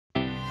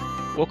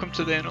Welcome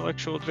to the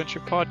Intellectual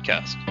Adventure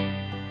Podcast.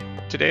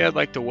 Today I'd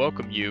like to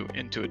welcome you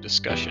into a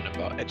discussion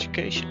about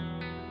education.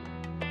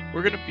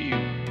 We're going to be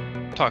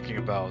talking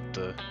about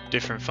the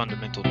different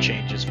fundamental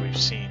changes we've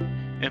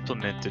seen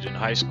implemented in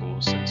high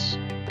school since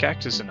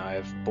Cactus and I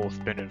have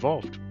both been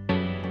involved.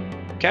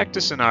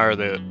 Cactus and I are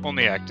the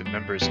only active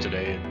members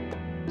today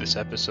in this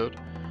episode,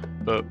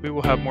 but we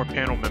will have more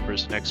panel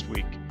members next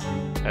week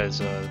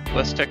as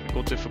less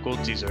technical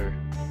difficulties are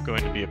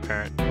going to be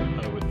apparent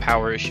with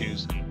power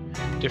issues and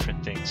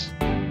different things.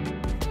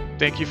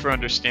 Thank you for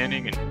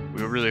understanding, and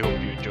we really hope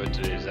you enjoyed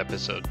today's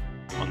episode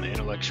on the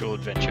intellectual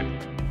adventure.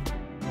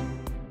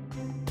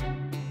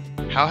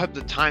 How have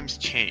the times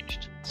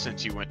changed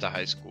since you went to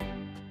high school?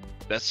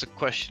 That's the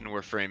question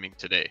we're framing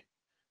today.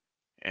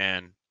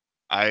 And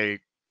I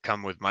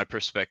come with my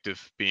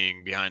perspective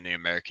being behind the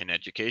American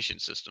education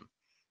system.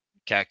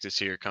 Cactus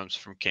here comes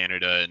from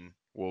Canada and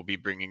will be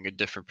bringing a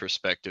different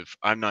perspective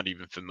I'm not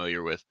even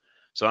familiar with.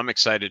 So I'm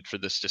excited for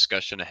this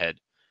discussion ahead.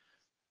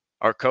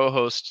 Our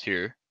co-host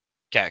here,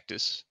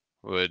 Cactus,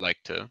 would like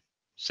to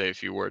say a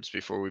few words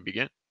before we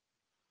begin.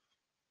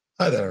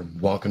 Hi there.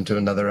 Welcome to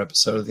another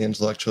episode of the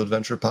Intellectual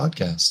Adventure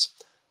Podcast.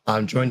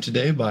 I'm joined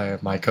today by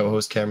my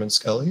co-host Cameron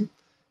Scully.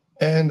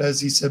 And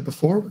as he said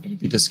before, we're going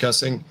to be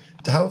discussing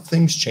how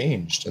things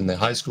changed in the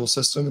high school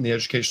system and the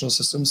educational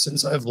system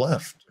since I've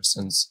left, or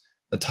since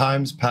the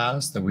times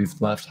passed that we've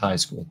left high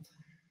school.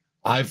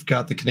 I've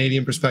got the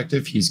Canadian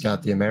perspective. He's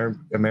got the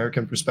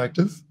American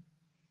perspective.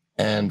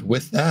 And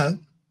with that,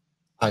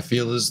 I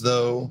feel as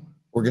though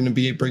we're going to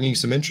be bringing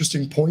some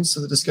interesting points to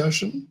the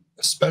discussion,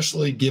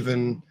 especially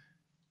given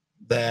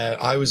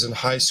that I was in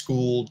high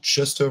school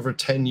just over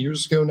 10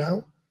 years ago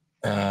now,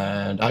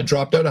 and I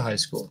dropped out of high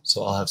school.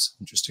 So I'll have some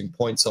interesting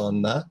points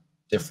on that,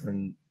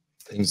 different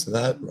things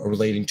that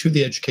relating to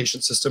the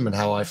education system and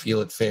how I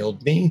feel it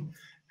failed me,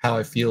 how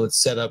I feel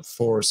it's set up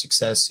for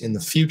success in the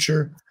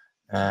future,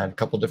 and a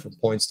couple different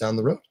points down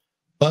the road.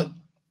 But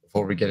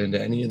before we get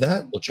into any of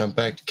that, we'll jump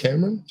back to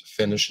Cameron to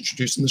finish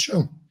introducing the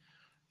show.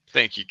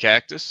 Thank you,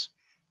 Cactus.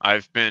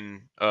 I've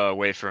been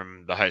away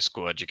from the high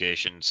school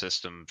education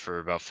system for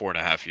about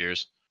 4.5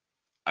 years.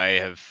 I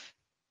have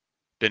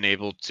been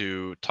able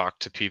to talk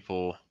to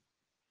people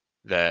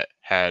that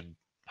had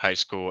high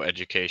school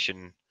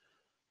education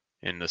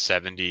in the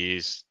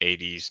 70s,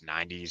 80s,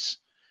 90s.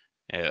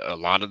 A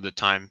lot of the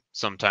time,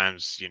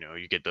 sometimes,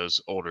 you get those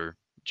older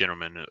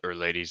gentlemen or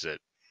ladies that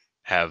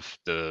have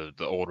the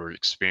older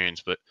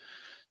experience, but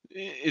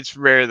it's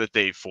rare that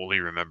they fully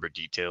remember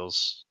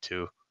details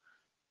too.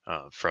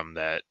 From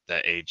that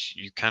age,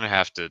 you kind of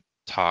have to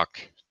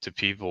talk to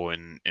people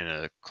in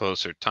a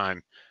closer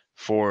time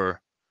for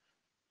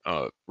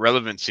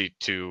relevancy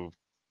to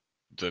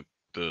the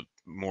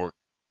more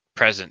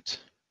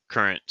present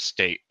current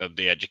state of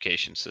the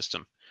education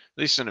system.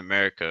 At least in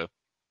America,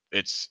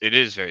 it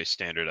is very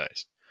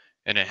standardized,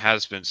 and it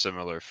has been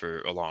similar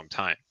for a long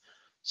time.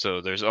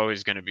 So there's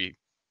always going to be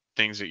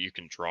things that you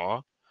can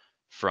draw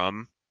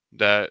from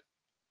that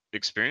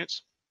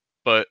experience,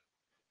 but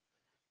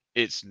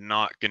it's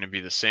not going to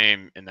be the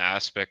same in the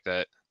aspect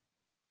that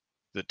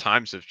the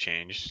times have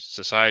changed,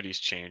 society's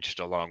changed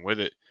along with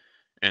it,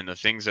 and the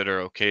things that are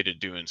okay to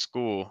do in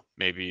school,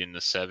 maybe in the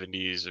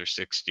 70s or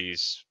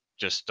 60s,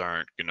 just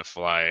aren't going to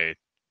fly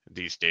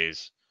these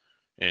days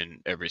in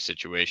every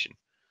situation.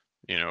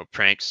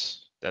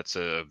 Pranks, that's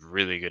a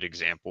really good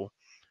example.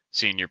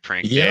 Senior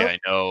prank day, I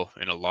know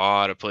in a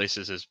lot of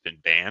places has been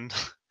banned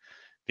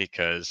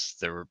because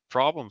there were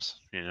problems.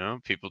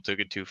 People took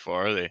it too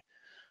far. They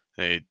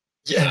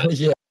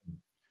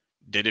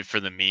did it for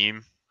the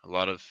meme, a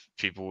lot of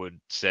people would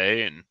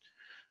say, and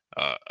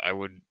I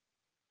would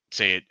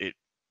say it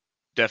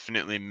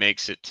definitely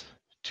makes it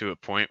to a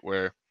point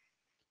where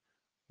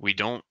we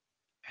don't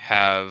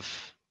have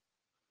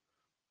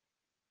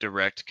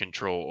direct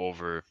control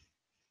over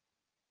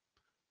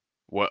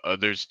what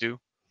others do,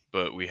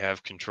 but we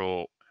have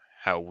control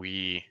how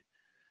we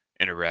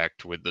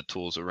interact with the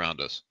tools around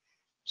us.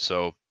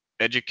 So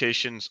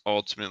education's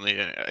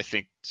ultimately, I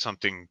think,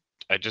 something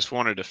I just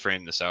wanted to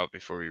frame this out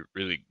before we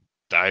really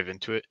dive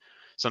into it.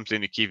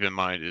 Something to keep in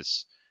mind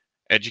is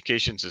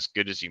education's as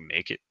good as you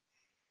make it.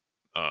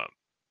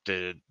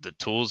 The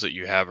tools that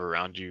you have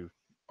around you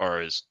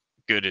are as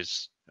good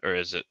as, or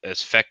as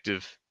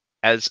effective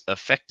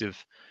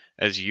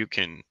as you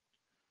can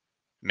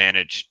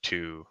manage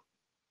to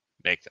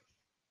make them.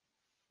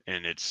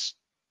 And it's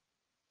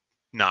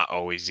not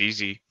always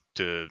easy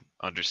to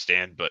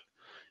understand, but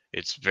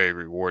it's very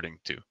rewarding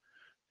too.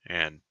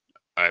 And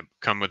I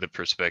come with a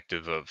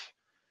perspective of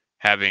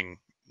having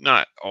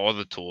not all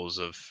the tools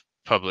of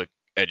public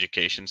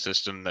education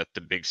system that the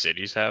big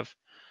cities have,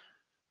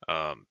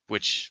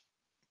 which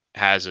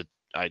has it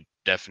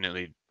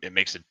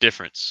makes a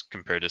difference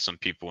compared to some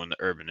people in the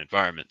urban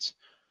environments.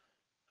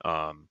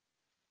 I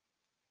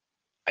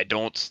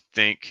don't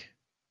think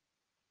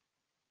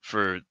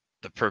for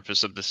the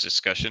purpose of this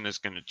discussion is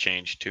going to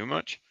change too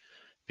much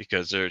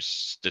because there's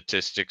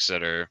statistics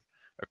that are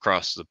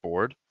across the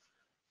board,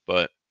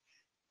 but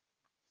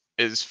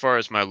as far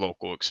as my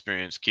local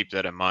experience, keep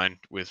that in mind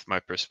with my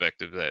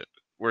perspective that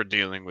we're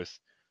dealing with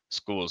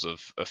schools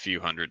of a few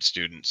hundred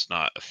students,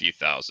 not a few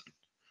thousand.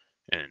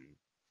 And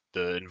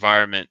the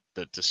environment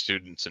that the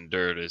students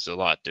endured is a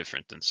lot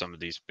different than some of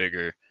these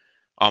bigger,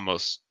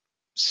 almost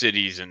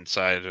cities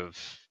inside of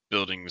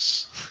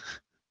buildings.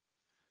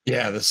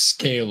 Yeah, the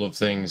scale of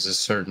things is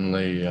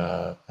certainly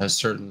has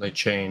certainly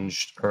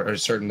changed, or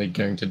is certainly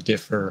going to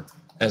differ.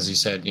 As you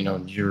said,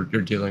 you're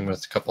dealing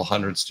with a couple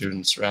hundred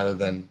students rather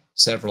than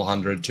several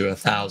hundred to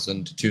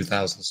 1,000 to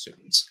 2,000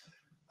 students.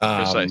 Um,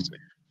 Precisely.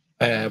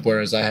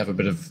 whereas I have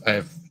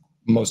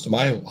most of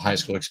my high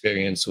school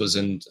experience was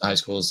in high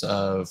schools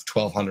of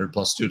 1,200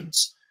 plus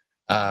students.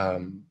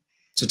 Um,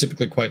 so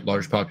typically quite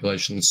large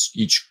populations.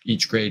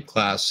 Each grade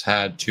class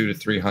had 200 to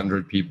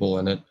 300 people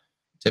in it,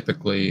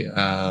 typically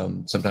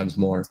sometimes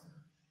more.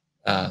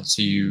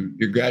 So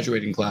your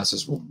graduating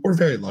classes were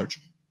very large.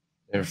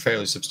 They're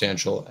fairly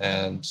substantial,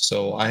 and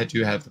so I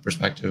do have the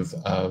perspective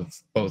of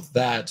both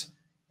that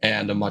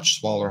and a much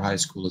smaller high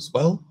school as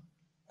well.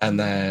 And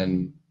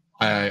then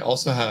I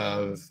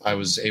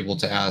was able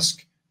to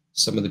ask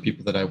some of the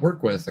people that I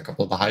work with, a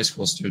couple of the high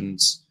school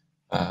students.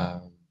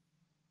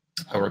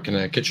 I work in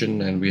a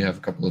kitchen, and we have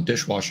a couple of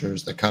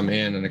dishwashers that come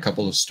in, and a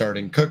couple of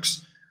starting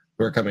cooks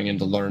who are coming in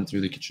to learn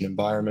through the kitchen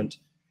environment.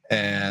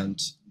 And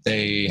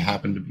they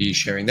happen to be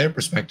sharing their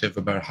perspective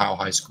about how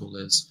high school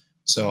is.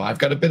 So I've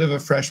got a bit of a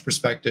fresh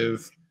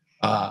perspective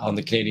on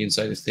the Canadian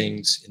side of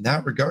things in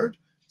that regard.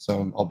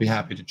 So I'll be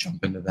happy to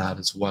jump into that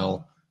as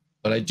well.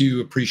 But I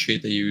do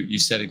appreciate that you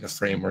setting the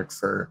framework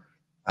for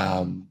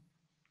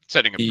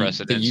Setting a the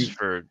precedence you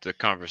for the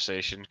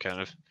conversation, kind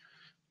of.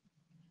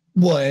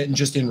 well, and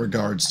just in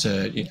regards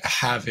to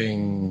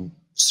having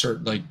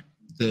certain like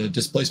the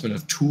displacement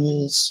of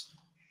tools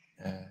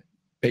uh,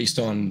 based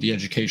on the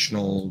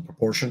educational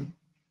proportion,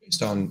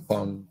 based on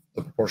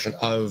the proportion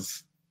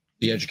of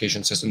the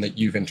education system that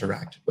you've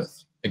interacted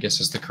with, I guess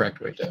is the correct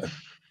way to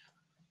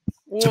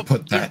Well,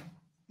 put that.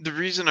 the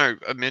reason I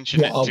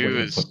mention it Well, too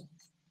way to put it.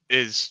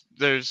 is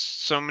there's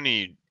so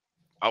many.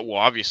 Well,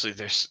 obviously,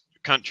 there's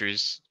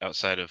countries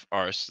outside of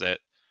ours that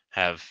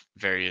have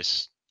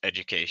various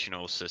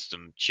educational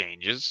system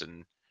changes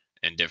and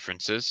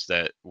differences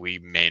that we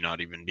may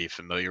not even be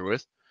familiar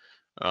with.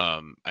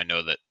 I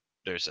know that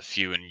there's a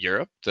few in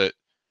Europe that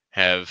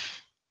have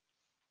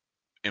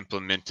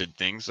implemented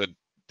things that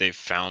they've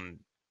found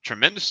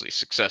tremendously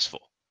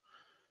successful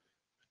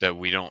that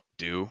we don't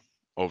do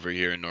over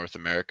here in North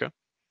America.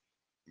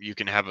 You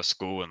can have a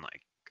school in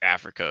like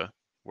Africa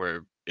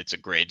where it's a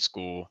grade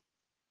school,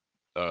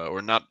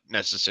 or not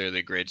necessarily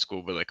a grade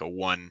school, but like a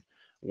one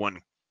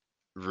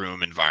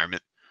room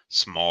environment,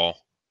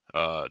 small,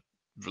 uh,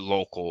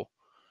 local,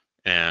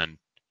 and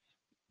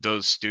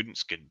those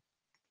students can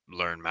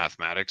learn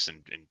mathematics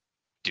and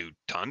do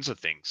tons of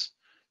things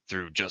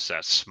through just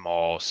that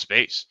small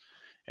space,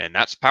 and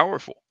that's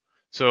powerful.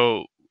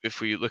 So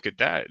if we look at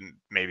that, and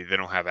maybe they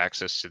don't have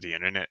access to the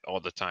internet all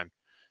the time,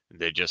 and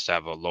they just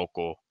have a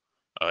local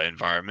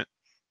environment,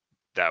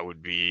 that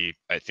would be,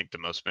 I think, the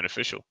most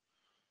beneficial.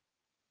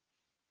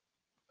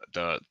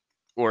 The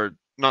or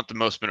not the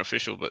most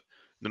beneficial, but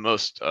the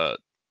most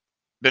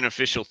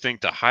beneficial thing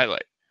to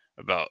highlight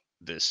about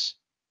this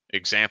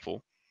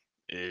example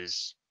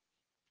is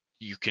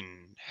you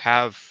can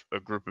have a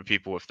group of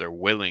people, if they're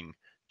willing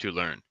to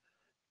learn,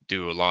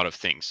 do a lot of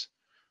things.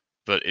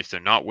 But if they're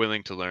not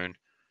willing to learn,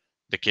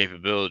 the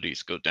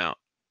capabilities go down.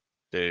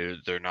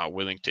 They're not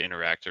willing to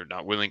interact. They're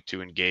not willing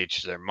to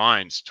engage their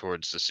minds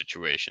towards the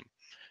situation.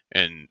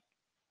 And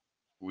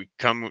we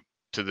come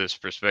to this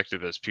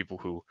perspective as people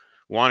who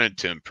wanted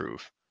to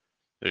improve.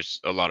 There's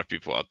a lot of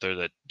people out there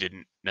that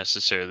didn't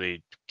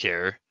necessarily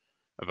care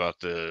about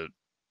the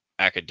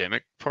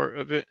academic part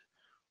of it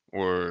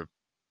or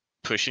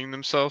pushing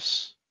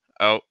themselves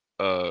out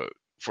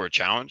for a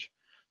challenge.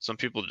 Some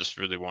people just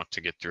really want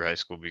to get through high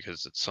school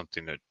because it's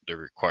something that they're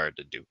required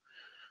to do.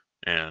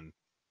 And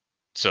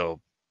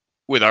so,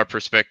 with our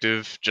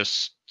perspective,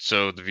 just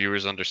so the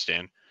viewers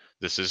understand,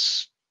 this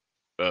is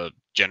a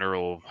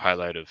general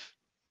highlight of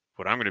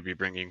what I'm going to be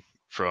bringing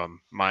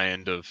from my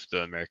end of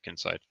the American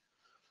side.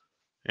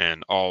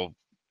 And I'll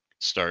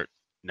start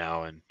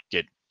now and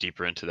get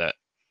deeper into that.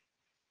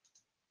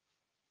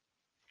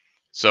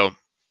 So,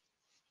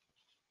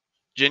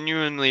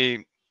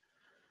 genuinely,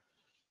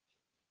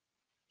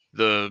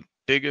 the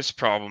biggest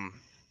problem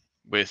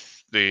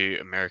with the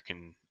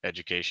American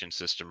education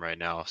system right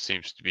now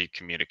seems to be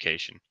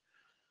communication.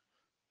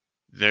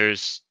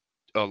 There's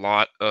a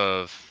lot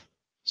of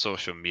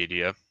social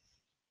media,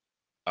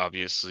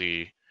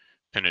 obviously,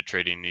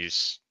 penetrating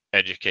these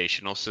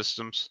educational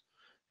systems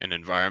and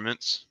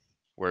environments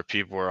where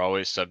people are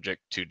always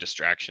subject to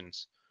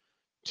distractions,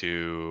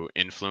 to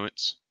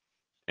influence,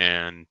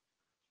 and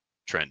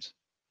trends.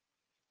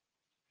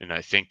 And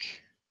I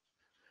think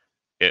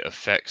it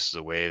affects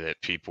the way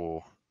that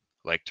people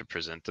like to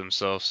present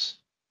themselves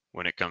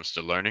when it comes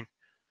to learning,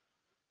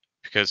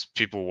 because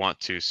people want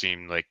to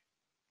seem like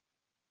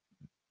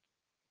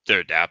they're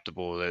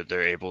adaptable,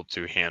 they're able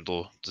to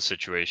handle the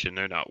situation,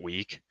 they're not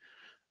weak,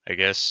 I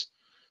guess.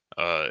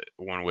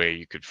 One way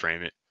you could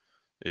frame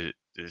it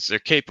is they're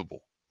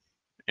capable,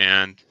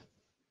 and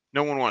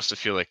no one wants to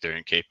feel like they're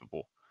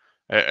incapable.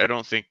 I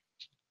don't think,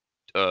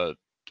 uh,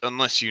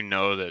 unless you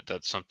know that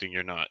that's something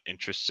you're not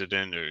interested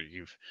in, or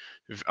you've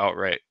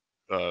outright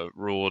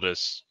ruled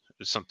as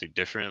something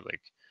different,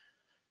 like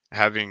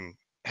having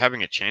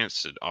having a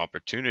chance, an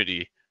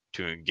opportunity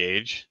to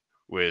engage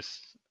with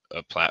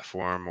a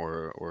platform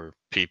or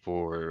people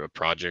or a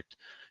project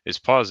is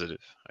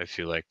positive. I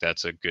feel like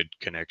that's a good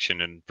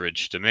connection and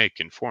bridge to make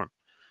and form.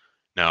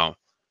 Now,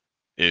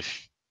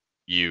 if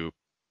you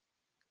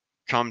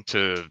come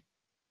to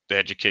the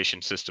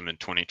education system in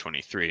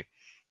 2023,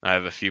 I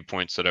have a few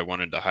points that I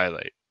wanted to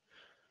highlight.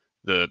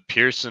 The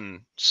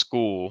Pearson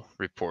School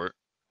Report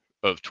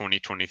of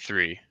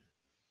 2023,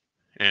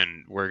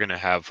 and we're going to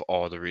have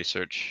all the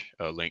research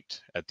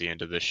linked at the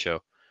end of this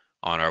show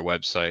on our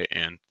website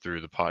and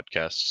through the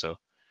podcast. So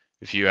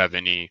if you have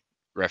any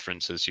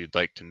references you'd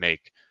like to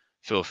make,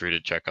 feel free to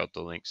check out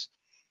the links.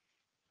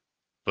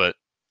 But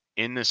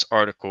in this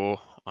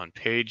article on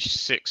page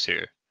 6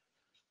 here,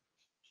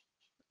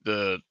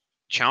 the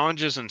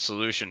challenges and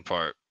solution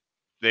part,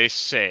 they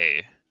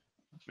say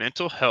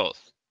mental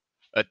health,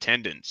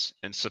 attendance,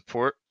 and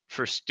support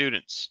for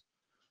students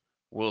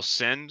will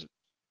send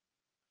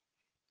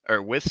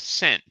or with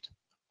send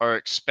are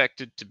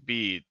expected to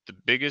be the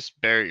biggest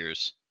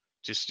barriers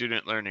to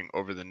student learning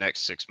over the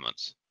next 6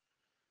 months.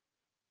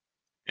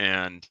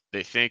 And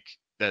they think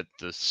that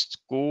the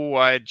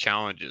school-wide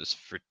challenges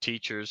for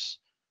teachers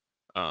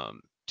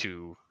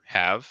to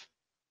have,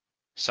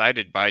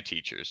 cited by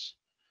teachers,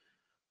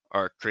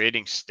 are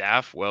creating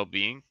staff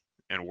well-being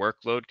and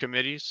workload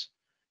committees,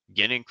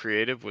 getting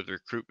creative with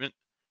recruitment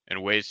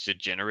and ways to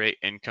generate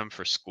income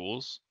for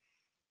schools,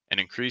 and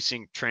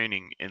increasing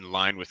training in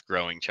line with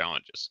growing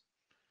challenges.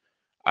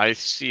 I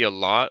see a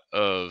lot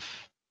of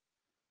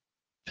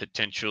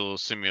potential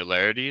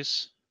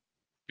similarities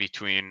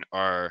between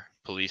our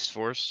police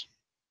force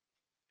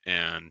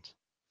and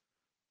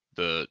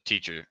the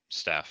teacher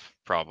staff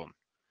problem.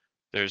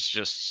 There's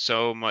just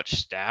so much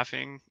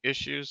staffing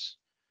issues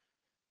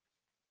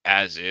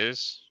as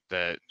is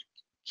that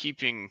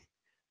keeping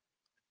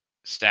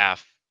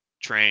staff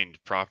trained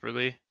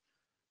properly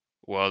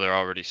while they're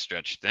already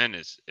stretched thin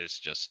is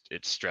just,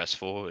 it's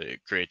stressful.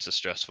 It creates a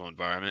stressful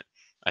environment.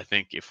 I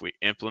think if we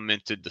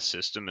implemented the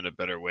system in a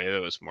better way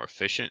that was more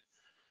efficient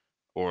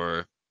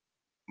or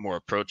more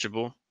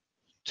approachable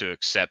to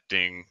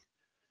accepting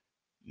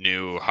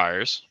new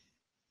hires,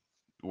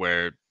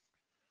 where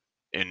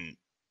in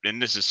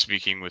and this is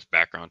speaking with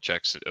background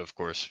checks, of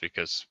course,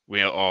 because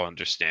we all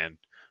understand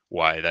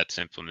why that's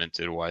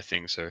implemented, why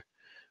things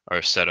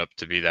are set up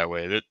to be that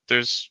way. That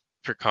there's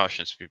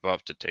precautions people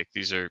have to take.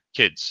 These are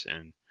kids,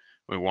 and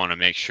we want to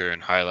make sure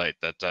and highlight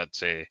that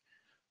that's a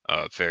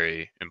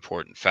very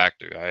important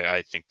factor.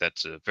 I think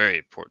that's a very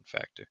important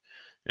factor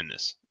in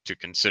this to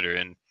consider,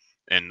 and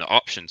the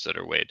options that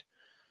are weighed.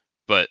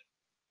 But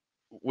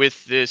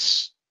with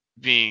this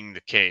being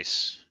the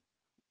case,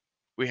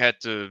 we had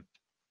to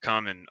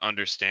come and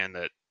understand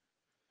that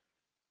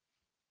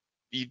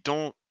you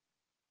don't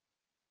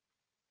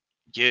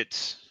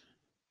get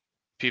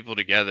people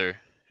together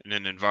in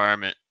an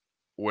environment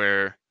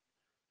where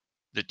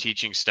the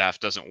teaching staff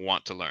doesn't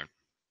want to learn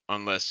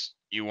unless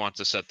you want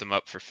to set them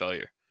up for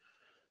failure,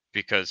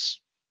 because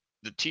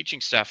the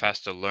teaching staff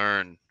has to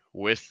learn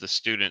with the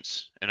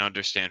students and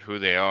understand who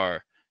they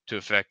are to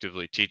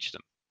effectively teach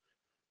them.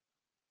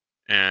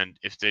 And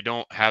if they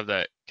don't have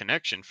that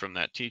connection from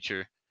that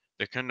teacher,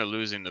 they're kind of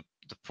losing the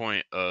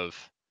point of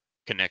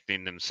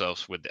connecting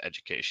themselves with the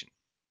education.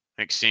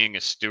 Like seeing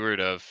a steward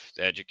of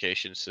the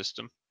education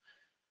system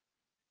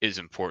is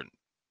important.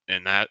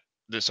 And that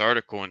this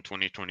article in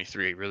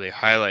 2023 really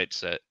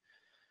highlights that.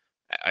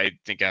 I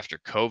think after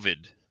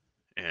COVID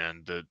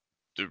and the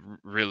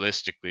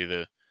realistically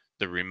the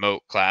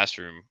remote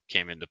classroom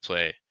came into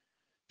play,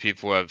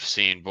 people have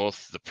seen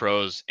both the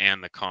pros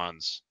and the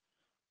cons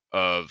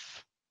of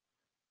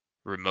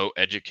remote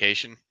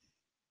education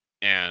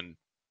and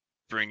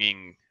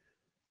bringing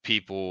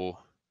people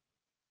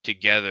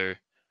together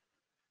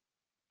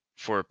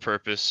for a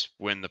purpose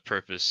when the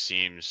purpose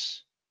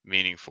seems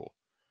meaningful.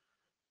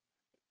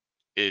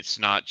 It's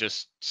not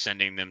just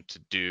sending them to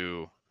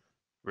do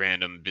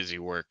random busy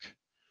work.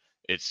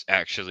 It's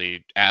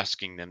actually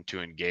asking them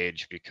to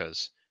engage,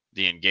 because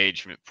the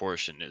engagement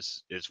portion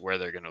is where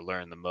they're going to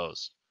learn the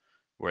most,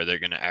 where they're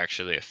going to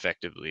actually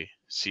effectively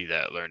see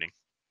that learning.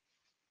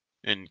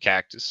 And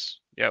Cactus,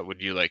 yeah,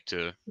 would you like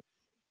to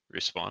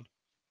respond?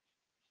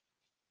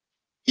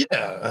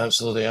 Yeah,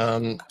 absolutely.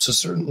 So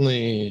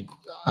certainly,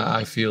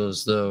 I feel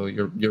as though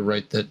you're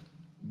right that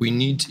we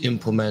need to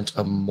implement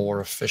a more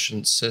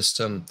efficient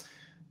system.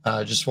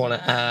 I just want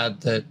to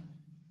add that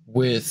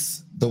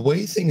with the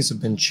way things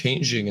have been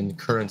changing in the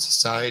current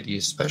society,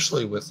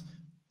 especially with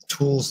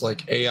tools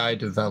like AI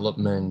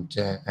development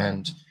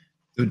and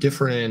the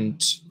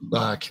different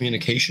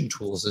communication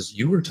tools, as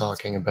you were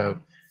talking about,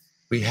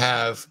 we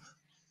have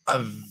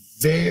a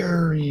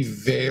very,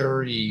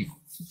 very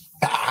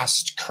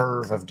fast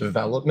curve of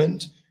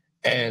development.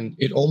 And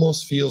it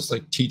almost feels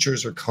like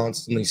teachers are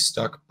constantly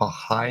stuck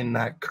behind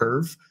that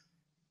curve,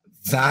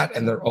 that,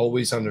 and they're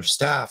always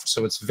understaffed.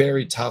 So it's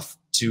very tough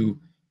to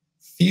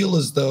feel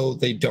as though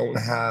they don't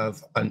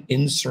have an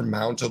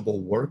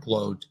insurmountable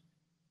workload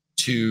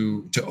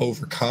to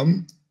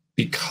overcome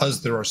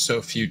because there are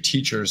so few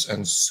teachers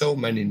and so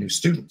many new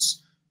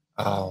students.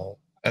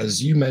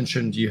 As you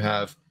mentioned, you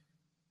have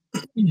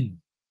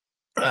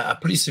a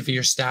pretty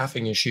severe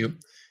staffing issue,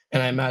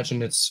 and I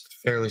imagine it's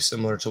fairly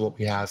similar to what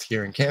we have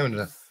here in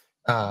Canada.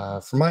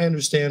 From my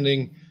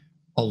understanding,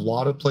 a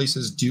lot of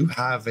places do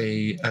have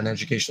an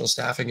educational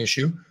staffing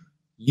issue.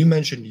 You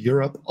mentioned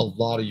Europe. A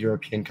lot of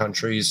European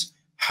countries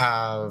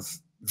have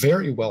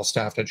very well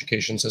staffed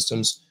education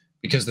systems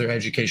because their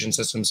education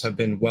systems have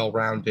been well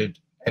rounded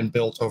and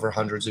built over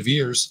hundreds of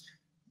years.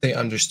 They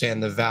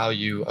understand the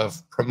value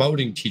of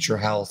promoting teacher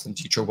health and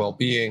teacher well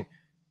being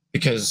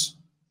because,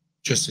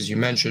 just as you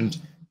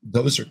mentioned,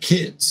 those are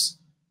kids.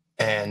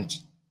 And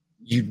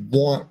you'd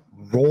want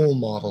role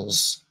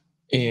models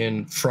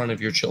in front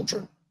of your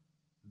children.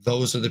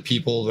 Those are the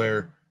people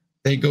where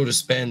they go to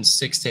spend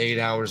 6 to 8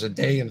 hours a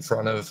day in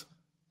front of.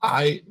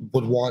 I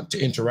would want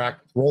to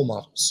interact with role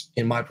models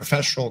in my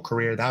professional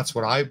career. That's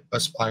what I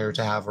aspire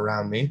to have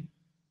around me.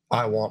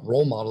 I want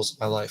role models in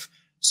my life.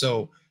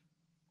 So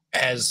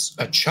as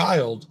a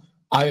child,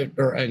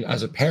 and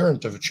as a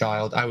parent of a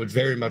child, I would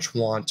very much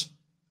want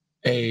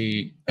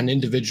an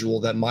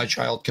individual that my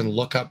child can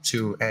look up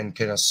to and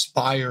can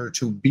aspire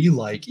to be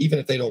like, even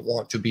if they don't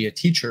want to be a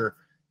teacher,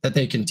 that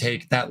they can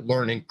take that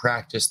learning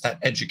practice, that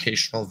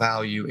educational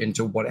value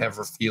into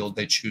whatever field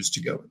they choose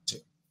to go into.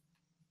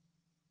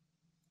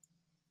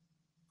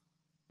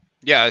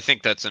 Yeah, I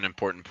think that's an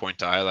important point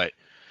to highlight,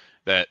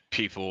 that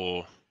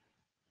people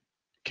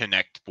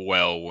connect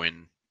well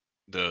when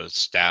the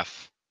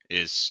staff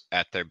is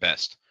at their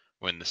best,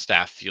 when the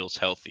staff feels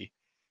healthy.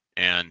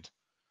 And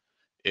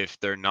if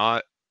they're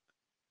not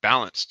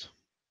balanced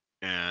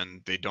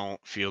and they don't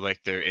feel like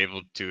they're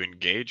able to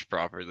engage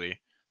properly,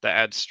 that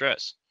adds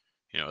stress.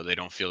 They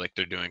don't feel like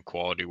they're doing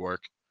quality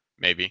work,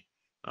 maybe.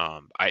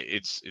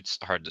 It's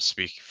hard to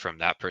speak from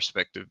that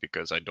perspective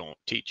because I don't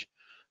teach.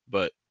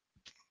 But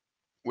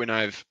when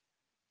I've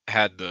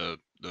had the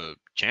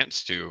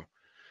chance to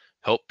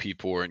help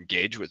people or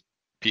engage with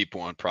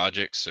people on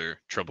projects or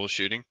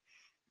troubleshooting,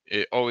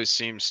 it always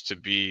seems to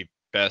be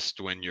best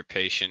when you're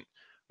patient,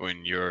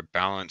 when you're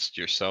balanced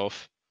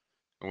yourself,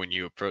 when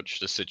you approach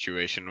the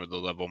situation with a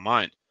level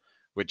mind,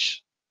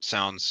 which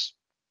sounds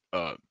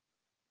uh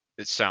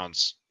it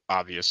sounds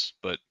obvious,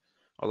 but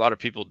a lot of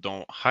people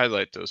don't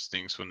highlight those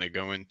things when they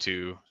go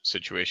into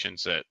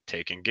situations that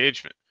take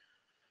engagement.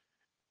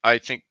 I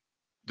think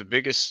the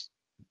biggest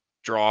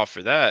draw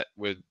for that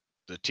with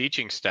the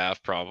teaching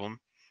staff problem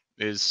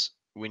is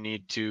we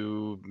need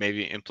to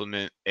maybe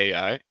implement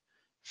AI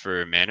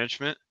for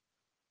management.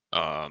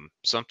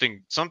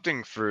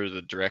 Something for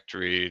the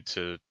directory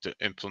to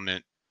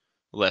implement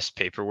less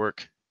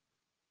paperwork,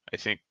 I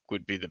think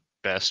would be the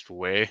best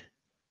way,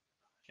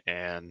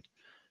 and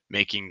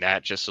making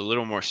that just a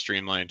little more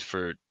streamlined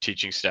for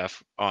teaching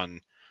staff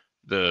on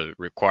the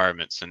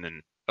requirements, and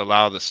then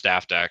allow the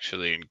staff to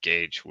actually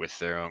engage with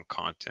their own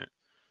content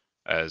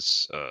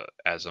as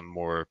a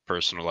more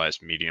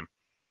personalized medium.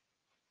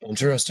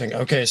 Interesting.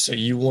 Okay, so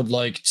you would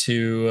like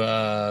to,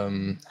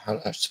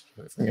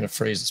 if I'm going to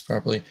phrase this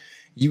properly,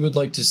 you would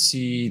like to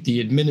see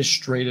the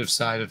administrative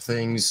side of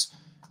things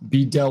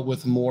be dealt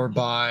with more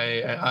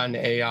by an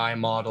AI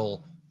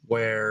model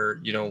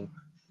where,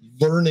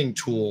 learning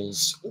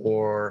tools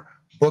or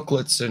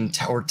booklets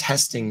or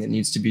testing that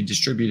needs to be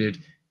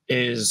distributed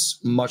is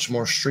much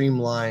more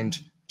streamlined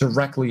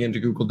directly into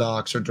Google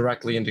Docs or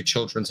directly into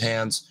children's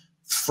hands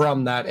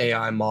from that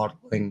AI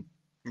modeling.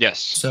 Yes.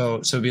 So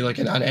it'd be like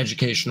an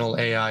educational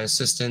AI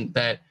assistant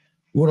that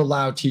would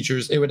allow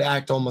teachers, it would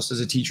act almost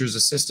as a teacher's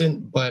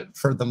assistant, but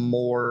for the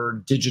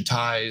more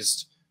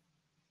digitized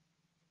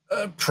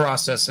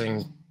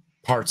processing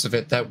parts of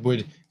it that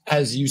would,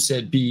 as you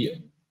said, be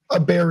a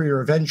barrier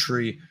of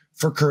entry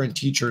for current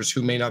teachers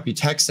who may not be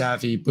tech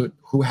savvy, but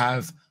who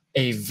have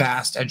a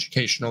vast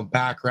educational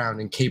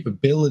background and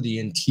capability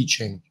in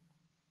teaching.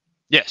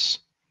 Yes.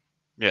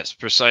 Yes,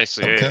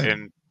 precisely. Okay.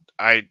 And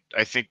I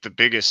think the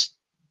biggest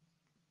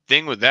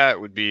thing with that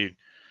would be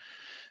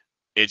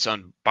it's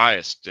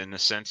unbiased in the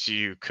sense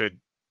you could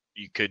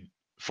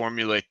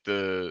formulate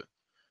the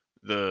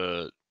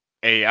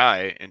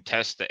AI and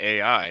test the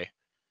AI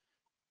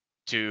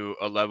to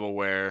a level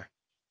where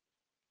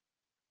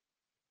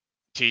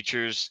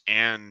teachers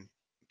and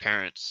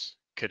parents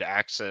could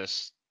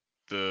access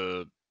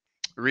the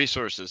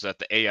resources that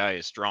the AI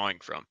is drawing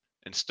from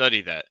and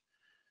study that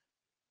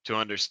to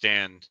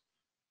understand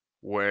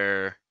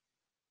where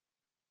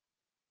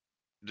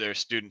their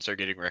students are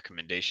getting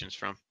recommendations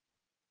from,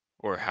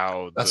 or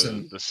how That's the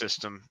an the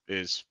system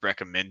is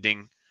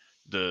recommending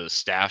the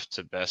staff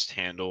to best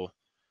handle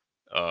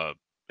uh,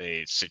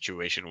 a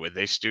situation with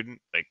a student.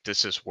 Like,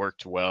 this has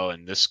worked well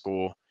in this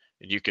school,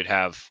 and you could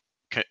have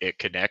it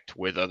connect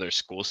with other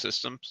school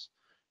systems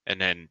and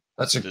then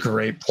that's a the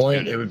great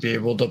point. It student. would be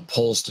able to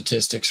pull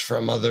statistics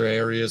from other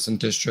areas and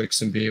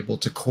districts and be able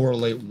to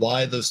correlate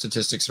why those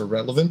statistics are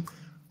relevant.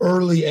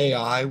 Early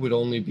AI would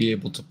only be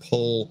able to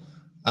pull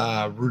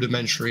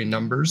rudimentary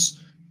numbers.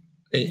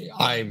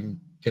 I'm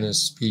going to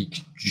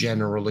speak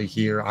generally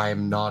here. I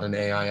am not an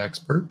AI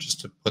expert,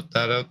 just to put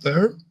that out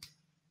there.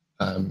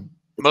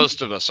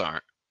 Most of us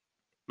aren't.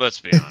 Let's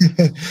be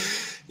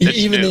honest.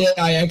 Even new. the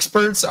AI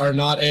experts are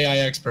not AI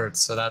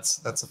experts, so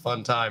that's a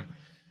fun time.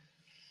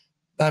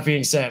 That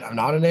being said, I'm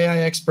not an AI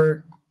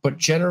expert, but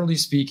generally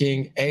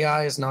speaking,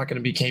 AI is not going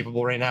to be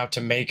capable right now to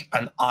make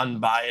an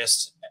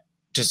unbiased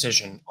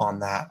decision on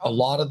that. A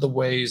lot of the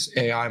ways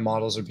AI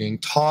models are being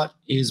taught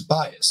is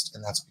biased,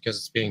 and that's because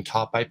it's being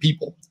taught by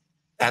people.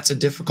 That's a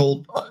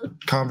difficult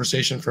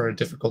conversation for a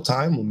difficult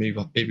time. Well,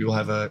 maybe we'll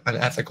have an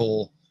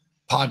ethical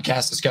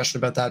podcast discussion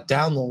about that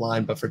down the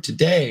line. But for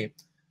today,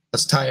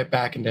 let's tie it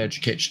back into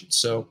education.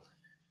 So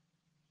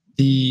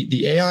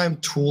the AI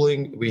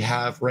tooling we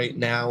have right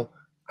now,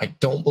 I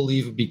don't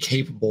believe would be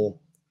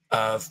capable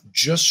of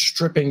just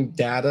stripping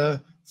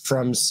data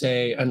from,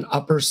 say, an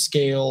upper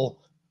scale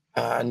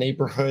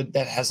neighborhood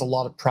that has a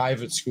lot of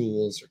private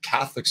schools or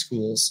Catholic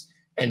schools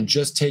and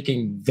just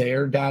taking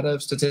their data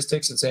of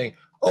statistics and saying,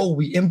 oh,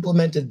 we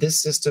implemented this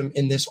system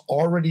in this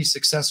already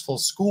successful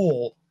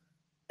school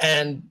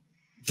and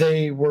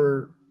they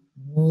were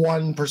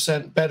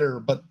 1%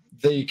 better, but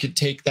they could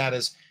take that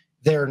as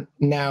they're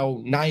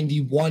now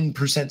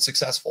 91%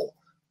 successful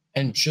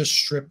and just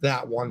strip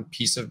that one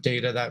piece of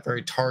data, that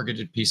very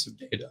targeted piece of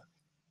data.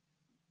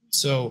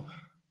 So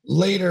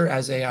later,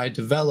 as AI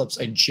develops,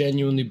 I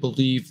genuinely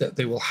believe that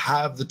they will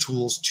have the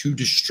tools to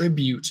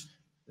distribute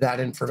that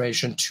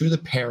information to the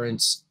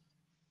parents.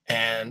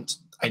 And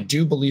I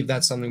do believe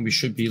that's something we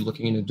should be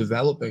looking into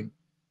developing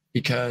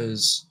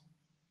because,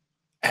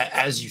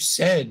 as you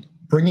said,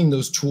 bringing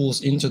those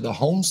tools into the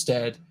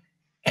homestead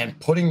and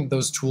putting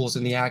those tools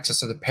in the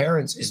access of the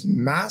parents is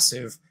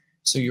massive.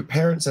 So your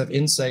parents have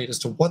insight as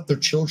to what their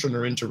children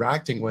are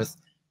interacting with,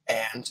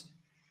 and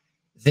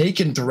they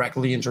can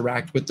directly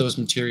interact with those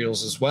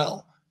materials as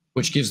well,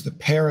 which gives the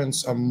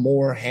parents a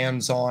more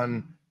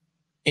hands-on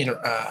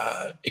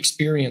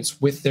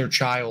experience with their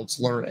child's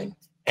learning.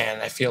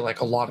 And I feel like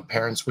a lot of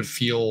parents would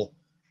feel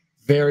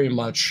very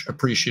much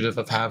appreciative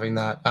of having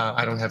that.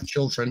 I don't have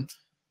children,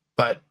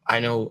 but I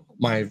know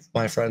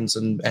my friends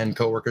and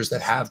coworkers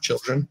that have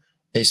children.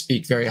 They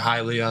speak very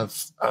highly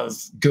of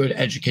good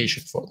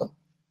education for them.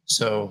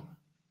 So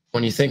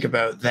when you think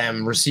about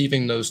them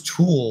receiving those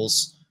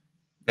tools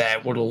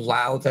that would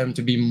allow them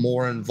to be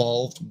more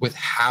involved with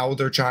how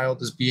their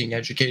child is being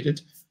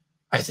educated,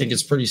 I think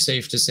it's pretty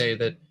safe to say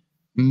that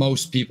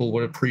most people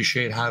would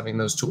appreciate having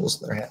those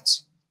tools in their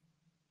hands.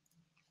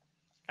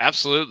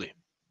 Absolutely.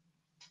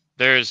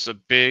 There's a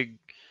big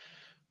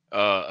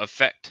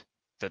effect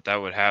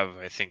that would have,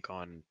 I think,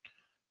 on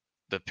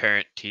the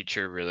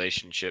parent-teacher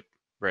relationship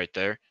right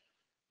there,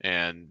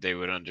 and they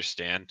would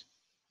understand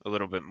a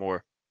little bit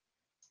more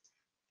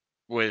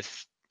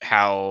with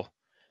how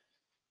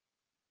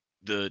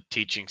the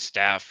teaching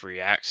staff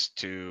reacts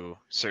to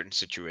certain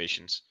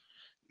situations.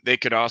 They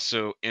could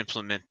also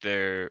implement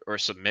or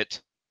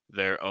submit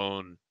their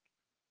own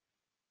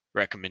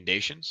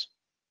recommendations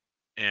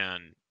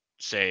and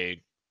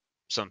say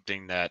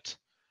something that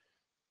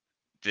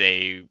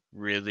they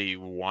really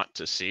want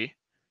to see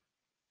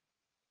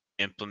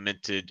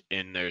implemented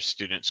in their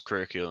students'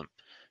 curriculum.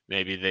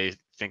 Maybe they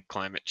think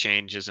climate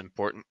change is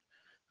important.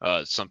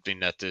 Something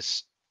that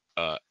this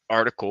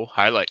article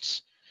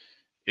highlights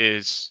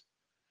is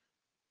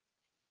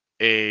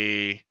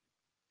a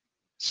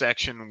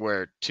section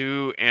where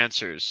 2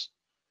 answers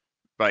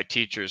by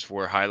teachers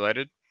were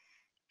highlighted,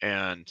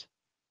 and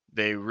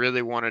they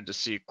really wanted to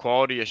see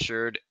quality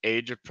assured,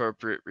 age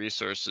appropriate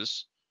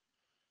resources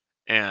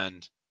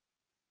and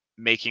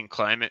making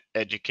climate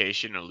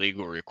education a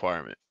legal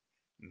requirement.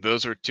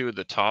 Those were 2 of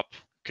the top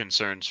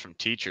concerns from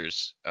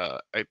teachers.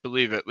 I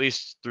believe at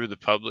least through the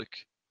public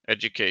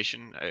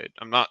education.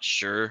 I'm not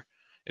sure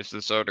if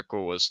this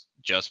article was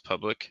just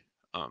public,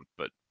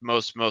 but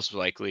most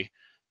likely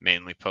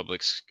mainly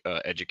public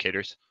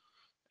educators,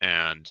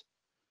 and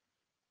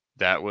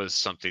that was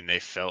something they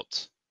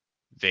felt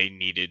they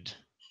needed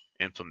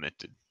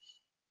implemented.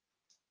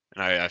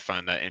 And I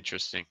find that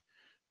interesting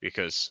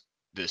because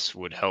this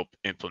would help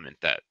implement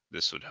that.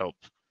 This would help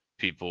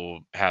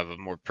people have a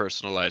more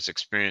personalized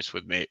experience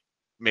with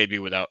maybe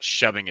without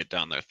shoving it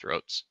down their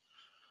throats.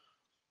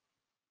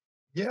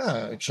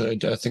 Yeah, actually,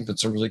 I think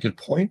that's a really good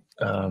point.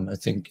 I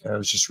think I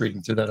was just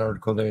reading through that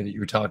article there that you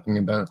were talking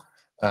about,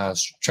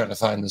 trying to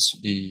find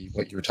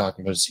what you were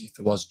talking about, see if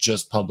it was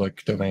just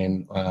public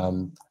domain.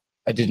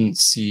 I didn't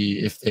see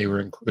if they were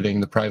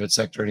including the private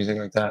sector or anything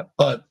like that,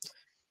 but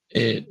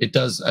it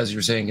does, as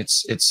you're saying,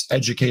 it's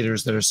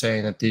educators that are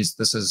saying that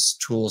this is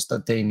tools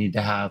that they need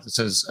to have. This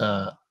is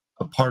a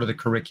part of the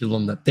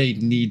curriculum that they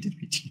need to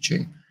be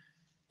teaching.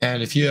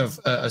 And if you have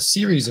a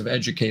series of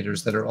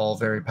educators that are all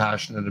very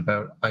passionate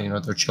about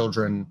their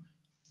children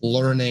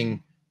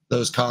learning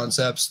those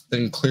concepts,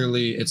 then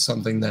clearly it's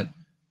something that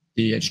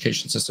the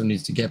education system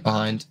needs to get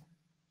behind.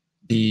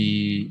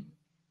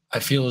 I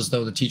feel as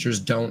though the teachers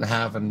don't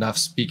have enough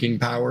speaking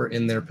power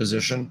in their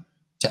position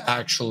to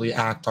actually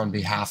act on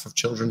behalf of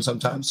children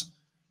sometimes,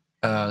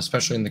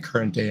 especially in the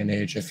current day and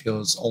age. I feel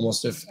it's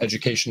almost if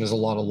education is a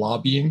lot of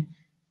lobbying,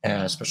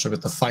 especially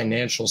with the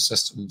financial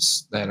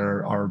systems that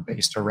are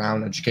based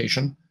around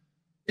education.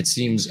 It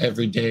seems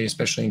every day,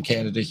 especially in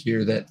Canada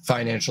here, that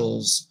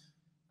financials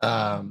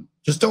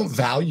just don't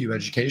value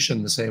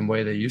education the same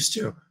way they used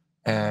to.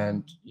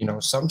 And,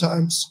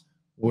 sometimes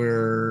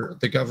where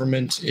the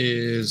government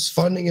is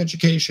funding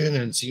education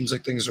and it seems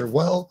like things are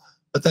well,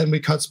 but then we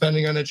cut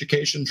spending on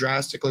education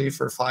drastically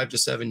for 5 to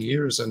 7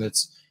 years, and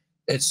it's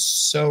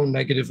so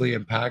negatively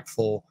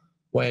impactful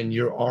when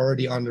you're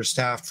already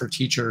understaffed for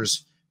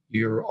teachers,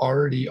 you're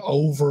already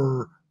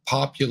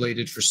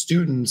overpopulated for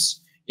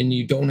students, and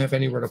you don't have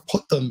anywhere to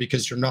put them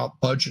because you're not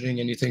budgeting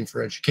anything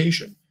for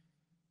education.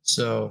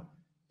 So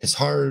it's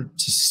hard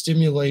to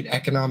stimulate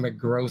economic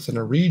growth in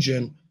a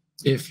region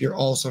if you're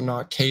also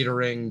not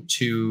catering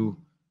to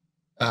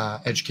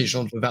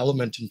educational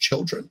development in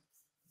children.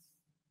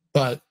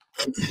 But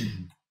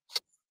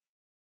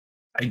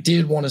I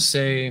did want to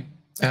say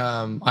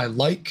I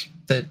like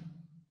that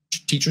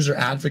teachers are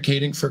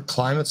advocating for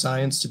climate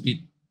science to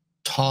be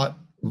taught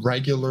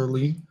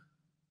regularly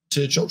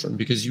to children,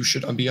 because you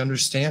should be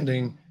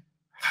understanding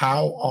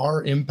how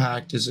our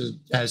impact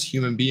as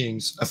human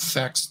beings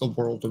affects the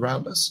world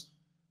around us.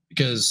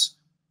 Because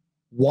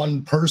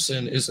one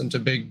person isn't a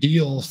big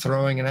deal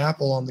throwing an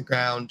apple on the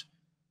ground,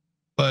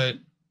 but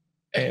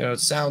it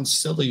sounds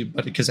silly,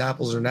 but because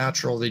apples are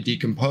natural, they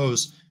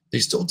decompose. They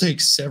still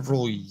take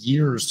several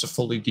years to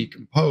fully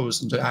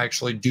decompose and to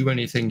actually do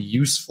anything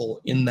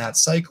useful in that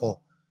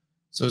cycle.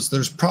 So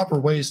there's proper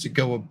ways to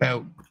go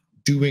about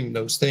doing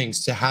those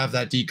things to have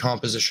that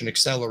decomposition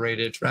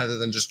accelerated rather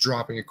than just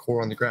dropping a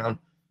core on the ground.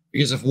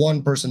 Because if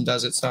one person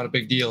does it, it's not a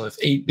big deal. If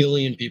 8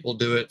 billion people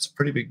do it, it's a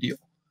pretty big deal.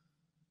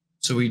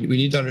 So we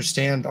need to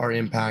understand our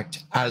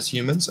impact as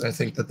humans. And I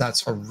think that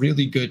that's a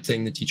really good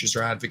thing that teachers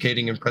are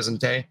advocating in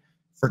present day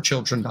for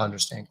children to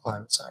understand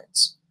climate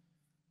science.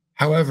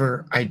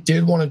 However, I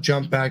did want to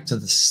jump back to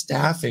the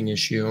staffing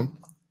issue.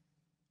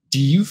 Do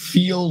you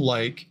feel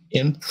like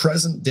in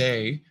present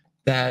day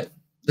that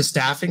the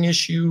staffing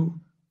issue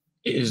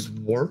is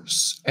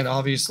worse? And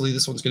obviously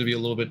this one's going to be a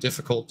little bit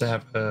difficult to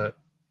have a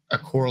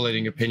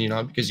correlating opinion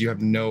on because you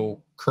have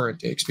no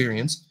current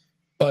experience.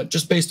 But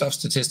just based off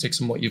statistics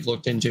and what you've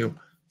looked into,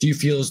 do you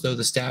feel as though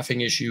the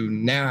staffing issue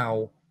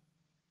now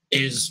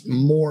is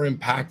more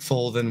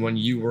impactful than when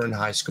you were in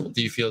high school?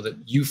 Do you feel that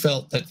you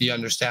felt that the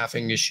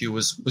understaffing issue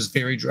was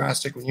very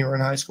drastic when you were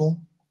in high school?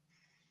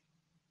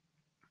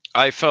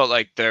 I felt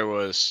like there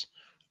was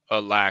a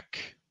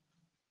lack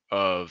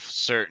of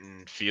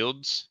certain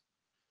fields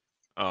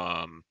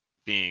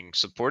being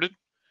supported.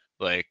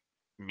 Like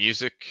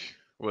music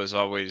was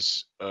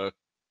always a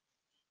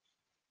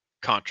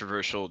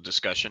controversial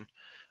discussion.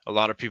 A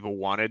lot of people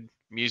wanted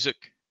music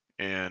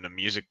and a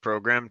music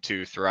program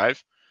to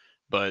thrive,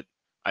 but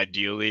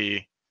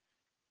ideally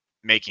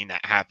making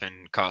that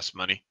happen costs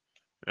money.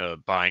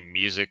 Buying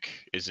music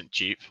isn't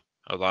cheap.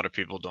 A lot of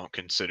people don't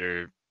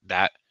consider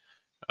that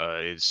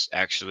is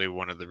actually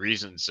one of the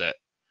reasons that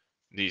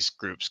these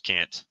groups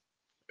can't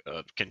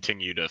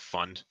continue to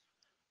fund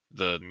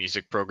the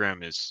music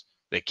program is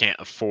they can't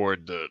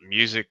afford the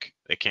music,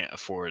 they can't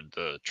afford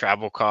the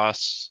travel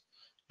costs,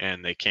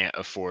 and they can't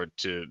afford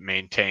to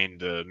maintain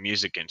the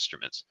music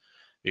instruments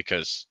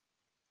because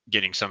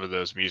getting some of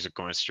those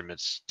musical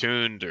instruments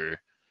tuned or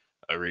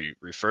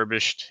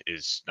refurbished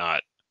is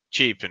not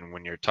cheap. And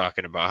when you're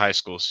talking about high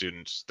school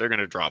students, they're going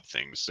to drop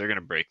things, they're going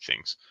to break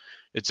things.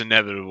 It's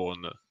inevitable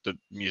in the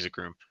music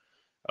room.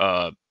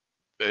 Uh,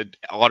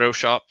 Auto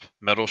shop,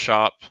 metal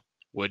shop,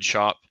 wood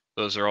shop,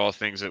 those are all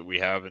things that we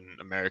have in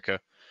America.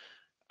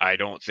 I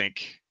don't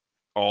think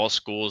all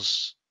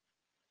schools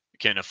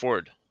can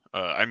afford.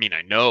 I mean,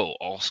 I know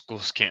all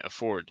schools can't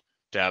afford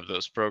to have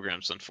those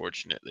programs,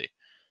 unfortunately.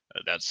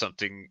 That's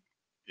something,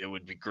 it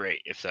would be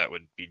great if that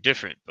would be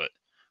different. But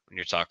when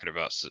you're talking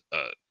about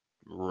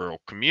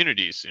rural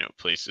communities,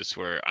 places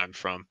where I'm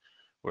from,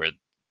 where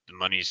the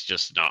money's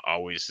just not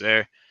always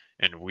there,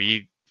 and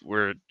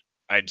we're,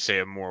 I'd say,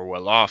 a more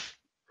well off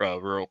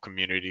rural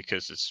community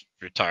because it's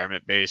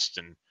retirement based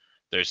and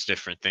there's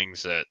different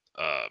things that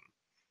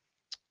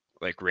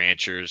like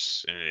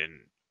ranchers and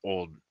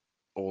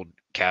old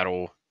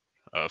cattle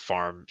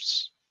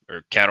farms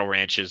or cattle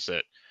ranches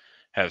that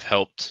have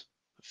helped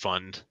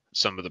fund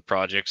some of the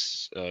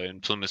projects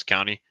in Plymouth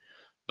County,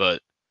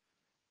 but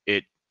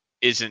it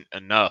isn't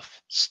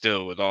enough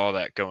still with all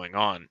that going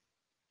on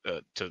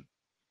to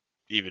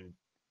even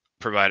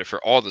provide it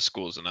for all the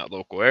schools in that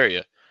local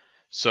area.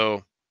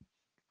 So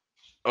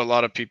a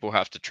lot of people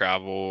have to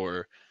travel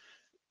or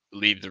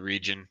leave the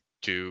region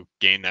to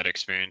gain that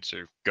experience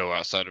or go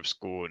outside of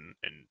school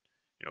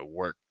and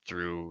work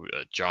through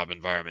a job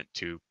environment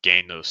to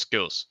gain those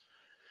skills.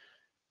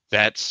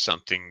 That's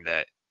something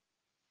that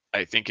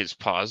I think is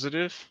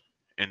positive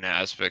in the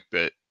aspect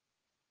that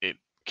it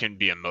can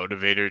be a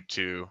motivator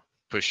to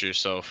push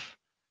yourself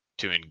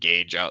to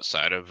engage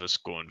outside of a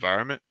school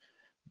environment.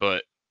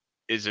 But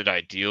is it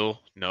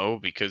ideal? No,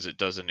 because it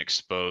doesn't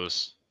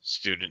expose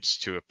students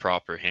to a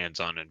proper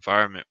hands-on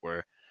environment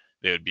where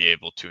they would be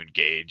able to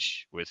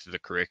engage with the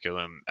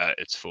curriculum at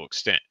its full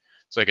extent.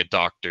 It's like a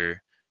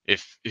doctor.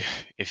 If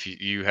if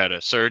you had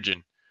a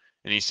surgeon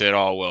and he said,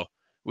 "Oh, well,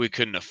 we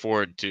couldn't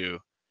afford to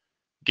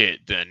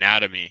get the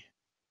anatomy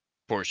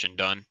portion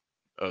done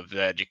of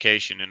the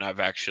education," and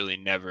I've actually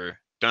never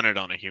done it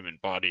on a human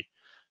body,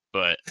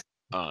 but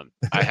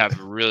I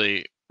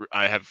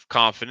have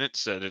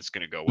confidence that it's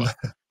going to go well.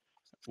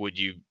 Would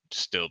you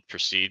still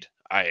proceed?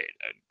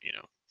 You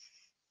know,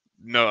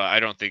 no, I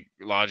don't think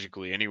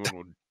logically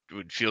anyone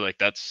would feel like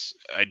that's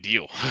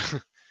ideal.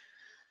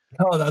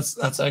 No,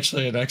 that's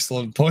actually an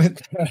excellent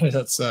point.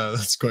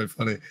 That's quite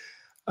funny.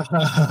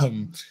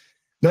 Um,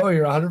 no,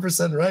 you're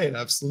 100% right.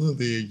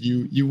 Absolutely,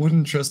 you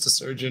wouldn't trust a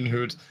surgeon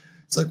who'd.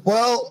 It's like,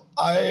 well,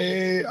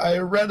 I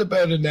read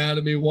about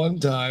anatomy one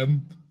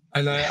time,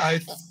 and I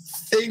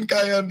think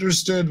I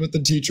understood what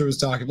the teacher was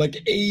talking. Like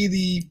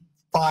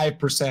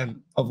 85%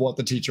 of what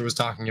the teacher was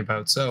talking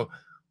about. So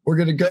we're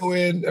gonna go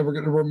in and we're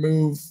gonna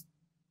remove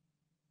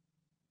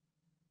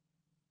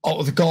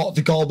the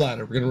gallbladder.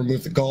 We're gonna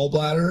remove the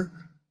gallbladder.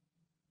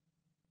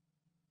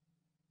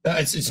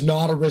 It's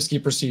not a risky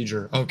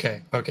procedure.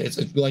 Okay. It's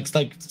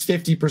like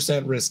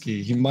 50%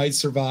 risky. He might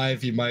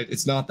survive. He might.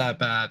 It's not that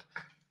bad.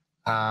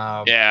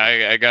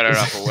 Yeah, I got it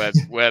off a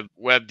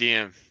web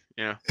DM.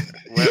 You know,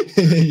 web.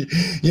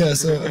 Yeah.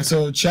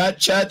 So Chat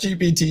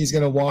GPT is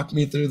gonna walk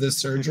me through this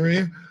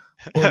surgery.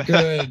 We're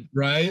good,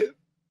 right?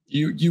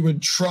 You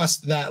would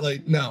trust that?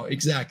 Like, no,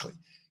 exactly.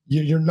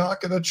 You're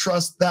not gonna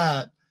trust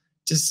that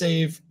to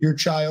save your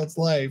child's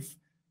life.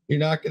 You're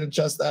not gonna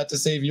trust that to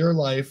save your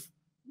life.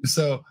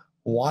 So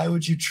why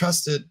would you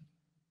trust it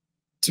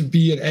to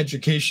be an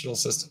educational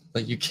system?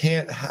 Like, you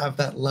can't have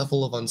that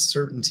level of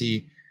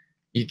uncertainty.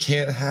 You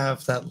can't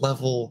have that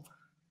level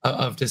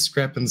of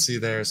discrepancy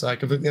there. So I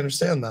completely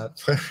understand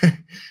that.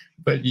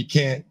 But you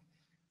can't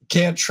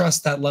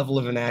trust that level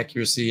of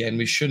inaccuracy, and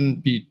we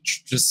shouldn't be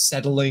just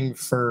settling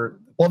for,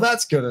 well,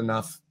 that's good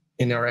enough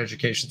in our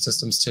education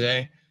systems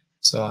today.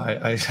 So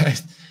I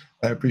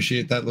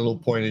appreciate that little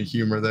point of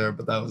humor there,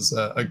 but that was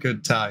a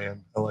good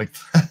tie-in. I like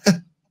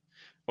that.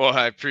 Well,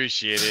 I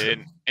appreciate it,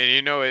 and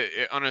you know, it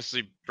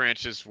honestly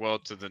branches well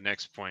to the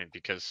next point,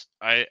 because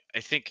I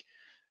think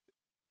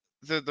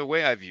the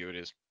way I view it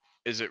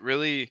is it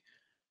really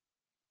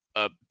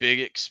a big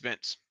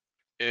expense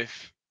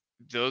if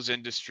those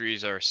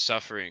industries are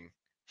suffering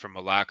from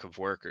a lack of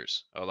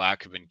workers, a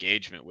lack of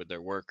engagement with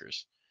their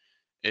workers.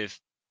 If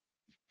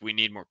we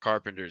need more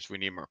carpenters, we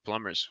need more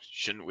plumbers.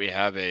 Shouldn't we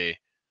have a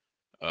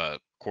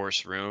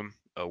course room,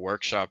 a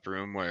workshop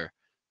room where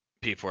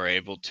people are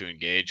able to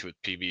engage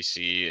with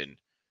PVC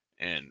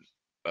and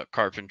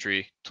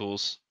carpentry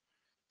tools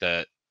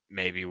that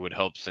maybe would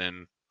help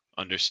them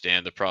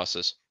understand the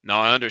process?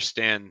 Now, I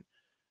understand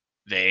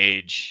the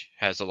age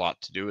has a lot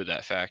to do with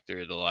that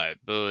factor, the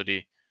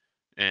liability,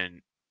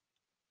 and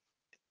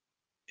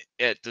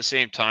at the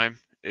same time,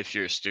 if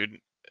you're a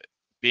student,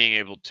 being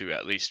able to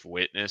at least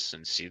witness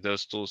and see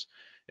those tools.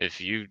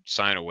 If you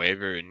sign a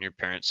waiver and your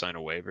parents sign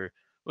a waiver,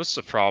 what's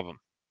the problem?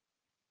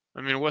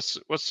 I mean, what's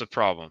the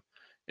problem?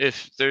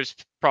 If there's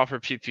proper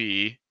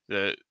PPE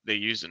that they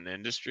use in the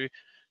industry,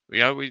 we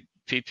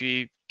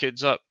PPE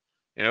kids up.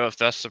 You know, if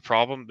that's the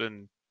problem,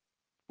 then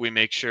we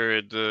make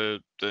sure the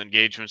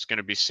engagement's going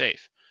to be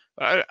safe.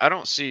 I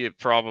don't see a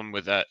problem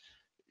with that.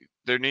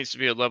 There needs to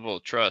be a level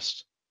of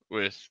trust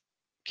with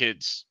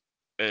kids,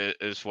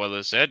 as well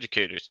as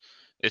educators.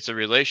 It's a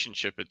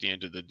relationship at the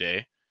end of the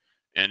day,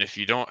 and if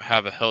you don't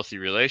have a healthy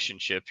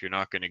relationship, you're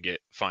not going to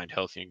find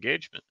healthy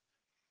engagement.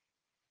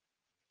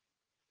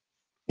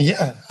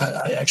 Yeah,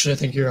 I actually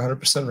think you're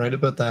 100% right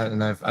about that,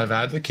 and I've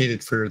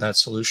advocated for that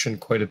solution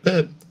quite a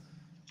bit,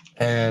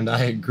 and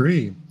I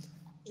agree.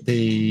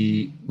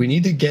 We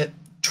need to get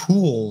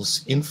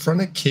tools in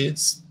front of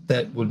kids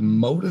that would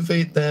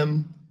motivate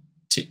them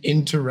to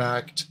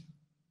interact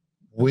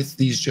with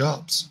these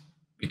jobs,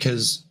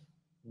 because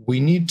we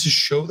need to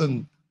show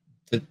them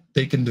that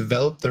they can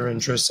develop their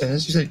interests, and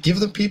as you said, give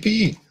them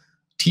PPE.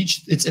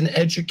 It's an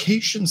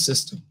education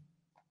system.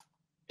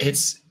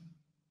 It's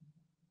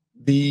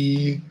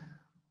the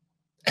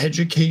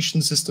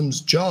education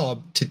system's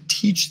job to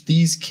teach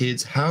these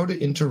kids how to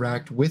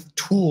interact with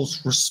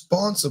tools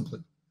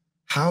responsibly,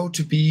 how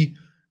to be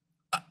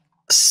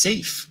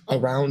safe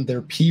around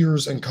their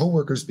peers and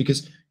coworkers,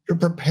 because you're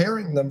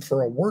preparing them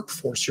for a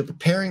workforce. You're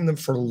preparing them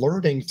for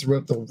learning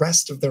throughout the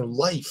rest of their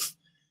life.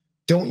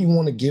 Don't you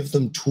want to give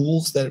them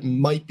tools that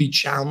might be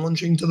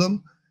challenging to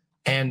them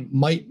and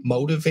might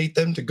motivate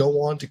them to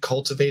go on to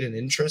cultivate an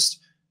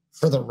interest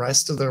for the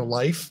rest of their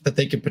life that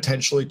they could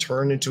potentially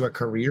turn into a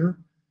career?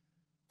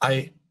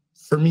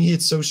 For me,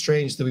 it's so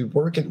strange that we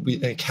work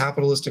in a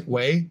capitalistic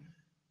way,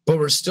 but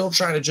we're still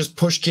trying to just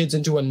push kids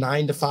into a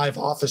 9-to-5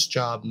 office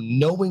job,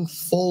 knowing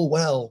full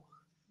well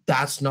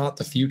that's not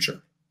the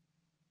future.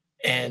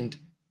 And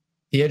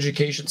the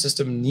education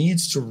system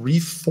needs to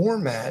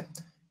reformat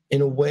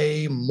in a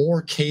way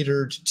more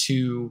catered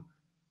to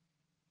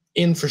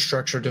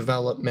infrastructure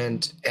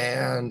development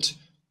and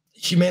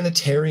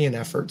humanitarian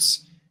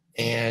efforts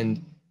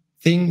and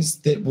things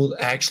that will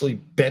actually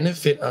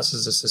benefit us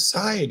as a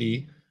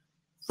society,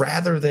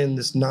 rather than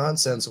this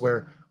nonsense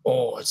where,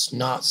 oh, it's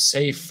not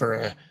safe for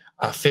a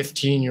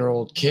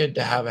 15-year-old kid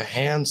to have a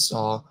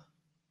handsaw.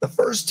 The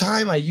first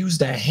time I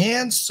used a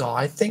handsaw,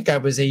 I think I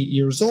was 8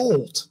 years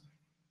old.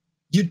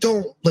 You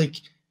don't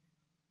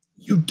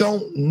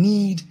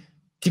need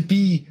to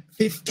be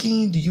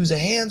 15 to use a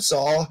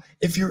handsaw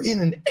if you're in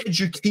an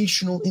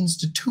educational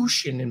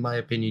institution, in my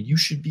opinion. You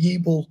should be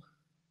able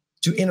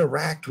to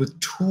interact with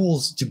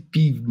tools to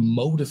be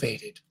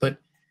motivated. But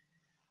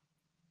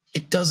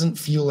it doesn't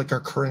feel like our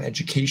current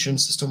education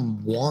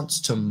system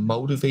wants to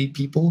motivate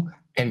people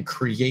and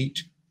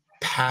create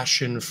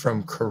passion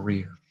from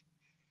career,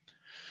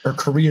 or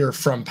career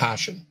from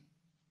passion.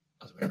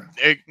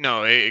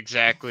 No,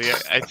 exactly.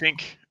 I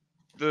think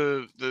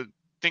the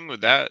thing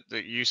with that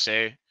you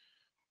say,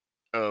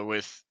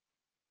 with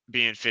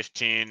being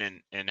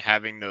 15 and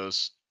having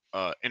those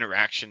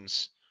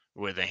interactions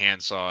with a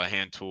handsaw, a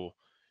hand tool,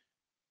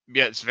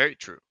 yeah, it's very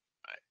true.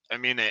 I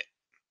mean,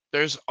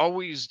 there's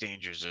always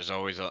dangers. There's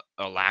always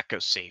a lack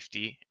of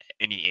safety at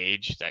any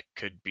age that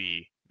could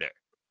be there.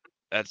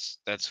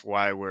 That's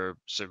why we're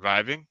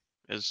surviving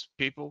as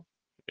people.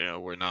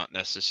 We're not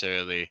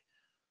necessarily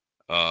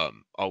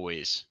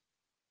always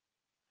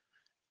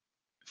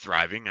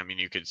thriving. I mean,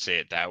 you could say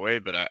it that way,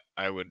 but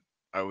I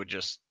would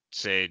just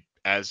say,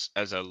 as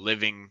a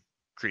living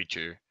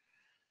creature,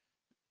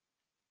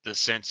 the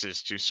sense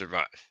is to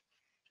survive,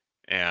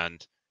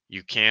 and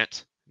you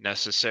can't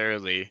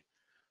necessarily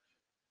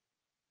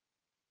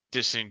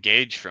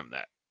disengage from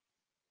that.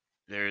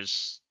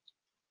 There's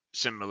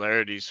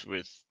similarities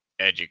with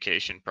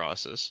education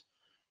process.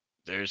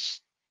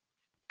 There's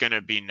going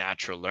to be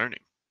natural learning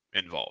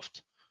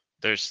involved.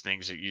 There's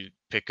things that you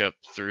pick up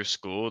through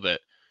school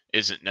that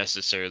isn't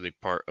necessarily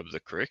part of the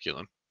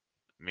curriculum.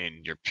 I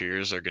mean, your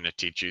peers are going to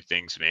teach you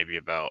things maybe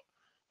about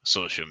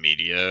social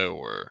media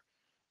or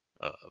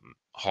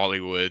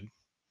Hollywood.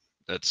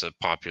 That's a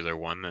popular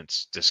one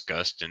that's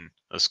discussed in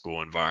a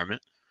school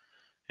environment.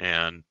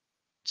 And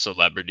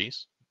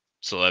celebrities.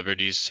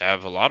 Celebrities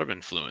have a lot of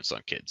influence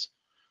on kids.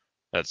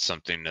 That's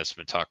something that's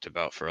been talked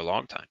about for a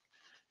long time.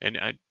 And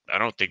I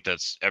don't think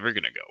that's ever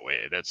going to go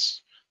away.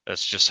 That's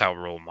just how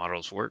role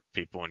models work.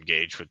 People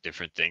engage with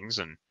different things,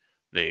 and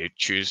they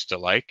choose to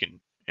like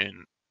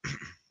and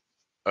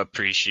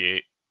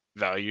appreciate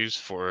values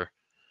for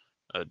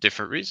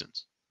different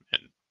reasons.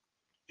 And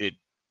it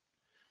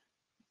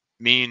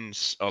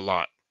means a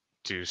lot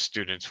to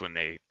students when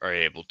they are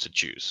able to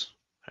choose.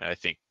 I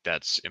think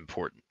that's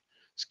important.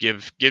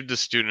 Give the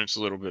students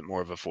a little bit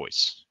more of a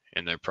voice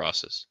in their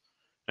process.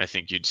 I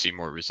think you'd see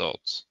more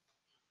results.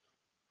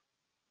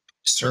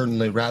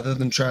 Certainly, rather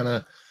than trying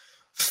to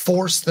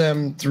force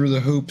them through the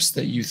hoops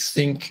that you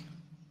think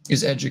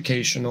is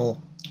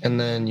educational. And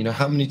then,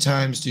 how many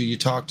times do you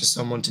talk to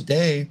someone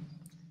today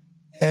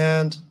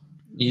and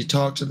you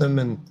talk to them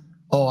and,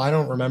 oh, I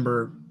don't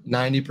remember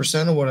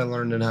 90% of what I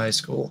learned in high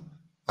school.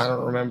 I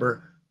don't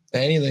remember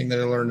anything that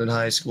I learned in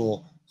high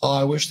school. Oh,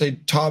 I wish they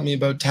taught me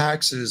about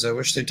taxes. I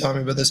wish they taught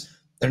me about this.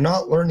 They're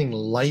not learning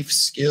life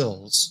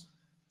skills.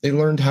 They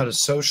learned how to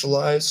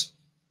socialize.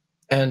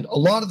 And a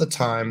lot of the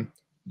time,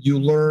 you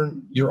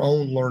learn your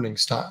own learning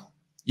style.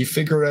 You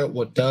figure out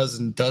what does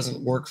and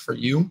doesn't work for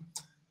you.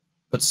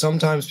 But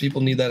sometimes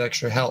people need that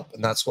extra help.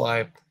 And that's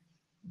why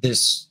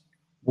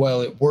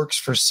while it works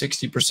for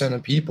 60%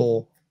 of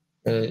people,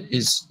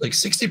 is like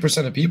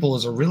 60% of people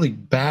is a really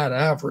bad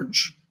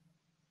average.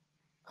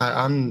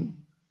 I'm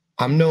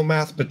no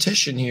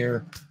mathematician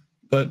here,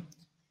 but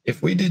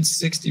if we did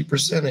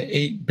 60% of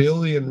 8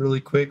 billion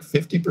really quick,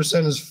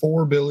 50% is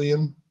 4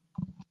 billion.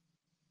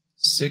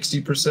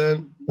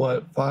 60%,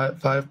 what,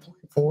 5.4,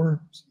 somewhere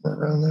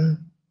around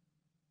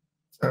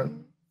there.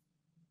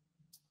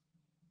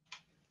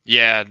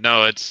 Yeah,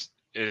 no,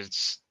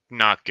 it's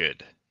not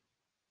good.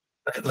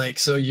 Like,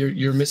 so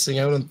you're missing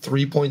out on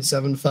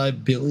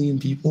 3.75 billion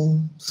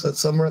people. So that's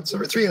somewhere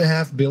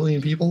 3.5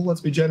 billion people.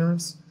 Let's be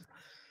generous.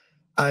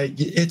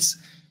 That's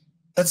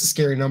a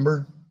scary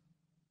number.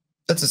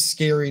 That's a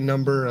scary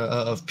number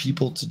of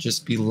people to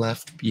just be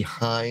left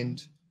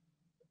behind.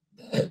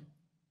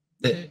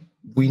 That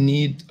we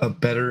need a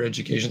better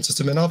education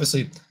system, and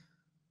obviously,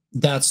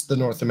 that's the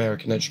North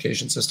American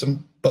education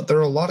system. But there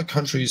are a lot of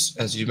countries,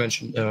 as you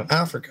mentioned,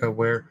 Africa,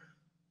 where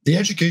the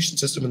education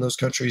system in those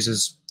countries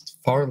is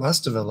far less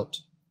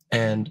developed.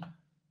 And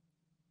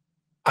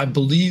I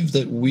believe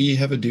that we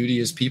have a duty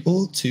as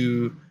people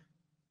to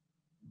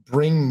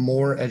bring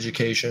more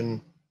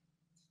education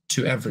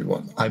to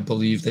everyone. I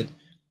believe that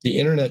the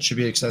internet should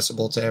be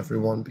accessible to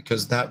everyone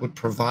because that would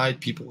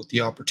provide people with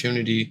the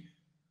opportunity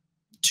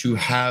to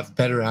have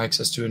better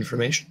access to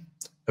information.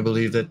 I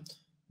believe that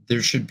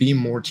there should be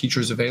more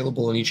teachers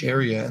available in each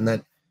area, and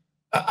that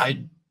I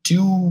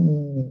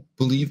do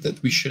believe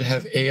that we should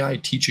have AI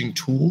teaching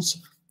tools.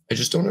 I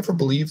just don't ever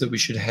believe that we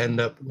should end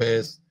up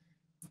with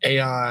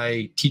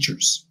AI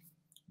teachers,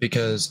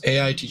 because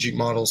AI teaching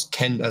models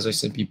can, as I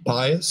said, be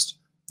biased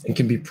and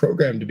can be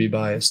programmed to be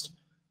biased.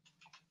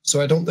 So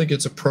I don't think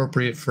it's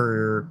appropriate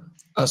for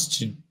us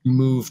to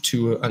move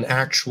to an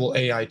actual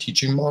AI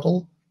teaching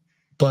model,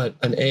 but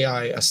an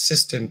AI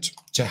assistant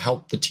to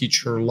help the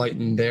teacher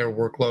lighten their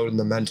workload, and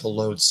the mental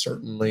load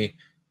certainly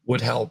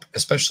would help,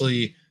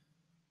 especially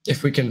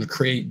if we can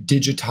create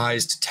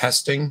digitized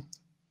testing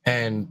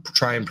and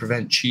try and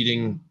prevent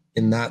cheating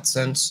in that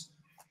sense.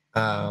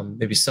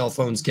 Maybe cell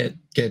phones get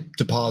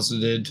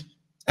deposited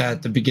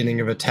at the beginning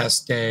of a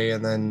test day,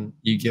 and then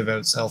you give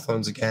out cell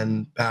phones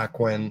again back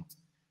when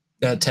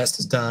that test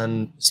is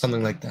done,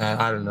 something like that.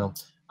 I don't know.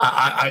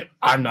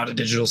 I'm not a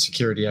digital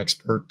security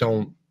expert.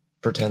 Don't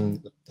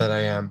pretend that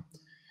I am.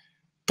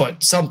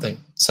 But some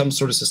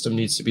sort of system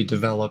needs to be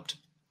developed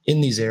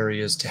in these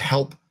areas to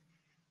help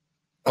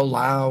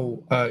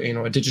allow a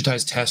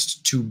digitized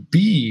test to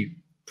be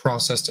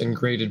processed and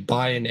graded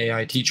by an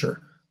AI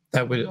teacher.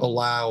 That would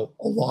allow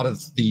a lot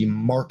of the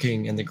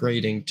marking and the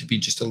grading to be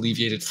just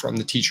alleviated from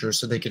the teacher,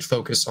 so they could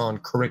focus on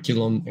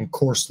curriculum and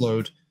course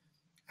load,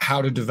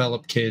 how to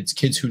develop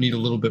kids who need a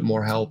little bit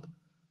more help.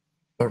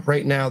 But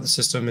right now the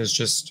system is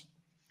just,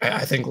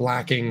 I think,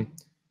 lacking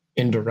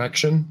in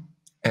direction,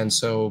 and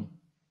so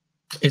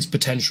its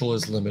potential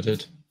is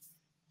limited.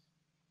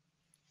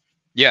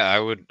 Yeah, I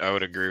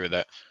would agree with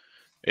that.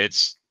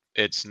 It's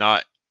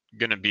not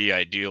going to be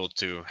ideal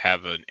to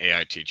have an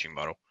AI teaching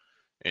model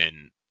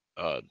in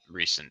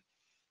recent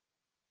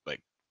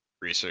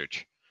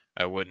research.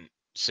 I wouldn't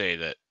say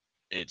that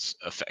it's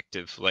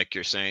effective, like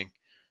you're saying.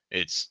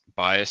 It's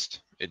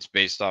biased. It's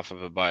based off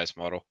of a biased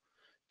model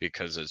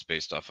because it's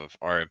based off of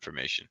our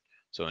information.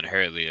 So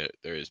inherently,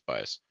 there is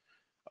bias.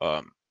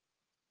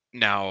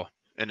 Now,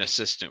 an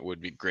assistant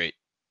would be great,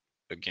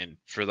 again,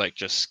 for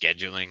just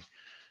scheduling,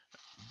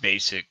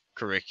 basic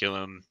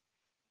curriculum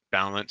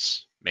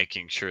balance,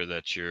 making sure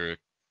that your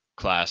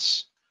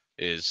class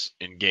is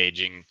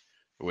engaging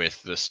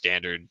with the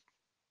standard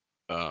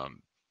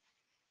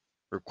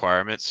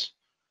requirements.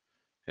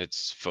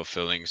 It's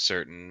fulfilling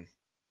certain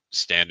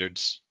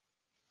standards,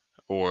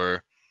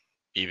 or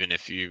even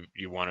if you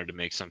wanted to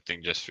make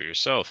something just for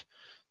yourself,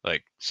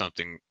 like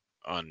something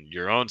on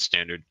your own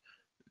standard,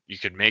 you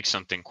could make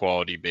something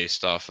quality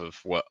based off of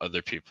what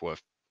other people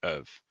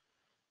have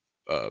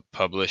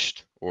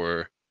published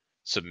or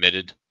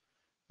submitted.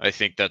 I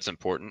think that's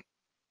important.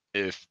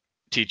 If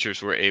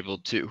teachers were able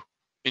to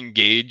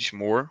engage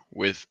more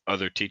with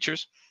other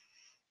teachers,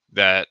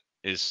 that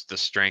is the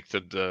strength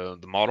of the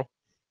model.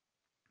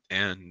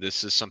 And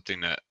this is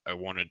something that I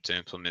wanted to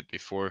implement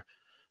before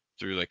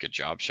through a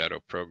job shadow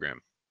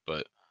program,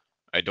 but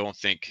I don't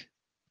think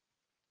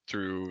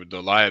through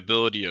the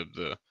liability of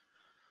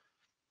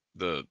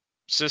the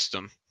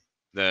system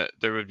that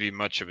there would be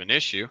much of an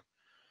issue.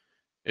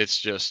 It's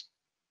just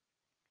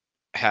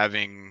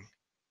having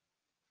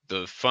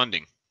the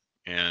funding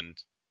and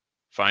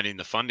finding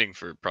the funding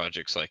for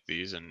projects like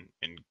these, and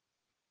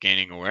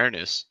gaining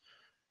awareness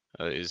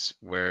is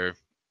where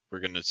we're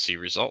going to see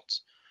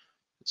results.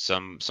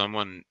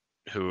 Someone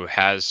who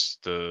has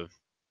the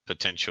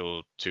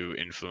potential to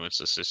influence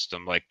a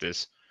system like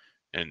this,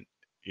 and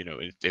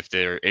if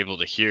they're able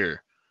to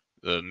hear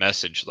the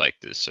message like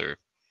this, or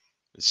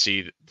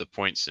see the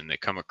points and they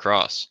come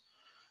across,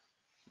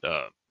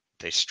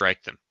 they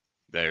strike them.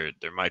 There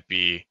might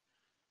be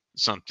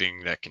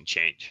something that can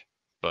change.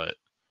 But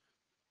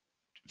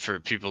for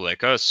people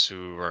like us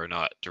who are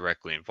not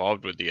directly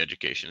involved with the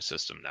education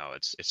system now,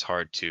 it's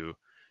hard to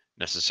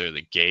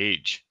necessarily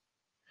gauge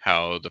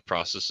how the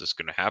process is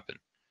going to happen.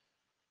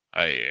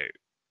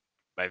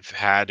 I've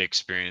had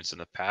experience in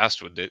the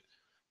past with it,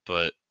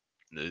 but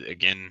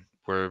again,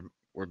 we're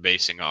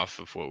basing off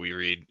of what we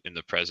read in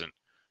the present,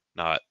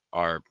 not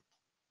our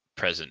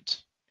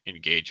present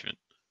engagement.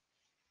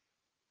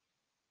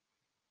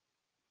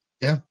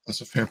 Yeah,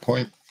 that's a fair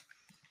point.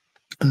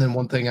 And then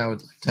one thing I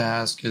would like to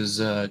ask is,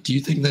 do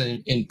you think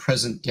that in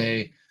present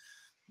day,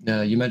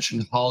 you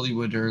mentioned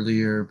Hollywood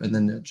earlier, and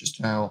then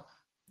just now,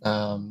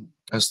 I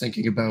was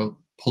thinking about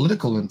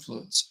political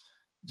influence.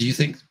 Do you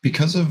think,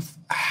 because of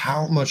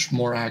how much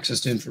more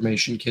access to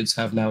information kids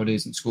have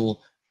nowadays in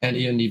school, and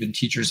even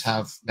teachers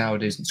have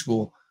nowadays in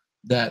school,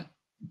 that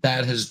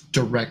has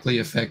directly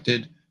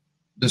affected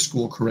the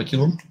school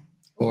curriculum,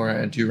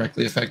 or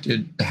directly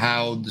affected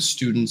how the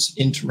students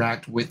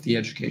interact with the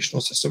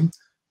educational system,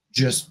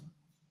 just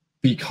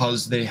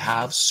because they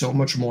have so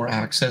much more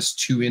access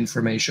to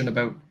information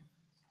about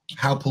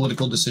how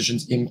political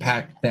decisions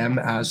impact them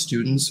as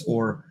students,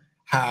 or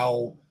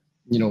how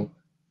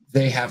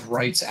they have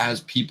rights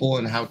as people,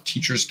 and how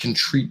teachers can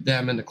treat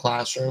them in the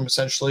classroom,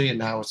 essentially,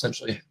 and how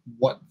essentially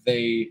what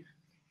they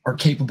are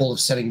capable of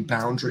setting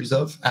boundaries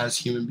of as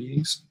human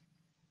beings?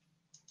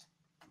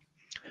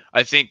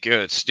 I think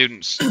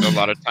students a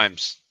lot of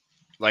times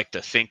like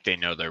to think they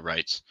know their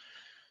rights,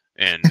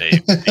 and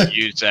they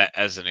use that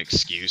as an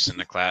excuse in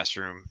the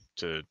classroom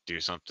to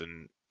do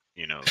something,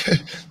 There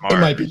smart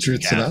might or be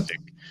truth to that. sarcastic.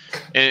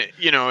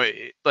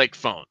 And like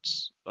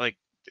phones. Like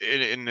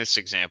in this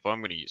example,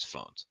 I'm going to use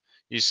phones.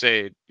 You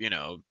say,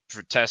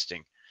 for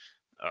testing,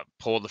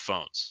 pull the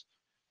phones.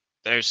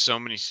 There's so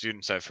many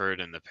students I've heard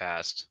in the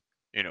past,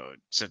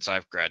 since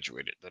I've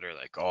graduated, that are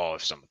like, oh,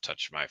 if someone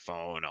touched my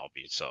phone, I'll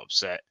be so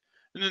upset.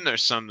 And then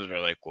there's some that are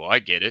like, well, I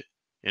get it.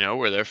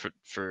 We're there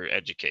for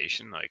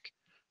education. Like,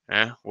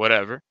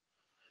 whatever.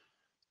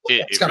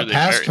 It's It got a really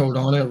varies. passcode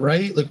on it,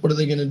 right? Like, what are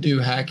they going to do?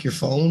 Hack your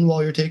phone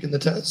while you're taking the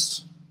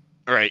test?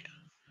 Right.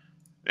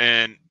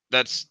 And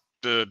that's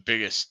the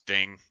biggest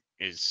thing,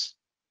 is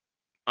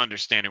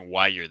understanding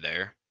why you're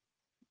there.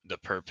 The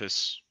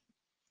purpose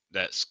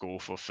that school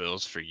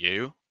fulfills for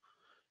you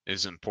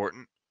is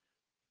important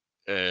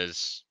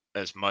as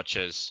much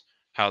as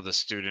how the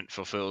student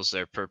fulfills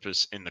their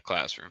purpose in the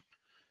classroom.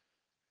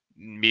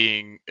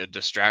 Being a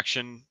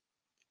distraction,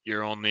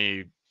 you're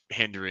only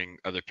hindering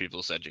other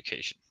people's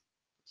education.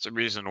 It's the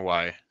reason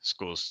why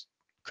schools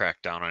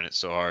crack down on it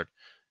so hard.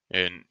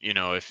 And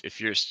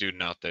if you're a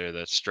student out there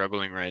that's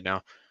struggling right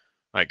now,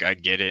 like, I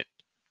get it.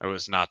 I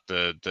was not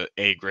the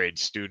A grade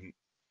student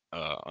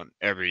on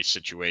every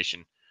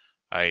situation.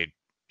 I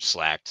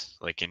slacked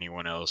like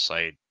anyone else.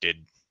 I did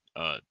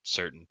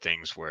certain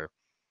things where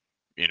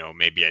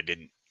maybe I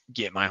didn't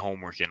get my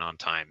homework in on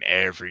time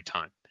every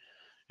time,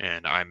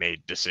 and I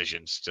made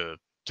decisions to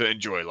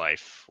enjoy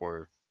life,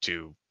 or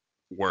to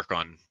work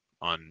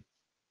on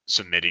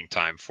submitting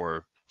time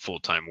for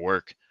full-time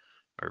work,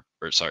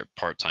 or sorry,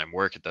 part-time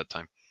work at that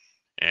time.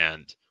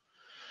 And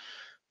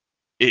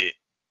it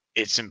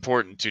it's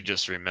important to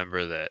just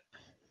remember that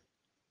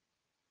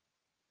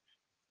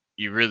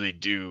you really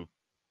do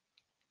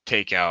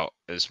take out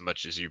as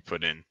much as you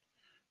put in.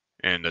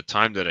 And the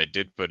time that I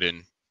did put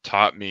in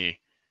taught me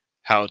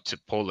how to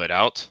pull it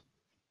out.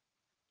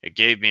 It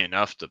gave me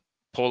enough to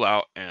pull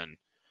out and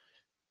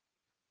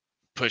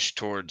push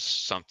towards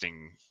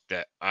something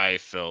that I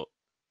felt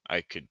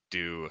I could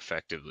do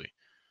effectively.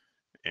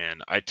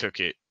 And I took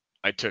the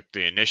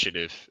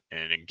initiative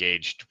and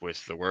engaged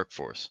with the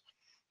workforce.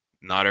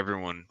 Not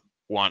everyone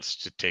wants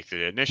to take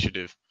the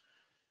initiative,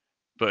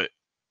 but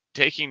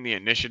taking the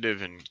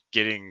initiative and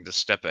getting the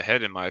step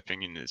ahead, in my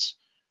opinion, is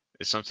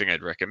something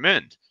I'd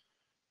recommend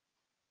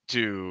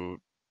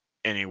to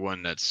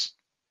anyone that's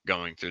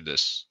going through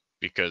this,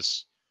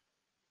 because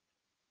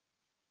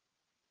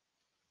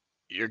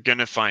you're going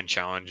to find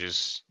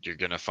challenges. You're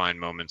going to find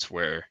moments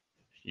where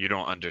you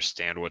don't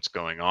understand what's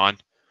going on,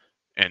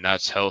 and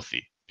that's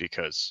healthy,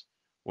 because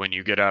when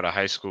you get out of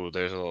high school,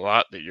 there's a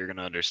lot that you're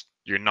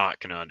not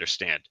going to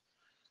understand,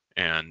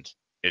 and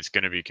it's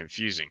going to be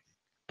confusing.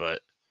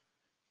 But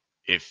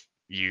if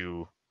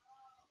you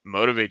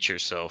motivate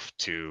yourself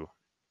to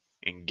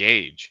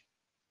engage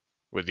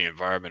with the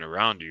environment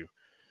around you,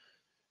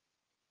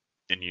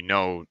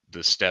 and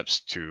the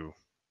steps to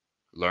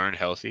learn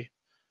healthy,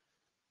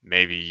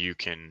 maybe you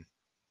can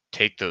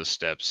take those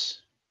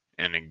steps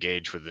and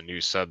engage with a new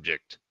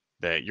subject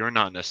that you're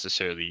not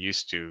necessarily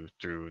used to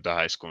through the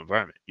high school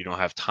environment. You don't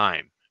have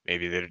time.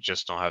 Maybe they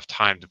just don't have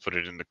time to put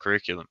it in the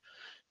curriculum.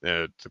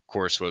 The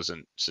course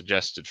wasn't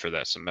suggested for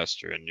that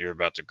semester, and you're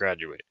about to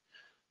graduate.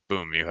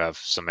 Boom, you have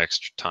some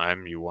extra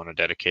time you want to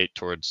dedicate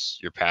towards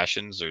your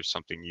passions, or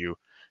something you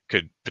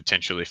could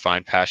potentially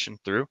find passion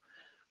through.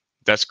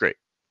 That's great.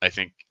 I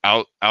think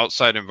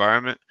outside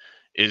environment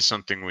is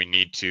something we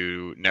need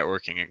to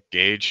network and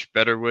engage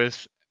better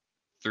with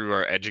through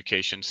our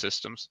education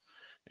systems,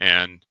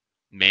 and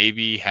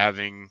maybe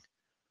having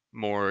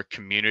more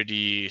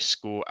community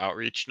school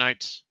outreach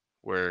nights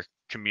where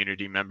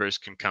community members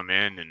can come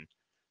in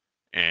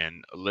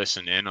and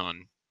listen in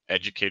on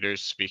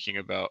educators speaking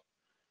about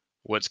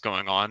what's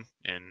going on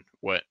and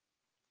what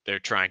they're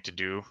trying to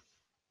do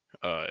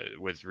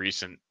with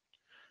recent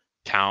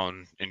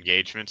town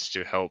engagements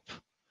to help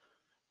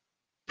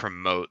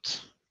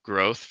promote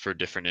growth for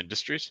different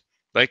industries.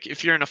 Like,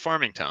 if you're in a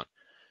farming town,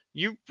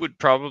 you would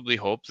probably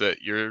hope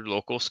that your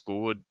local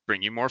school would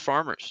bring you more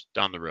farmers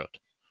down the road.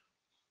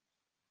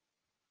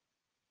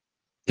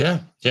 Yeah,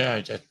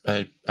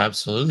 I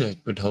absolutely, I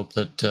would hope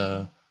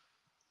that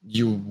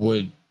you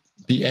would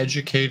be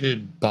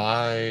educated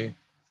by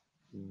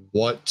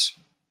what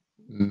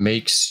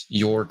makes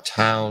your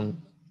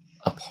town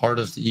a part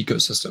of the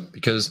ecosystem,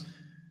 because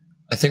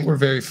I think we're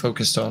very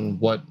focused on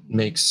what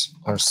makes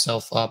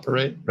ourself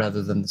operate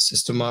rather than the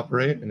system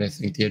operate. And I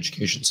think the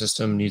education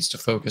system needs to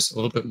focus a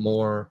little bit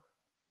more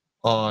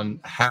on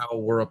how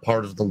we're a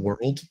part of the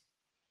world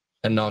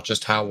and not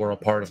just how we're a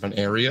part of an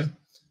area.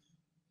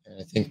 And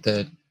I think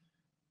that,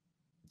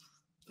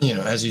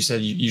 as you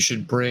said, you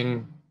should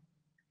bring,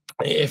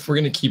 if we're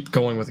going to keep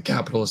going with a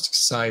capitalistic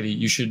society,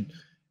 you should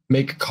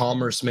make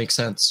commerce make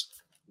sense,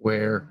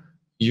 where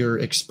you're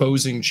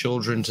exposing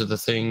children to the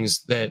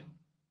things that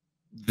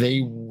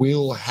they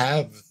will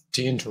have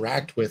to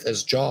interact with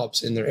as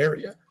jobs in their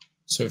area.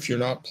 So if you're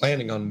not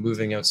planning on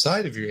moving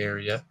outside of your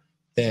area,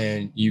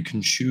 then you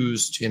can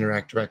choose to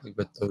interact directly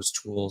with those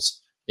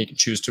tools. You can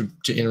choose to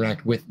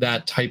interact with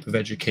that type of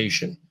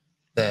education,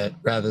 that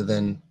rather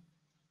than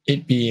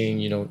it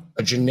being,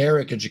 a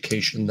generic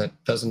education that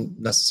doesn't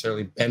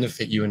necessarily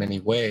benefit you in any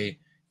way,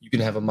 you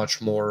can have a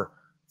much more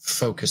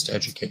focused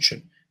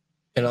education.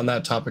 And on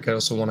that topic, I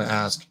also want to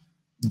ask,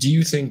 do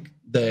you think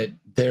that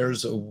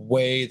there's a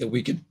way that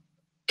we could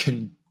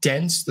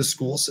condense the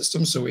school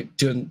system so it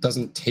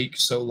doesn't take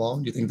so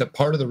long? Do you think that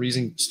part of the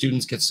reason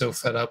students get so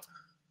fed up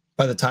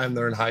by the time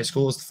they're in high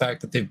school is the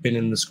fact that they've been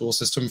in the school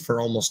system for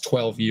almost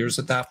 12 years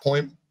at that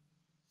point?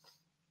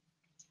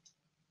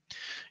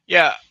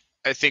 Yeah,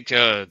 I think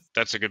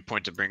that's a good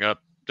point to bring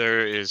up.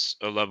 There is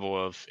a level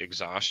of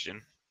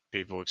exhaustion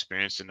people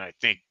experience, and I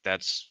think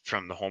that's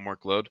from the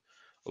homework load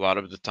a lot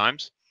of the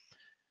times.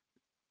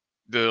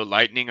 The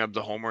lightening of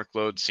the homework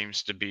load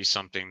seems to be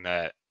something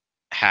that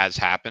has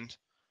happened.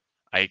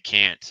 I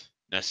can't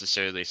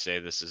necessarily say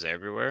this is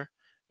everywhere,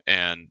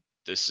 and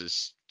this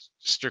is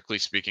strictly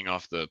speaking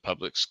off the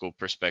public school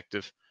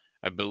perspective.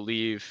 I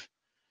believe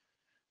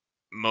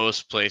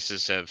most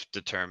places have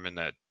determined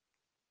that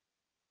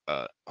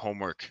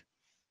homework,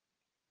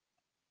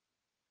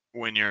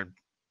 when you're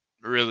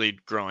really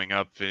growing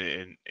up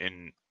in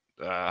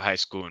a high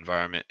school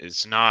environment,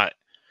 is not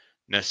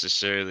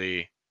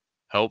necessarily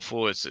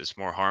helpful. It's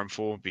more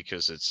harmful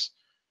because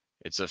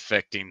it's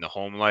affecting the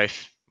home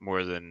life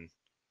more than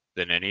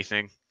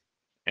anything.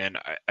 And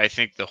I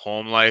think the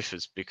home life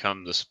has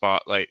become the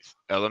spotlight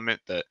element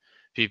that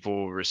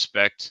people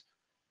respect.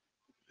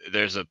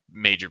 There's a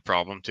major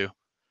problem too.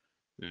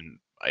 And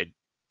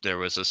there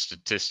was a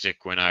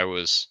statistic when I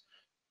was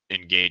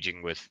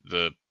engaging with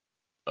the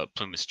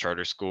Plymouth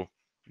Charter School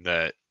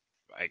that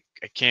I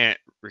can't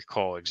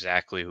recall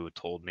exactly who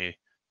told me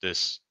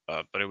this,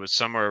 but it was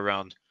somewhere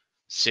around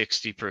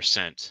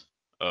 60%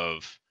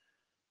 of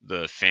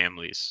the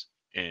families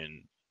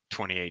in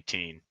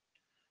 2018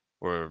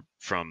 were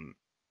from,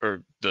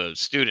 or the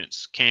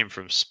students came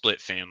from split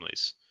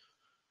families,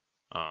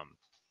 um,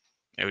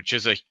 which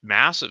is a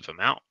massive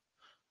amount.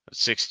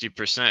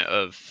 60%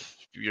 of,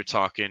 you're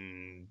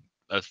talking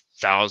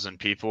 1,000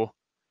 people,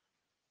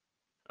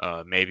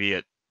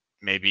 maybe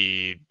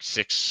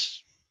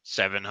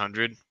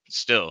 700.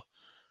 Still,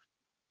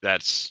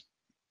 that's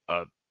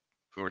uh,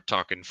 we're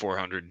talking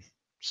 400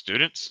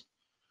 students.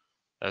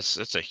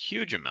 That's a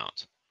huge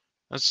amount.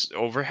 That's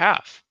over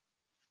half.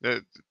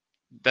 That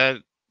that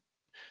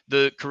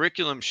the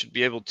curriculum should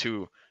be able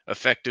to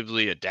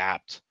effectively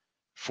adapt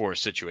for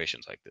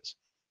situations like this,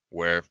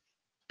 where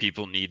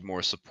people need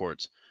more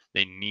supports.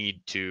 They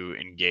need to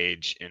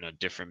engage in a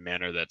different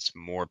manner that's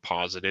more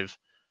positive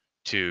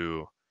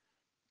to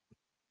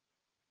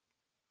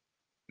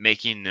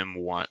making them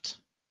want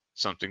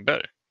something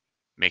better,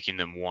 making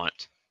them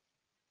want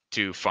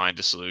to find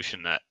a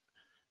solution that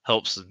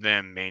helps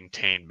them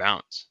maintain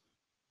balance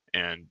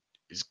and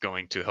is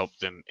going to help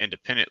them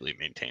independently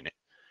maintain it.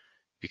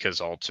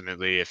 Because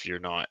ultimately, if you're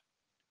not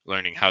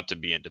learning how to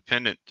be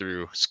independent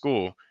through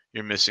school,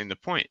 you're missing the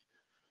point.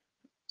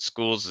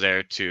 School's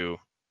there to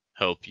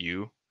help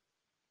you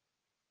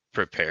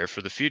prepare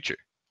for the future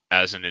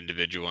as an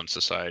individual in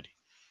society.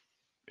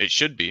 It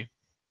should be.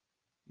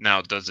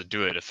 Now, does it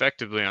do it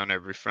effectively on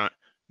every front?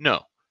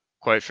 No.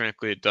 Quite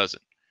frankly, it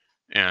doesn't.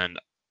 And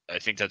I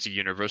think that's a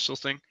universal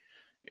thing.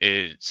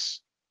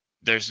 It's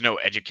There's no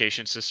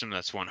education system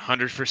that's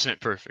 100%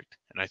 perfect.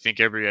 And I think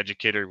every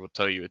educator will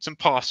tell you it's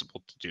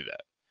impossible to do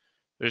that.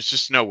 There's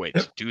just no way to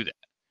Yep. do that.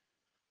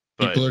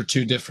 But People are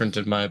too different,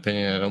 in my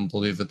opinion. I don't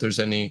believe that there's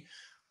any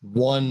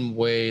one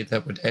way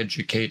that would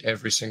educate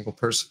every single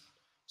person.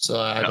 So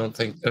I no, don't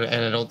think, and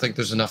I don't think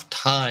there's enough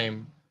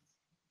time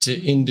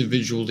to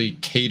individually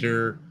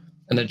cater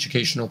an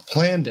educational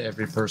plan to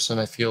every person.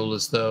 I feel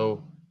as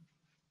though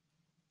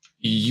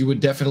you would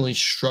definitely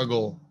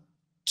struggle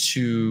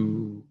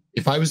to,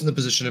 if I was in the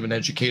position of an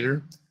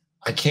educator,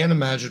 I can't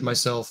imagine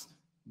myself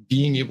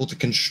being able to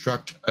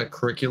construct a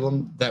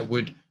curriculum that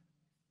would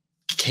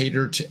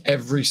cater to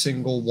every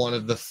single one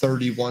of the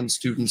 31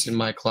 students in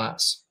my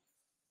class.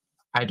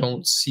 I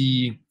don't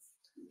see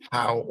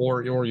how,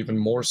 or even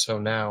more so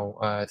now.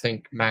 I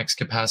think max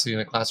capacity in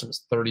a classroom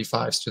is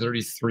 35 to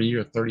 33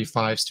 or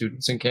 35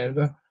 students in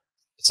Canada.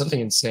 It's something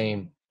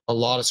insane. A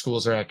lot of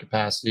schools are at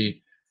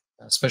capacity,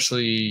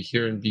 especially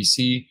here in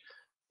BC,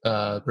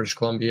 British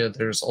Columbia.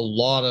 There's a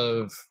lot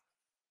of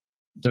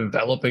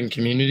developing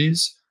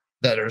communities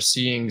that are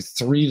seeing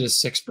 3 to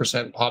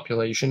 6%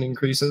 population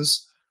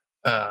increases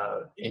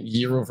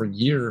year over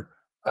year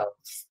of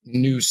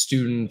new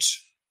student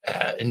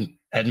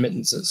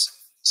admittances.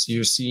 So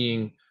you're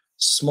seeing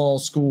small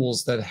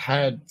schools that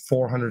had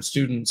 400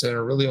 students and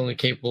are really only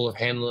capable of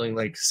handling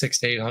like 6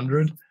 to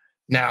 800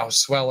 now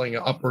swelling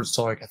upwards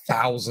to like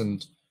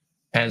 1,000.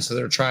 And so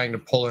they're trying to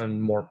pull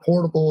in more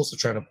portables, they're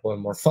trying to pull in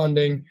more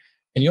funding,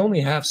 and you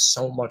only have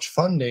so much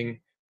funding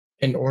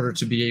in order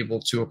to be able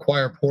to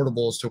acquire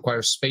portables, to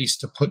acquire space,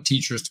 to put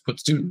teachers, to put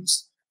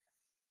students.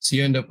 So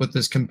you end up with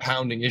this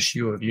compounding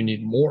issue of you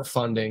need more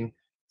funding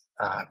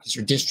because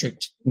your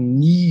district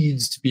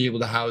needs to be able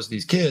to house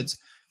these kids.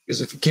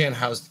 Because if you can't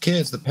house the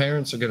kids, the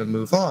parents are going to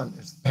move on.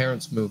 If the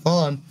parents move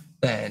on,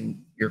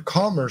 then your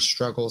commerce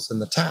struggles in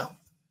the town.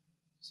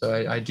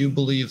 So I do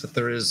believe that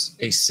there is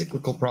a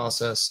cyclical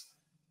process.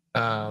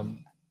 But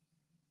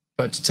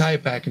to tie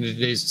it back into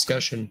today's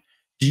discussion,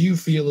 do you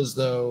feel as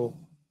though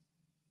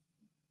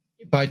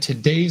by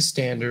today's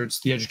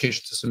standards, the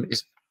education system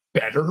is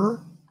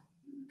better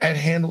at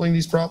handling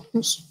these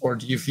problems? Or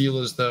do you feel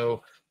as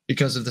though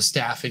because of the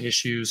staffing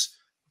issues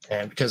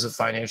and because of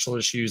financial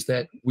issues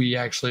that we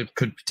actually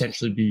could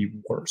potentially be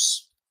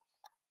worse?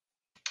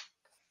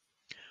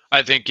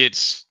 I think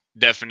it's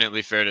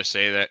definitely fair to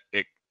say that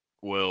it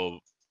will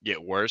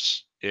get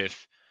worse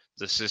if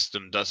the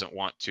system doesn't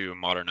want to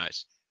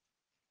modernize.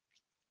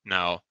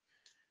 Now,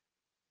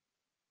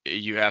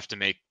 you have to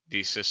make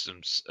these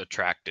systems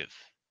attractive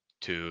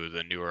to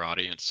the newer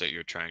audience that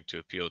you're trying to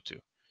appeal to.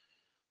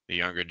 The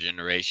younger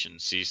generation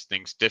sees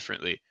things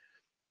differently.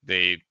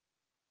 They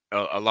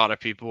a lot of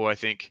people, I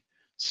think,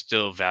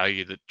 still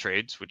value the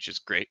trades, which is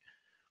great.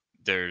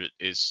 There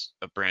is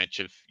a branch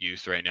of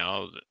youth right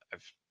now that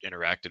I've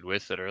interacted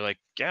with that are like,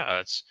 yeah,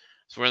 it's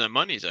where the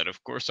money's at.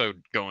 Of course, I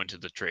would go into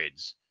the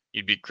trades.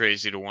 You'd be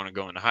crazy to want to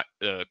go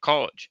into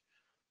college.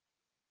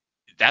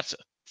 That's a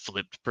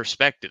flipped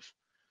perspective.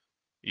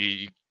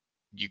 You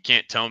you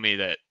can't tell me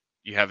that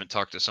you haven't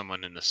talked to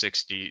someone in the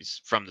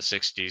 60s, from the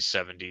 60s,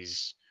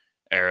 70s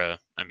era.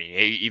 I mean,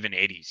 even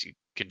 80s. You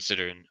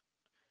considering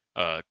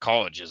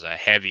college is a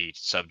heavy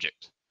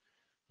subject.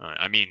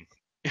 I mean,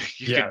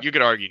 Yeah. you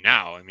could argue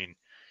now. I mean,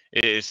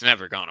 it's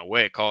never gone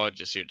away.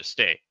 College is here to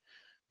stay,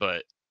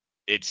 but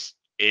it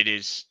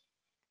is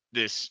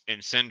this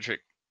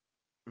intrinsic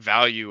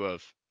value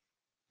of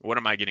what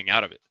am I getting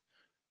out of it?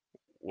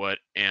 What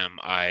am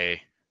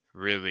I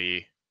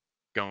really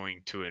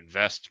going to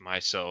invest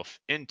myself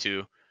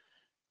into?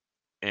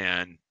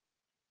 And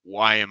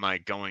why am I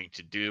going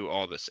to do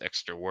all this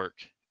extra work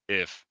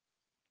if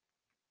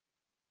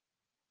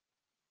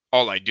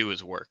all I do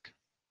is work?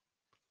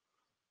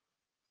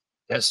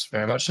 Yes,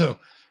 very much so.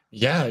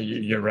 Yeah,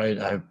 you're right.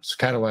 It's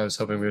kind of why I was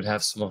hoping we would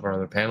have some of our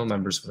other panel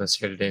members with us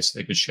here today so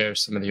they could share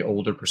some of the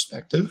older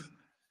perspective.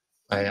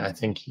 I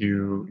think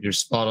you're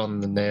spot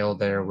on the nail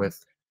there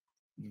with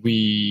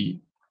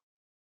we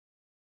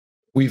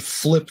we've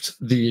flipped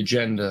the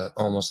agenda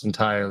almost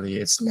entirely.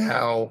 It's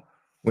now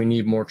we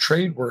need more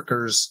trade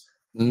workers,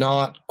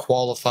 not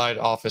qualified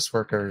office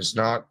workers,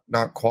 not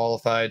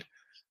qualified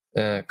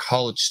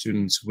college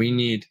students. We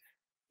need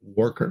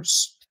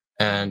workers,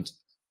 and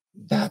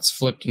that's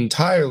flipped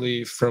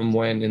entirely from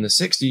when in the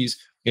 60s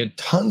we had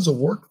tons of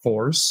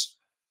workforce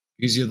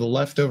because you have the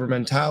leftover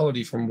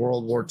mentality from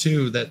World War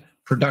II, that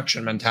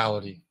production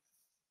mentality.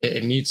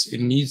 It needs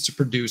to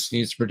produce,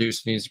 needs to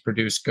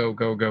produce, go,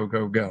 go, go,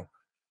 go, go.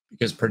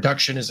 Because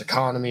production is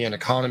economy and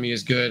economy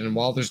is good. And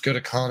while there's good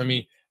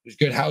economy, there's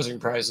good housing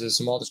prices.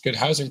 And while there's good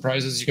housing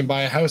prices, you can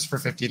buy a house for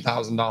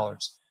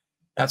 $15,000.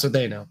 That's what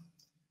they know.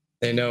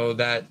 They know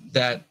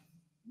that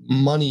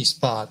money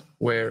spot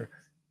where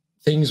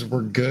things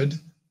were good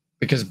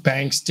because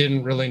banks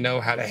didn't really know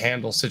how to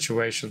handle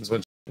situations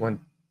when went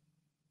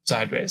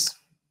sideways.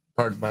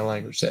 Pardon my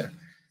language there.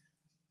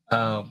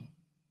 Um,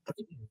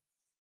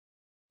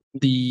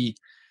 the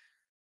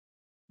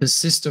the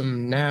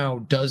system now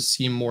does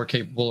seem more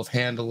capable of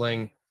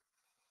handling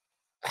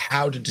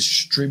how to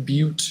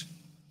distribute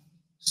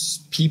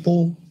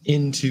people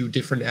into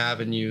different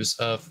avenues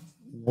of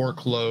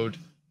workload,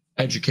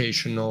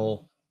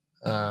 educational,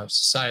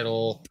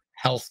 societal,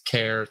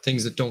 healthcare,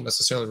 things that don't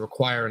necessarily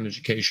require an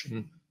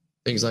education,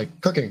 things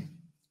like cooking.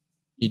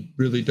 You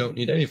really don't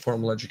need any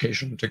formal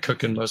education to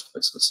cook in most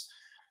places.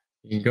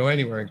 You can go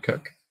anywhere and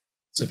cook.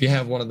 So if you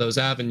have one of those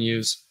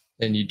avenues,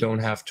 then you don't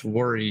have to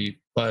worry.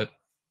 But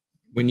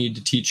we need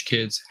to teach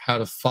kids how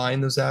to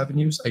find those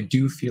avenues. I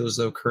do feel as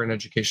though current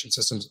education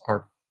systems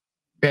are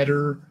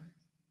better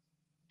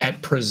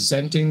at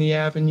presenting the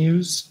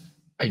avenues.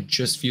 I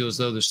just feel as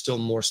though there's still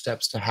more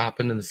steps to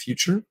happen in the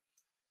future.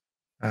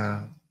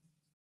 Uh,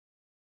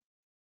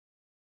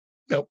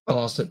 nope, I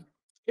lost it.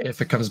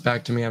 If it comes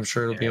back to me, I'm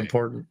sure it'll be Yeah,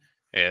 important.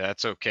 yeah,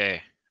 that's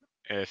okay.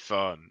 If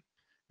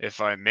if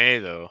I may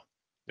though,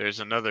 there's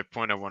another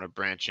point I want to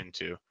branch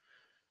into when it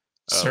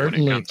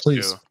Certainly, comes to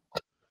please.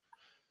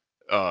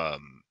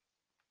 um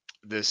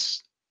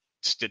this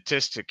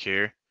statistic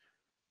here.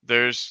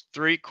 There's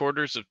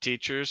 3/4 of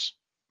teachers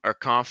are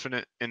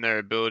confident in their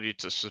ability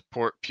to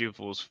support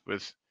pupils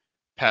with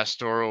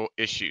pastoral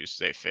issues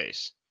they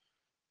face.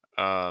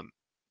 Um,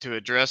 to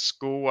address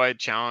school-wide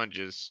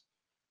challenges,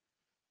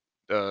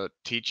 the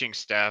teaching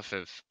staff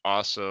have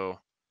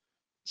also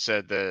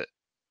said that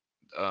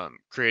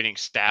creating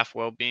staff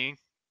well-being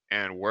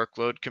and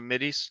workload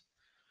committees,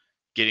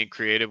 getting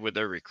creative with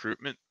their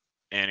recruitment,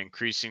 and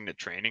increasing the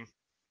training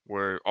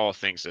were all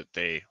things that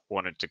they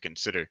wanted to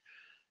consider.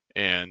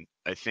 And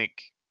I think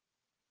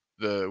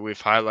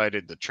we've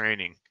highlighted the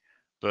training,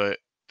 but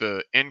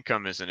the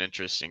income is an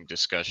interesting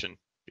discussion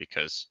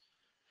because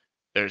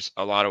there's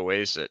a lot of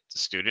ways that the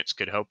students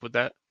could help with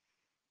that,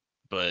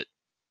 but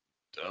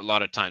a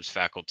lot of times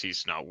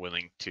faculty's not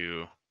willing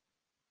to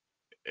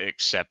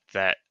accept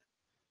that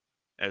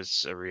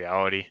as a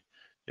reality.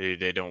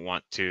 They don't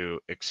want to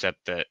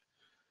accept that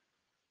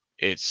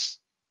it's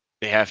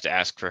they have to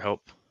ask for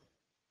help.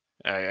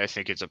 I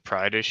think it's a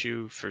pride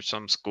issue for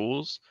some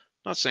schools.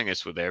 I'm not saying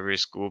it's with every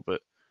school,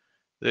 but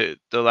the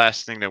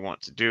last thing they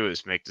want to do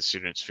is make the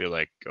students feel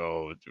like,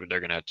 oh, they're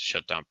gonna have to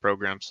shut down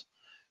programs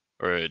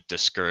or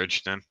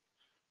discourage them.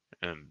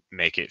 and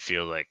make it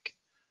feel like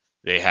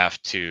they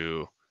have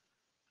to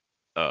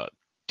uh,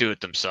 do it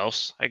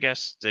themselves. I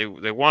guess they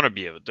want to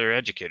be able. They're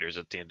educators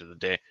at the end of the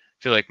day. I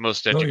feel like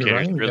most No, you're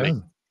educators right. really Yeah,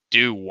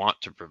 do want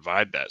to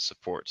provide that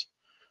support,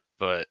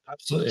 but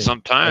absolutely. Like,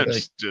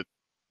 sometimes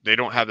they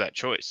don't have that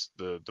choice.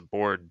 The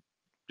board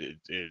is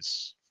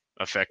it's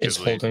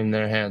effectively. holding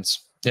their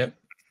hands. Yep.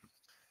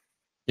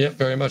 Yep,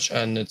 very much.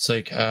 And it's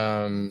like,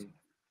 I don't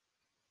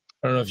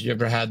know if you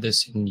ever had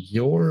this in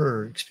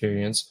your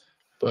experience,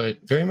 but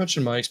very much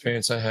in my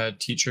experience, I had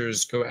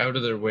teachers go out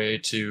of their way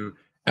to,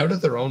 out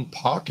of their own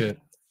pocket,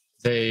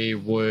 they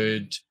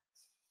would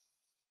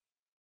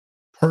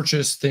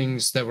purchase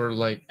things that were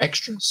like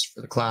extras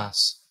for the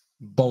class,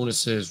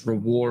 bonuses,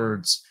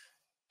 rewards,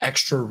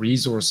 extra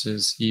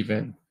resources,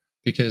 even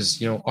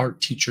because, art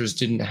teachers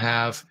didn't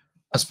have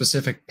a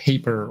specific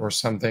paper or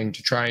something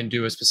to try and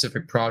do a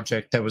specific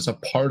project that was a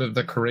part of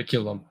the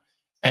curriculum.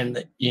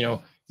 And,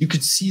 you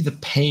could see the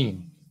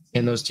pain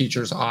in those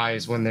teachers'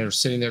 eyes when they're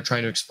sitting there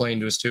trying to explain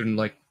to a student,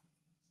 like,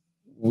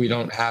 we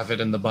don't have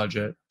it in the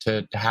budget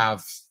to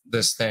have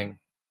this thing.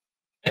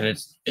 And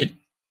it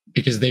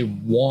because they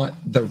want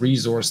the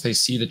resource, they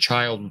see the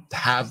child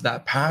have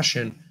that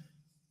passion,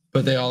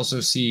 but they also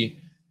see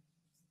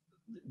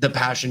the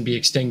passion be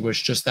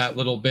extinguished just that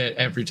little bit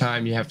every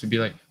time. You have to be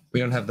like, we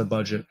don't have the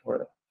budget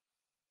for it.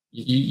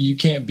 You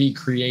can't be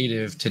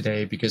creative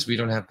today because we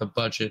don't have the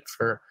budget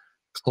for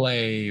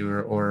clay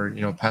or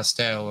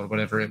pastel or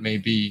whatever it may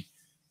be.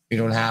 We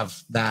don't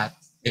have that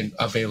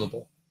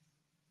available.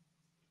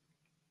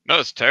 No,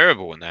 it's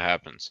terrible when that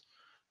happens.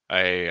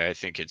 I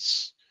think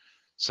it's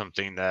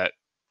something that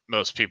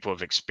most people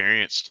have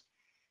experienced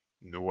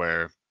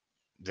where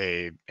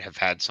they have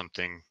had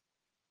something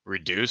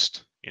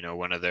reduced,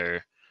 one of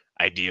their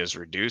ideas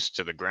reduced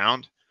to the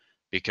ground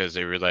because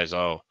they realize,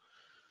 oh,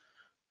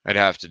 I'd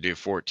have to do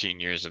 14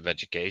 years of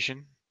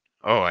education.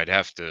 Oh, I'd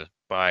have to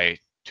buy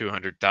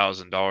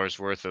 $200,000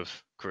 worth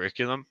of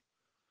curriculum.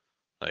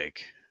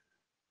 Like,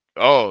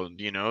 oh,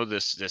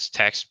 this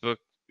textbook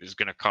is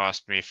going to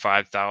cost me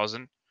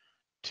 5,000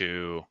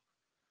 to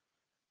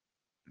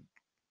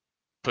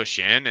push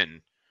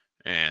in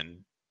and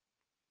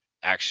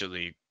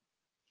actually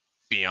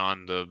be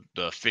on the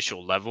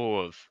official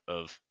level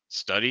of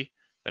study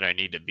that I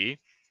need to be.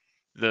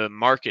 The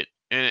market,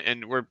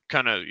 and we're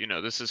kind of,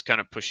 this is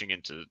kind of pushing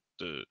into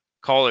the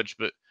college,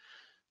 but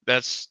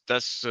that's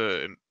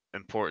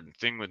important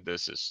thing with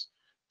this is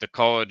the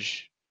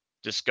college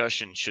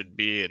discussion should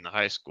be in the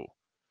high school.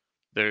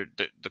 The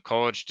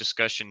college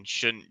discussion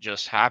shouldn't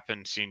just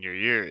happen senior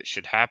year. It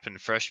should happen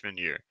freshman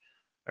year.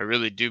 I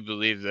really do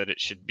believe that it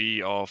should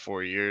be all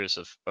 4 years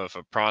of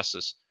a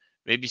process.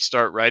 Maybe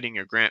start writing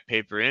your grant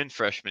paper in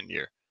freshman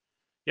year.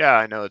 Yeah,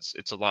 I know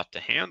it's a lot to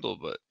handle,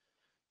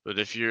 but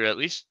if you at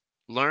least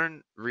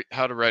learn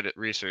how to write a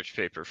research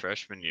paper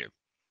freshman year,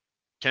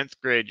 10th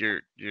grade,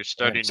 you're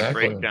starting to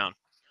break Exactly. down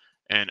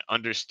and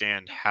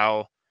understand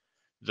how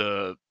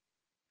the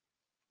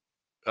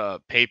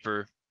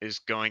paper is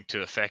going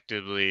to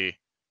effectively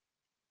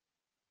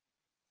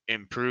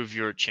improve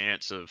your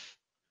chance of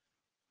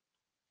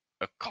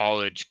a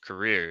college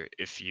career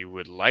if you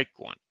would like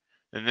one.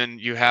 And then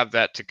you have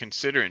that to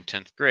consider in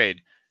 10th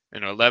grade.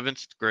 In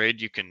 11th grade,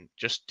 you can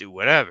just do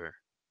whatever.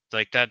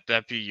 Like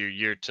that'd be your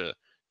year to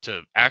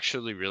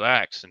actually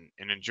relax and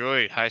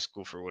enjoy high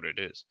school for what it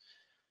is.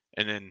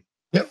 And then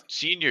Yep.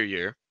 senior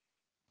year,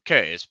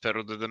 okay, it's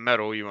pedal to the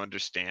metal. You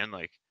understand,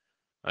 like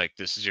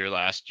this is your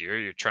last year.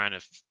 You're trying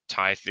to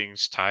tie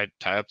things, tie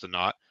up the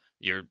knot.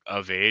 You're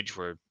of age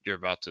where you're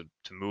about to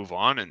move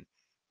on,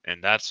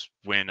 and that's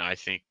when I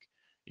think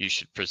you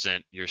should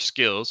present your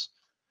skills,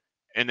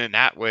 and then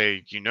that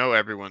way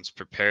everyone's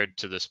prepared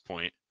to this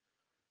point,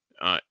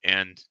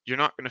 and you're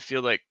not going to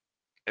feel like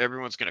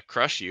everyone's going to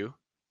crush you.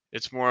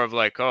 It's more of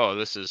like, oh,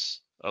 this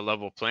is a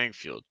level playing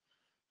field.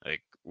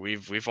 Like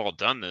we've all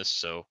done this,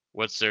 so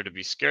what's there to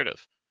be scared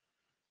of?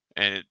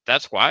 And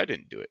that's why I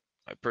didn't do it.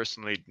 I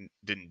personally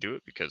didn't do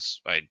it because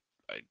I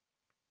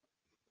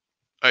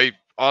I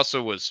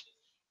also was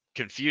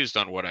confused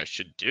on what I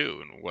should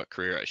do and what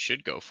career I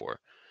should go for.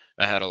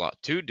 That had a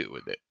lot to do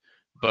with it.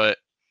 But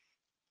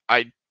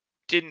I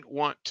didn't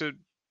want to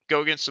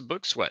go against the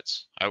book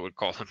sweats, I would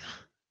call them.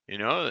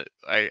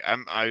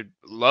 I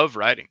love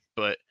writing,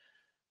 but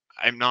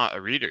I'm not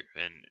a reader,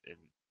 and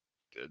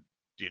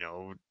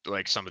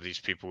like some of these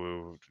people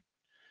who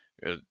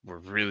were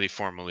really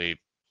formally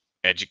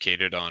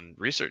educated on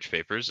research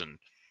papers, and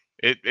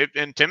it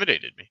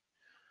intimidated me.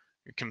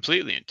 It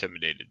completely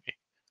intimidated me.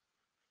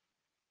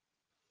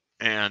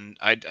 And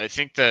I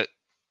think that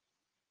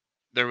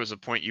there was a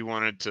point you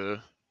wanted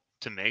to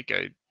make.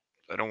 I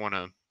don't want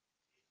to.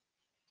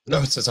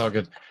 No, it's all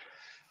good.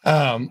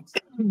 Um,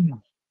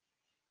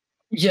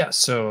 yeah.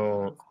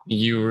 So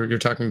you're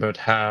talking about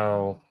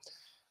how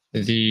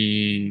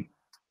the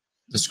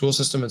the school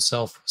system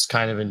itself was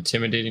kind of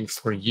intimidating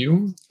for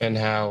you, and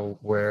how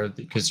where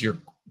because you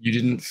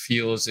didn't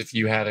feel as if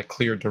you had a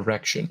clear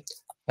direction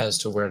as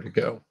to where to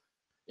go.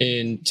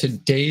 In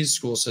today's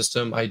school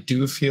system, I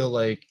do feel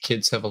like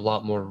kids have a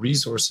lot more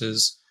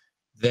resources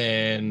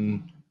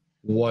than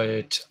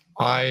what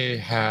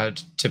I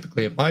had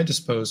typically at my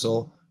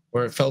disposal,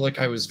 where it felt like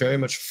I was very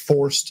much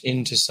forced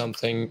into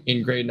something.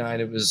 In grade 9,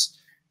 it was,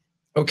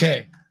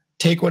 okay,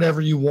 take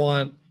whatever you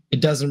want.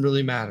 It doesn't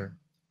really matter.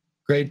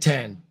 Grade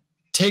 10,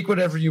 take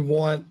whatever you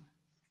want,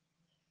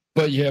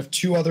 but you have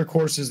 2 other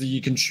courses that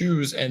you can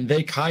choose, and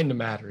they kind of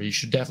matter. You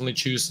should definitely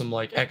choose some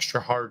like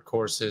extra hard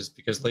courses,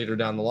 because later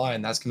down the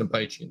line, that's going to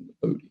bite you in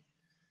the booty.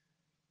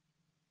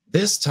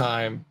 This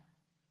time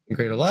in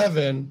grade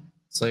 11,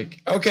 it's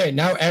like, okay,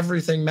 now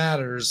everything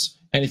matters.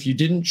 And if you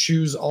didn't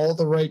choose all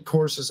the right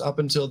courses up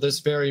until this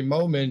very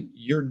moment,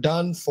 you're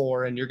done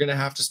for, and you're going to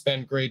have to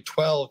spend grade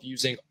 12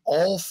 using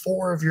all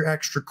 4 of your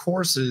extra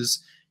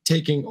courses,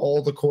 taking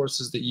all the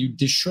courses that you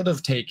should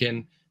have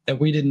taken that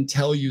we didn't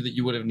tell you that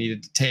you would have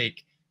needed to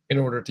take in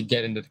order to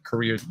get into the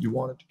career that you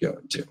wanted to go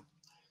into.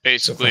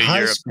 Basically, so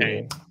you're a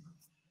pain.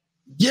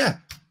 Yeah,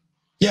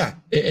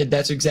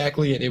 that's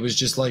exactly it. It was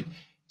just like,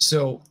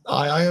 so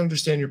I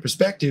understand your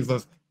perspective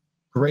of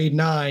grade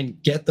 9,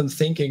 get them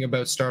thinking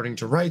about starting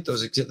to write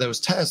those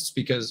tests,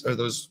 because, or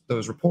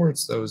those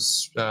reports,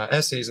 those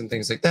essays and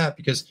things like that,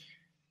 because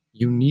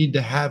you need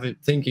to have it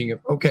thinking of,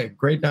 okay,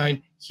 grade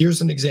 9,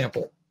 here's an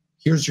example.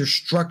 Here's your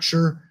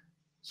structure.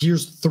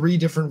 Here's 3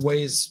 different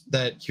ways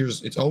that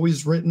it's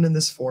always written in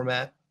this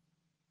format.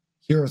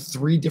 Here are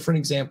 3 different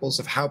examples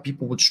of how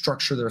people would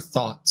structure their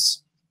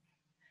thoughts.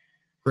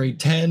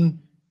 Grade 10,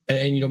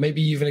 and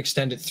maybe even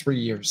extend it 3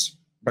 years.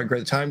 By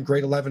the time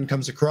grade 11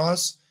 comes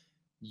across,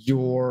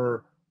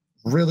 you're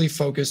really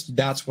focused.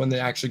 That's when it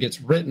actually gets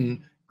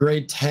written.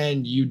 Grade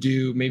 10, you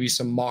do maybe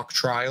some mock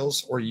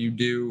trials, or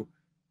you're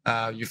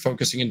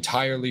focusing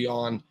entirely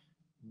on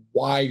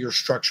why you're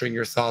structuring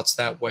your thoughts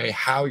that way,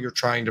 how you're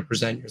trying to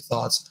present your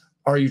thoughts.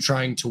 Are you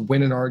trying to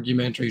win an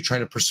argument? Are you trying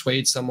to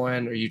persuade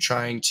someone? Are you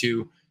trying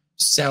to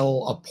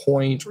sell a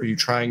point? Or are you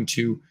trying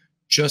to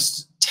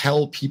just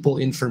tell people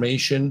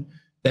information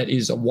that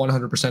is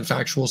 100%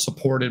 factual,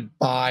 supported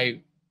by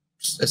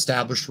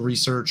established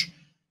research?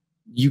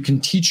 You can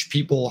teach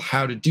people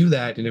how to do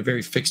that in a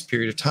very fixed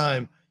period of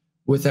time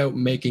without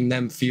making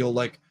them feel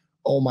like,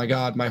 oh my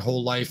God, my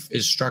whole life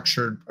is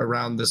structured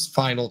around this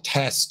final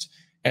test.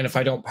 And if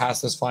I don't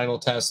pass this final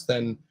test,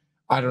 then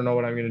I don't know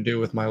what I'm going to do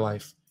with my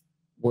life.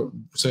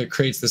 So it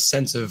creates this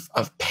sense of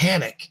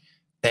panic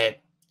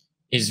that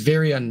is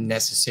very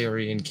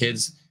unnecessary in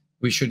kids.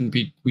 We shouldn't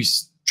be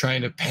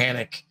trying to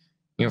panic,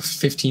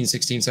 15,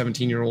 16,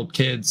 17-year-old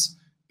kids,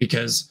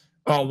 because,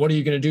 oh, what are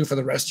you going to do for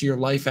the rest of your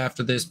life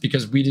after this?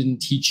 Because we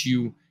didn't teach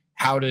you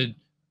how to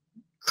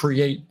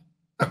create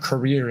a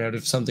career out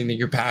of something that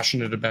you're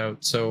passionate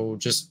about. So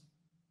just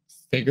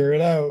figure it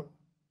out.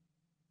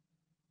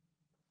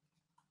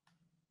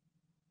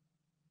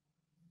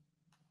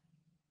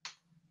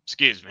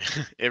 Excuse me.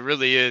 It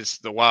really is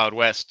the Wild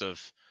West of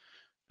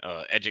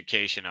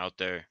education out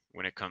there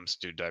when it comes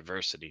to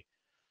diversity.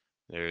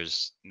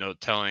 There's no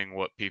telling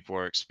what people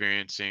are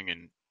experiencing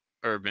in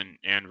urban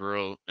and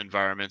rural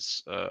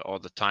environments all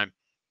the time.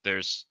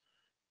 There's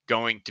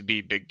going to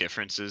be big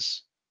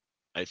differences,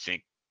 I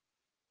think,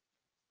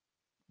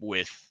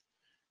 with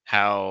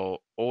how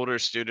older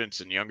students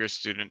and younger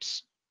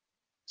students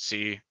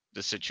see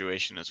the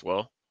situation as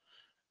well.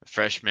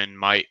 Freshmen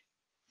might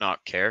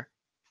not care,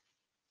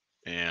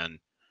 and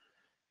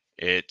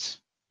it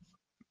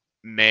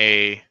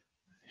may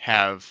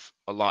have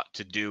a lot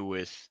to do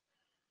with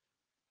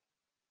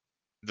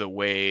the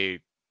way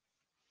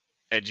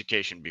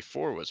education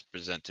before was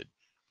presented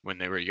when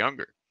they were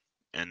younger.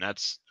 And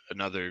that's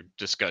another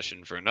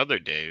discussion for another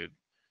day,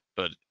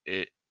 but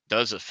it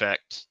does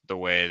affect the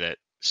way that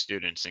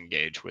students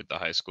engage with the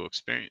high school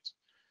experience.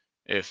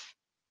 If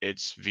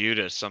it's viewed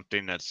as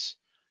something that's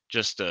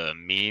just a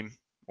meme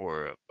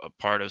or a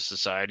part of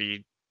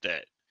society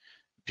that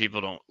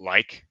people don't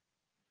like,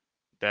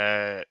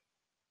 that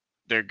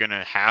they're going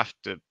to have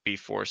to be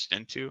forced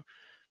into,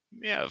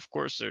 yeah, of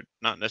course, they're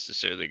not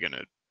necessarily going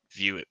to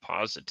view it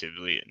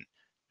positively and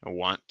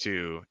want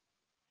to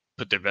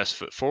put their best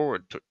foot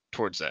forward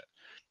towards that.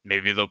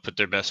 Maybe they'll put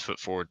their best foot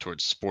forward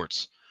towards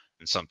sports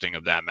and something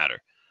of that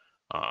matter.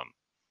 Um,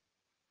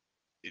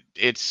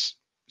 it's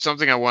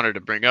something I wanted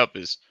to bring up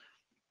is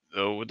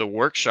the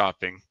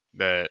workshopping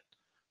that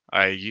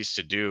I used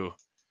to do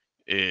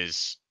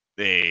is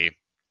a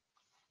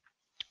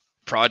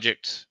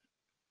project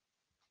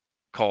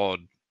called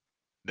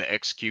the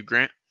XQ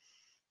grant.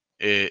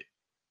 It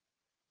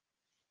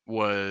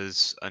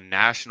was a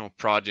national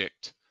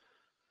project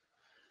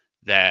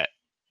that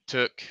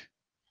took,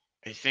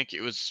 I think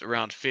it was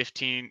around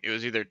 15, it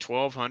was either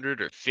 1,200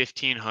 or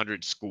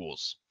 1,500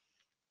 schools,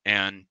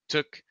 and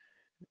took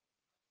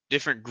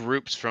different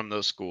groups from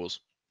those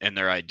schools and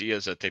their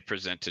ideas that they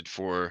presented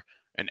for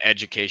an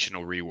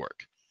educational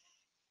rework.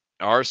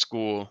 Our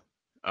school,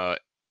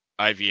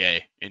 IVA,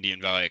 Indian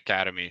Valley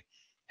Academy,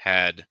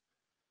 had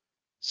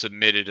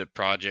submitted a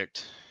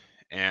project,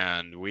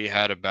 and we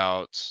had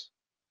about,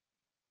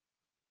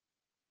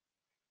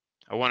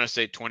 I want to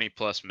say 20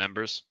 plus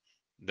members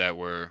that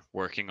were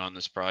working on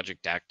this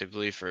project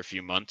actively for a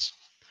few months.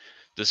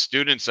 The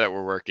students that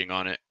were working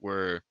on it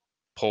were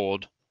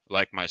pulled,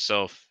 like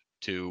myself,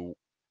 to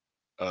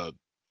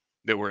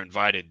that were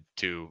invited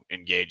to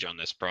engage on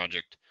this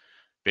project,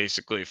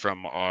 basically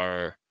from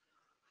our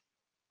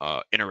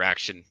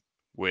interaction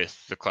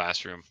with the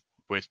classroom.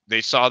 With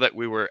they saw that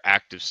we were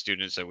active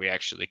students, that we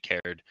actually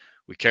cared.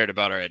 We cared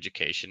about our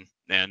education,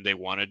 and they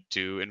wanted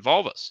to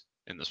involve us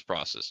in this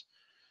process.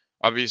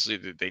 Obviously,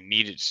 they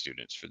needed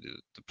students for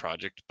the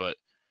project, but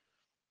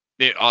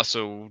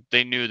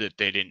they knew that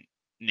they didn't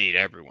need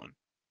everyone.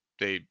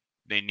 They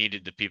they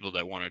needed the people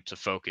that wanted to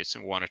focus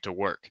and wanted to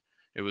work.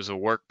 It was a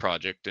work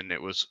project, and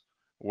it was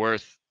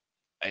worth,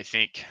 I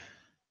think,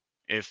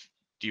 if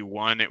you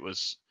won, it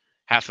was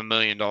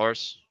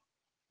 $500,000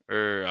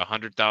 or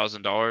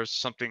 $100,000,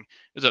 something. It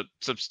was a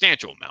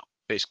substantial amount.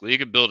 Basically, you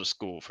could build a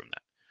school from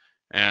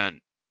that, and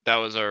that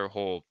was our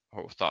whole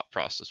thought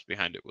process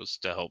behind it, was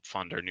to help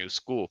fund our new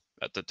school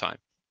at the time.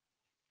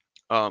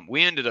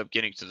 We ended up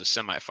getting to the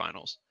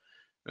semifinals.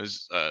 It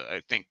was,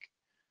 I think,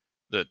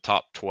 the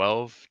top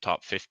 12,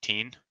 top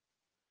 15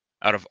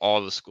 out of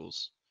all the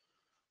schools.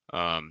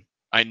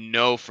 I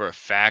know for a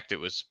fact it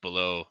was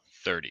below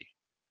 30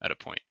 at a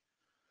point.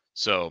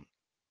 So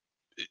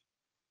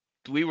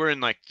we were in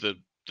like the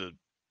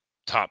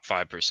top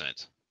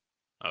 5%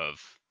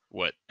 of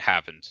what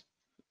happened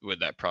with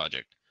that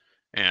project.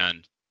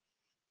 And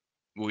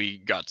we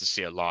got to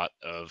see a lot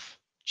of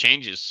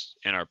changes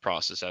in our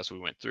process as we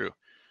went through.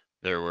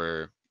 There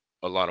were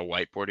a lot of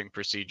whiteboarding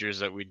procedures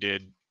that we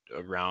did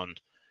around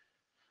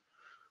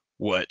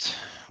what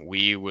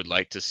we would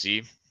like to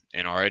see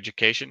in our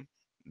education.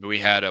 We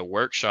had a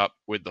workshop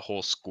with the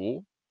whole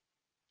school,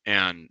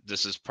 and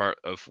this is part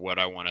of what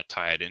I want to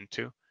tie it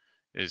into.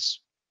 Is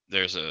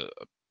there's a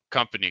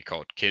company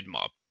called Kid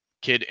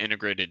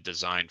Integrated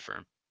Design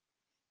Firm.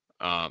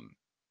 um,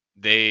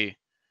 they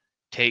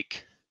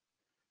take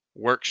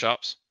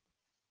workshops,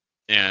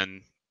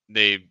 and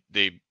they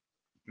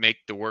make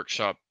the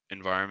workshop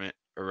environment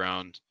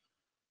around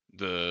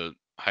the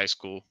high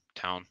school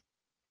town,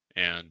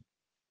 and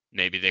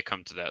maybe they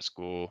come to that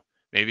school,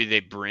 maybe they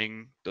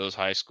bring those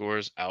high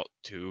scores out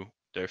to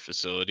their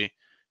facility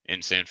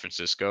in San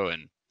Francisco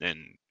and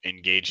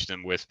engage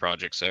them with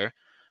projects there.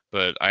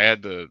 But I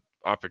had the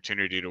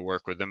opportunity to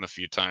work with them a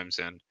few times,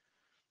 and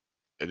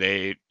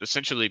they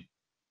essentially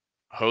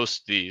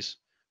host these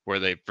where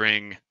they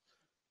bring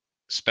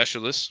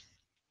specialists,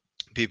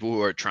 people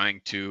who are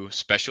trying to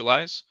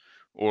specialize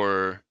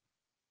or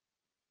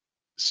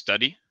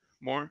study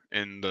more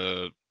in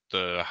the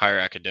higher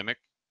academic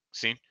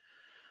scene,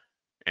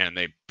 and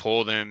they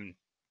pull them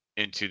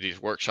into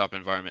these workshop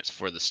environments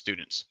for the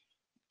students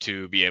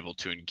to be able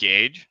to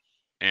engage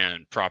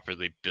and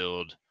properly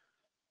build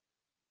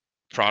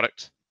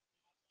product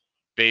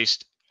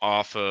based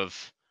off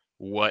of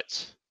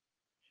what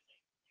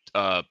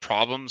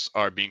problems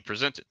are being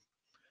presented.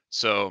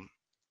 So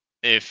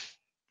if,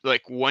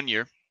 like, one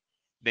year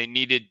they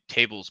needed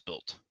tables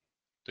built,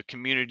 the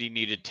community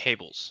needed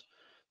tables.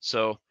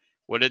 So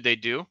what did they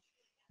do?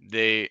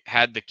 They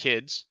had the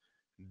kids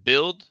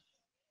build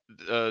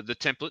the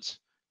templates,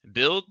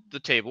 build the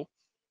table,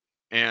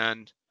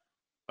 and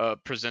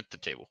present the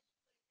table.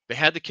 They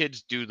had the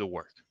kids do the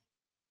work.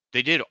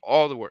 They did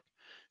all the work.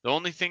 The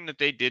only thing that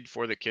they did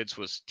for the kids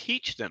was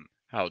teach them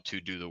how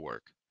to do the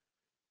work.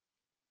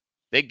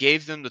 They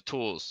gave them the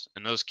tools,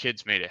 and those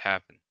kids made it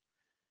happen.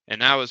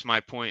 And that was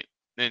my point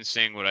in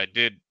saying what I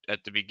did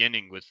at the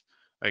beginning with,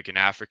 like, an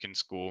African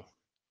school,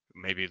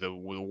 maybe the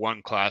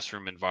one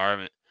classroom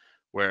environment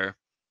where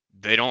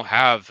they don't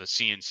have a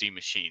CNC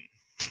machine,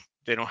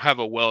 they don't have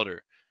a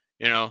welder,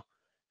 you know,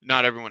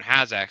 not everyone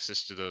has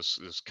access to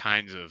those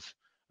kinds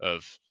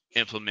of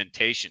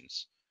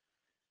implementations.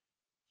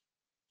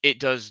 It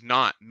does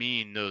not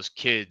mean those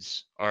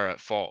kids are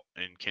at fault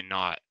and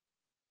cannot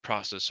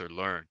process or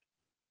learn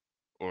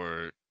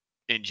or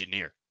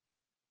engineer.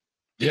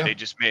 Yeah, They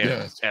just may yeah,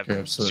 I think have you're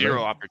absolutely zero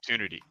right.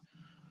 opportunity.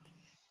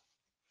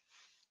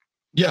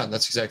 Yeah,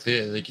 that's exactly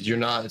it. Like you're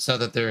not. It's not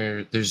that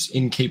there's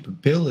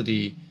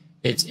incapability.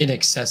 It's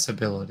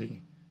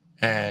inaccessibility,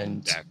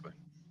 and Exactly.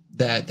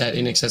 that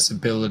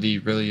inaccessibility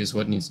really is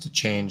what needs to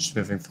change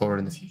moving forward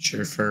in the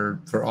future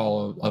for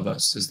all of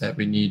us. Is that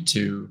we need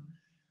to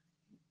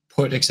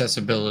put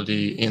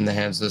accessibility in the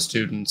hands of the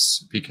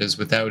students, because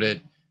without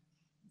it,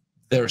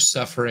 they're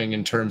suffering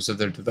in terms of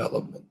their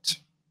development.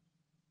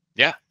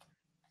 Yeah.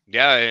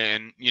 Yeah.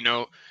 And,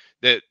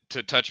 that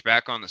to touch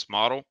back on this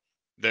model,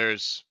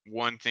 there's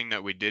one thing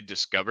that we did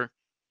discover.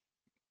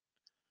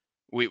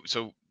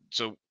 So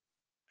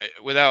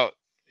without,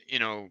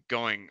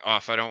 going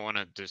off, I don't want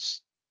to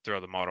just throw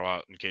the model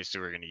out in case they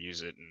were going to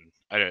use it.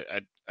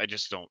 And I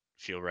just don't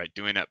feel right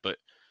doing that. But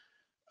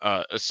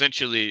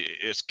essentially,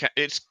 it's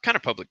kind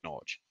of public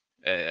knowledge.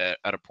 At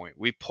a point,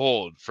 we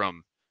pulled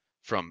from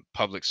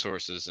public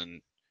sources,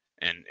 and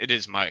it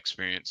is my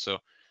experience. So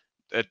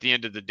at the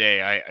end of the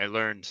day, I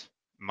learned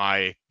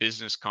my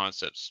business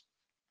concepts.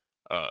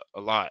 A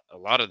lot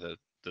of the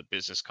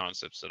business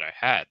concepts that I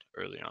had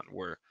early on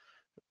were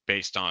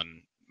based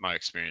on my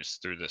experience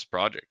through this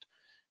project.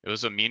 It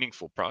was a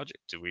meaningful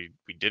project. We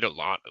did a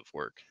lot of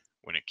work.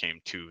 when it came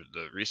to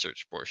the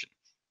research portion.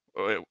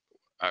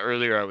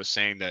 Earlier, I was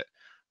saying that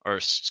our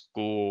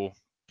school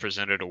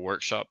presented a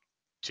workshop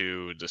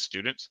to the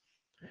students.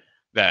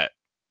 That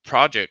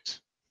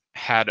project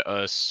had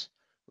us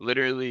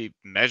literally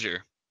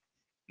measure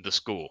the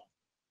school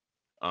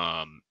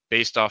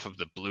based off of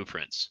the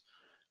blueprints.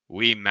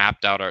 We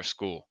mapped out our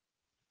school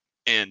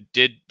and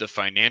did the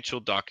financial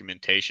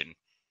documentation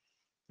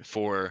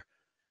for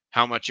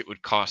how much it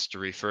would cost to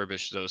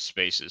refurbish those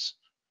spaces.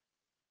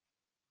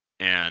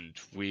 And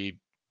we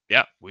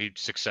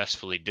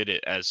successfully did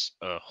it as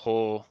a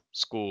whole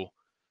school.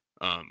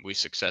 We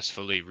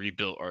successfully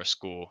rebuilt our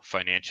school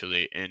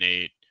financially in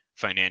a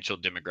financial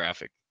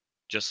demographic,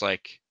 just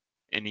like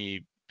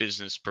any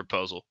business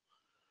proposal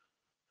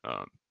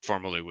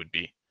formally would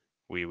be.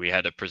 We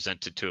had to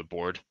present it to a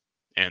board,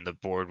 and the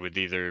board would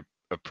either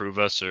approve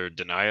us or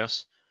deny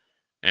us.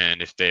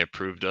 And if they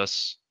approved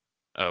us,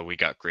 we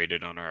got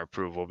graded on our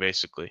approval,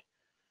 basically.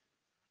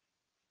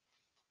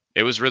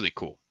 It was really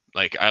cool.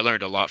 Like, I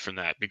learned a lot from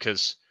that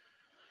because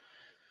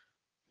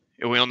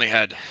we only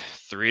had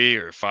 3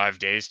 or 5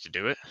 days to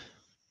do it,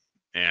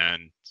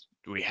 and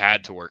we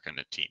had to work on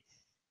a team.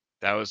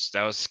 That was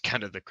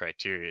kind of the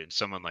criteria. And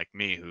someone like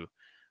me, who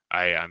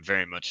I'm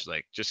very much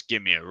like, just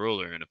give me a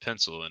ruler and a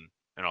pencil, and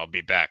I'll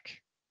be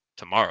back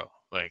tomorrow.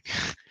 Like,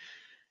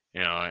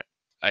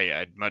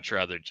 I'd much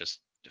rather just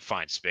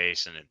find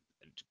space and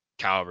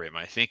calibrate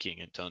my thinking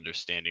into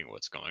understanding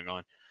what's going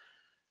on.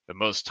 But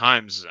most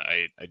times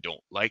I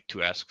don't like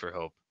to ask for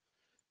help.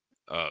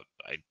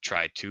 I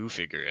try to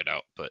figure it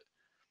out, but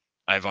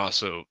I've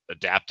also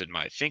adapted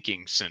my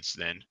thinking since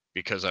then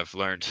because I've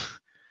learned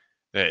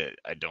that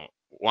I don't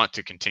want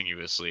to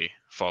continuously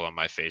fall on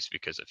my face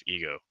because of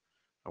ego.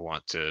 I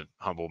want to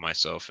humble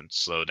myself and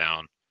slow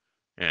down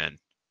and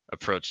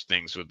approach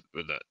things with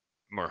a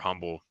more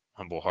humble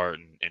heart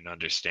and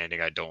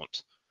understanding. I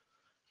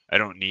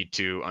don't need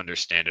to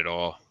understand it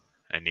all.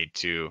 I need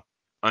to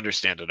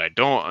understand that I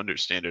don't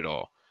understand it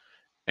all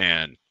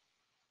and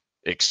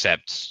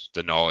accept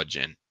the knowledge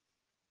in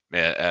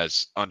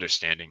as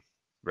understanding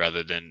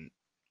rather than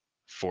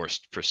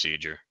forced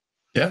procedure.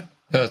 Yeah,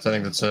 I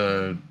think that's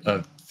a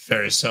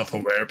very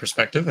self-aware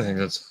perspective. I think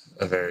that's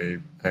a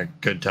very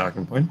good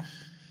talking point.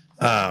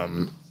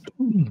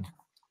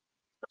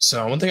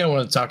 So one thing I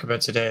want to talk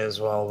about today as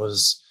well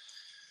was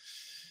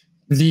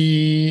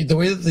the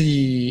way that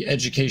the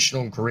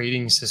educational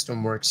grading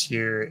system works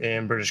here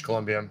in British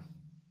Columbia.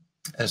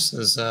 This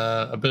is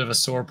a bit of a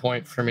sore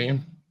point for me.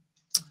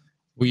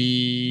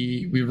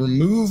 We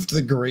removed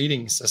the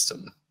grading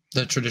system,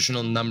 the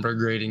traditional number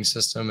grading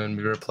system, and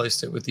we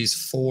replaced it with these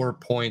 4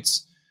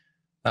 points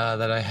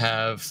that I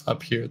have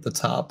up here at the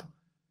top.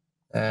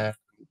 Man,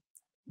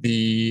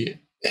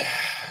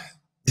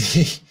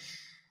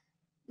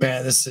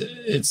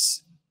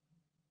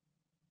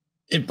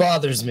 it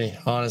bothers me,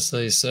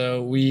 honestly.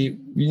 So we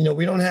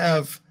don't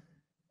have,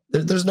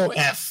 there's no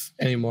F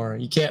anymore.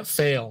 You can't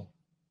fail.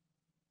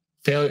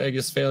 I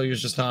guess failure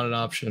is just not an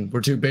option.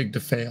 We're too big to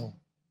fail.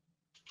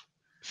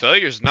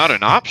 Failure's not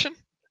an option?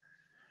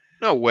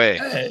 No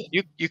way.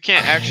 You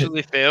can't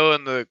actually fail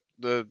in the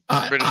British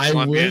Columbian.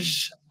 I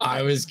wish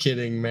I was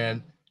kidding,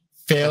 man.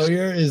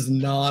 Failure is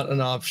not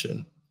an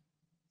option.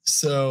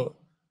 So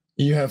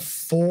you have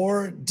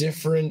 4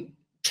 different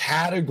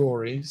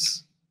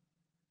categories.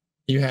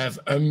 You have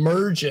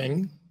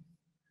emerging,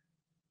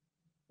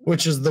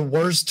 which is the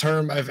worst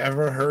term I've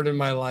ever heard in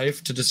my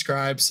life to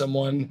describe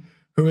someone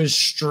who is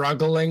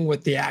struggling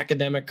with the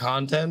academic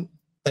content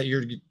that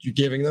you're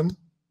giving them.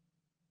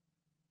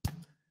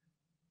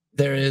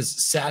 There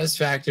is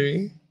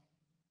satisfactory.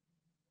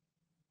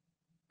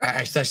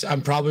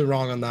 I'm probably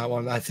wrong on that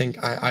one. I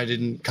think I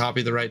didn't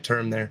copy the right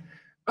term there.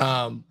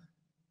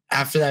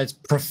 After that, it's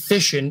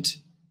proficient,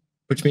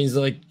 which means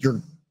like you're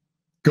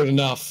good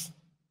enough.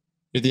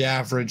 You're the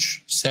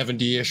average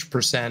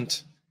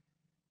 70-ish%.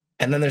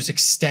 And then there's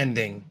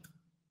extending.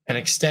 And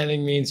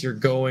extending means you're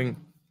going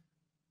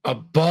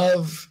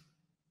above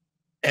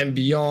and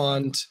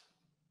beyond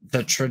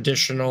the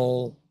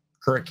traditional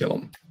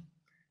curriculum.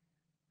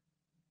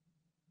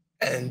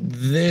 And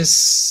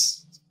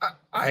this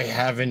I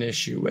have an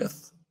issue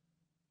with.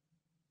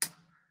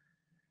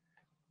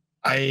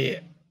 I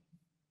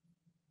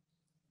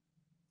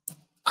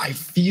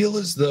feel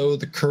as though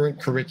the current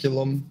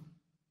curriculum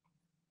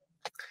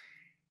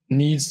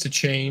needs to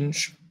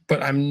change,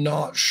 but I'm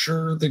not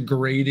sure the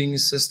grading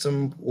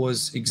system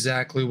was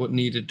exactly what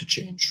needed to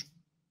change.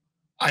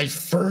 I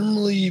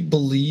firmly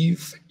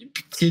believe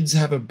kids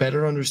have a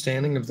better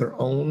understanding of their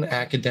own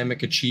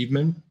academic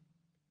achievement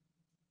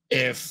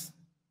if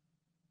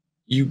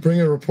you bring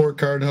a report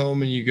card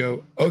home and you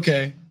go,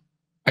 okay,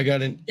 I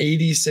got an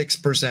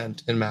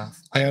 86% in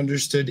math. I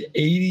understood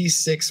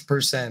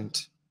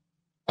 86%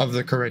 of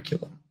the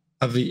curriculum,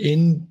 of the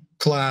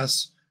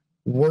in-class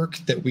work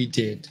that we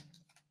did.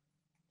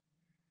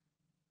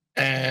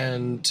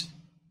 And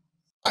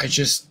I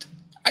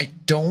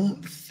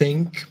don't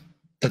think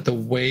that the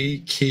way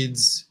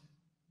kids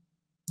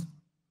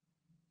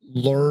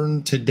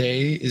learn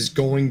today is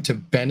going to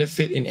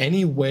benefit in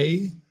any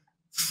way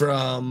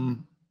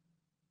from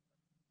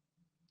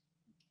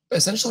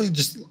essentially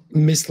just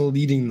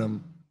misleading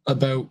them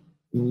about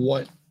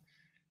what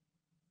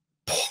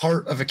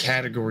part of a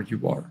category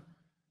you are.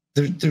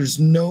 There's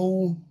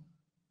no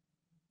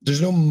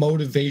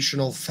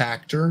motivational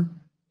factor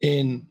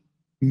in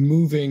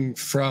moving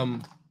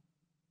from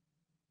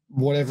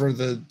whatever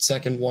the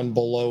second one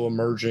below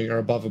emerging or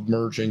above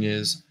emerging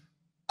is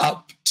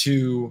up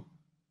to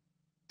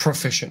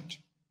proficient,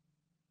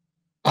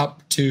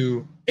 up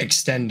to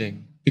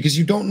extending, because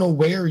you don't know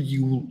where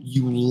you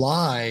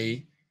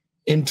lie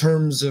in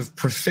terms of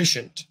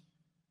proficient.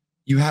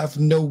 You have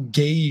no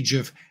gauge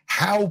of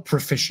how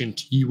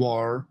proficient you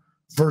are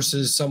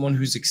versus someone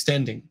who's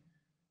extending,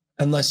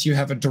 unless you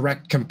have a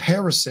direct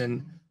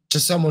comparison to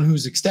someone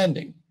who's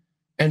extending.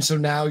 And so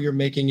now you're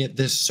making it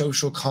this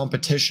social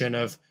competition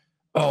of,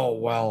 oh,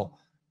 well,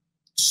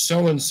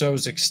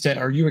 so-and-so's extend.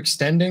 Are you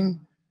extending?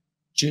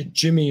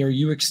 Jimmy, are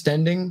you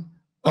extending?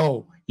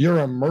 Oh, you're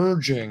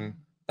emerging.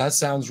 That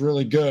sounds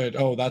really good.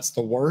 Oh, that's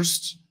the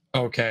worst?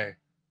 Okay.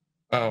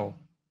 Oh,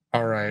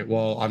 all right.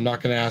 Well, I'm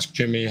not going to ask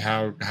Jimmy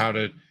how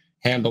to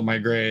handle my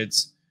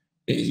grades.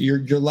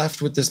 You're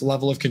left with this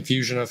level of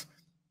confusion of,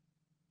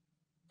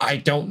 I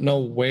don't know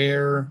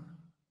where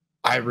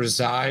I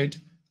reside.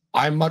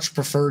 I much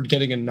preferred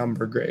getting a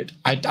number grade.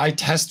 I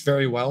test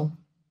very well.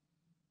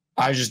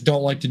 I just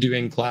don't like to do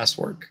in-class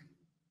work.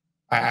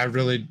 I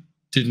really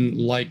didn't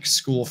like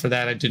school for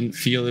that. I didn't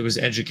feel it was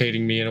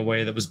educating me in a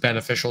way that was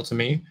beneficial to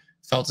me.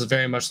 Felt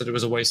very much that it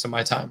was a waste of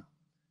my time.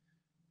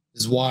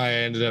 This is why I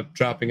ended up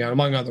dropping out,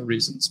 among other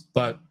reasons.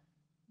 But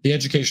the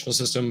educational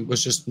system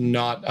was just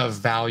not of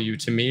value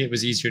to me. It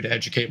was easier to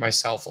educate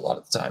myself a lot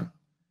of the time.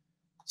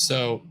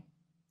 So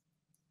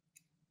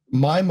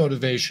my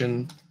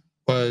motivation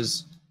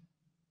was,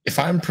 if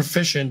I'm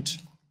proficient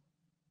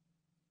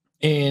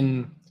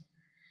in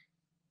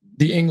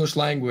the English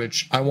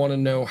language, I want to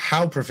know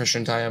how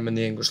proficient I am in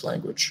the English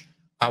language.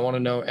 I want to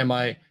know, am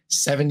I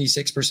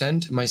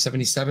 76%? Am I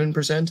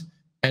 77%?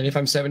 And if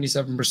I'm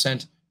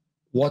 77%,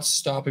 what's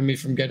stopping me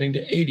from getting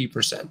to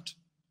 80%?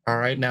 All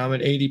right, now I'm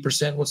at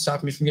 80%. What's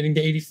stopping me from getting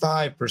to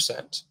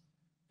 85%?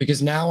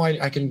 Because now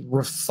I can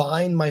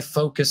refine my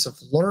focus of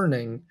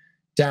learning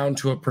down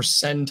to a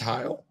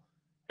percentile,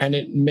 and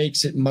it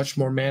makes it much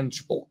more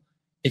manageable.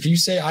 If you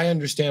say I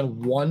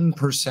understand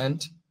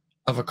 1%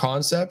 of a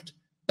concept,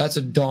 that's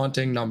a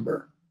daunting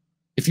number.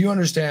 If you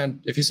say I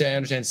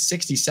understand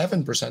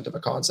 67% of a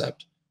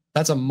concept,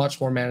 that's a much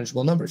more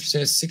manageable number. If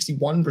you say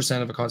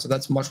 61% of a concept,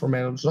 that's a much more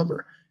manageable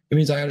number. It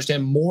means I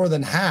understand more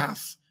than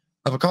half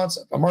of a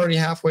concept. I'm already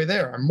halfway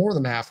there. I'm more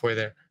than halfway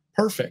there.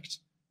 Perfect.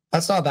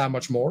 That's not that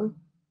much more.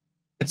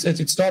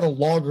 It's not a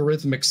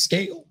logarithmic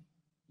scale,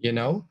 you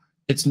know?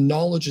 Its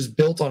knowledge is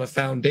built on a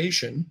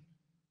foundation,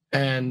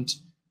 and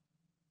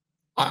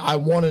I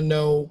want to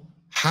know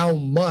how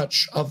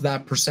much of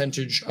that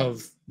percentage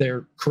of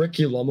their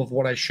curriculum of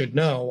what I should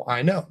know,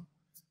 I know.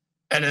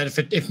 And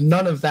if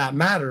none of that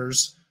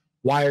matters,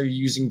 why are you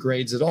using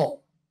grades at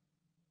all?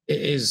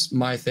 It is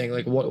my thing.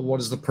 Like, what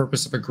is the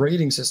purpose of a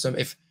grading system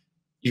if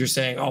you're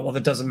saying, oh, well,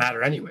 that doesn't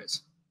matter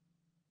anyways?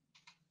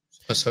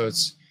 So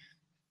it's,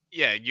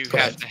 yeah, you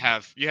have to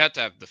have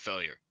the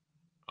failure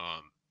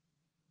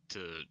to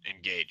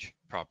engage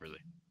properly.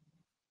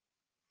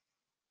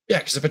 Yeah,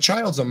 because if a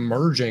child's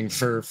emerging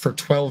for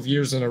 12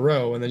 years in a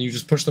row and then you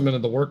just push them into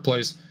the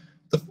workplace,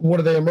 what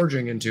are they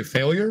emerging into?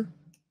 Failure?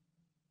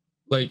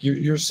 Like,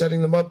 you're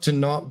setting them up to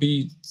not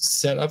be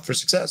set up for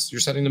success.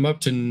 You're setting them up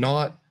to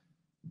not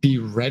be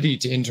ready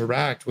to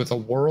interact with a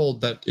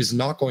world that is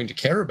not going to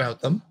care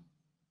about them.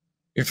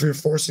 If you're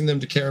forcing them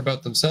to care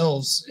about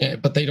themselves,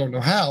 but they don't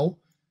know how,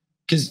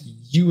 because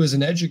you as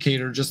an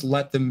educator just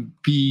let them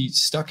be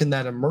stuck in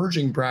that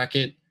emerging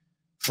bracket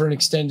for an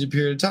extended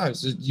period of time.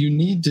 So you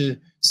need to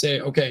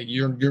say, okay,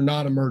 you're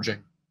not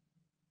emerging.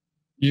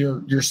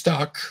 You're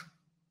stuck,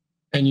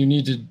 and you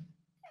need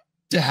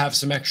to have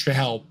some extra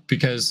help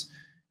because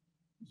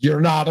you're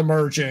not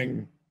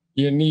emerging.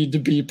 You need to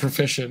be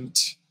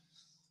proficient.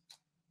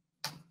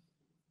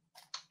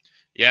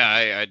 Yeah,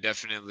 I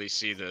definitely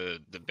see the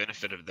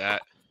benefit of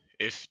that.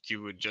 If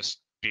you would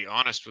just be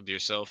honest with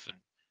yourself and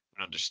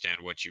understand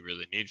what you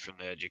really need from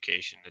the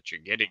education that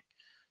you're getting,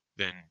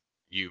 then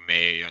you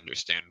may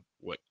understand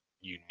what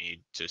you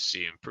need to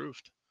see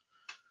improved.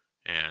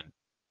 And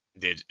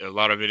a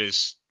lot of it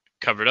is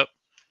covered up.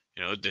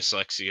 You know,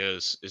 dyslexia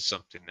is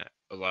something that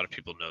a lot of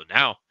people know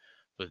now,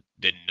 but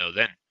didn't know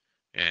then,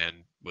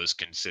 and was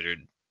considered,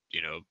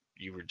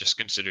 you were just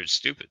considered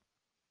stupid,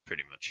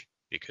 pretty much,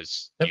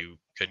 because you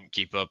couldn't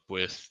keep up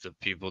with the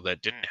people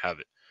that didn't have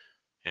it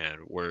and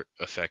were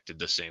affected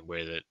the same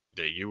way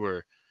that you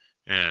were.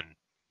 And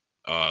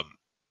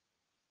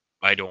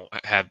I don't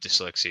have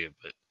dyslexia,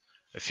 but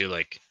I feel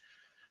like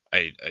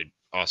I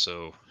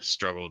also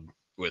struggled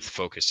with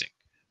focusing.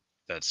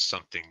 That's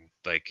something,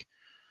 like,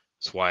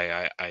 that's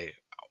why I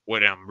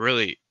when I'm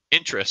really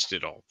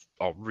interested,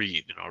 I'll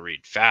read, and I'll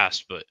read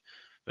fast. But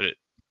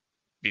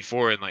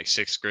before, in like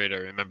 6th grade, I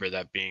remember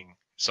that being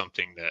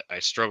something that I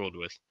struggled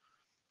with,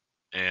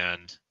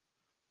 and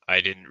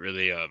I didn't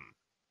really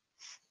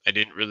I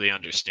didn't really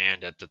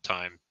understand at the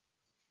time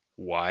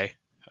why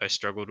I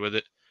struggled with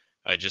it.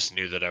 I just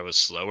knew that I was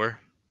slower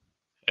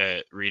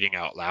at reading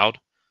out loud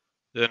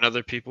than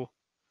other people,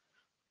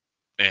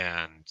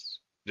 and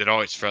it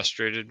always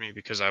frustrated me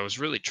because I was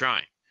really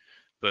trying,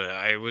 but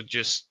I would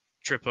just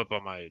trip up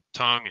on my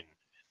tongue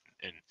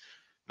and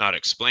not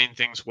explain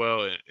things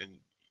well, and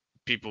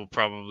people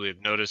probably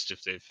have noticed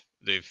if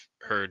they've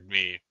heard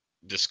me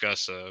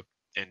discuss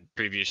in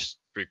previous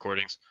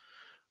recordings.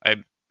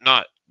 I'm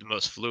not the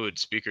most fluid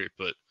speaker,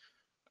 but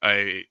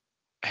I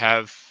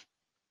have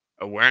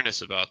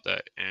awareness about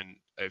that, and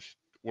I've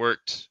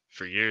worked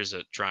for years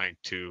at trying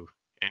to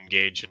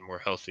engage in more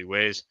healthy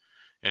ways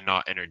and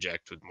not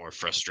interject with more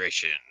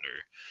frustration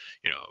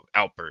or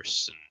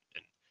outbursts, and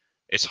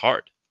it's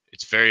hard.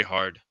 It's very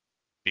hard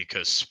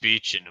because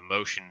speech and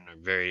emotion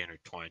are very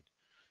intertwined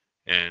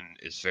and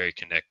is very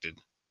connected,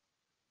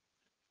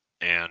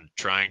 and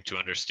trying to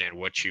understand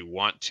what you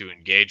want to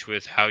engage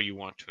with, how you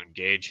want to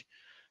engage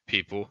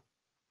people,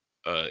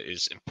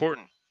 is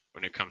important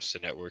when it comes to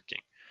networking.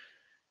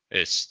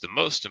 It's the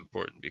most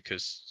important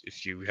because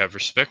if you have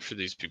respect for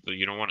these people,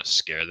 you don't want to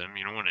scare them,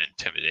 you don't want to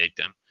intimidate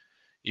them.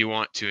 You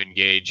want to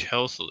engage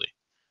healthily.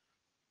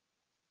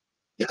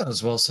 Yeah, that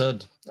was well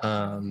said.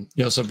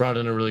 You also brought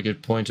in a really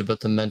good point about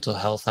the mental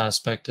health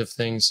aspect of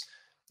things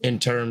in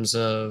terms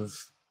of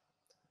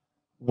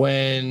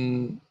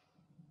when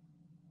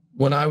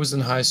I was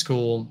in high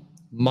school,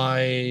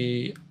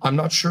 I'm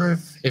not sure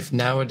if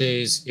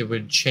nowadays it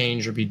would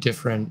change or be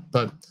different,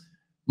 but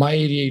my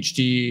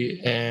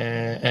ADHD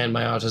and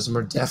my autism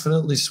are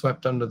definitely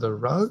swept under the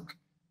rug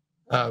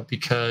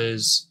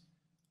because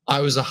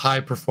I was a high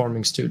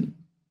performing student.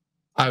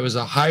 I was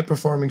a high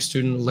performing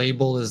student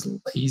labeled as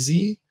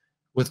lazy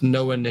with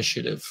no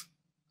initiative.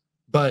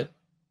 But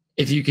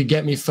if you could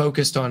get me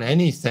focused on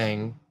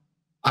anything,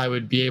 I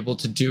would be able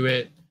to do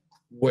it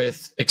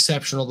with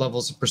exceptional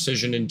levels of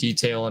precision and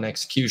detail and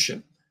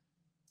execution.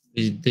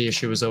 The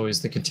issue was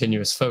always the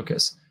continuous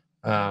focus.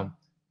 I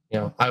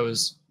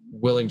was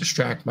willing to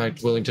distract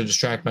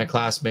my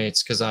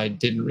classmates because I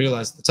didn't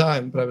realize at the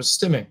time, but I was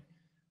stimming.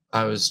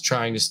 I was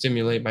trying to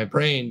stimulate my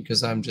brain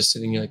because I'm just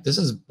sitting here like, this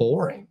is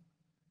boring.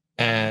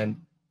 And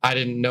I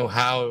didn't know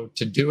how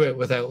to do it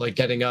without like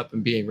getting up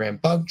and being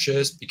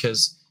rambunctious,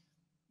 because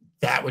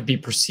that would be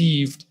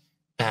perceived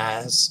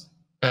as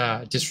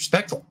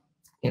disrespectful.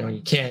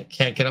 You can't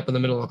get up in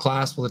the middle of a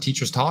class while the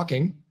teacher's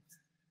talking.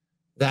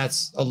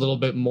 That's a little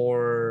bit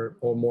more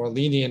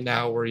lenient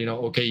now, where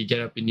okay, you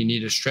get up and you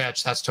need a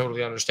stretch. That's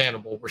totally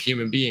understandable. We're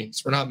human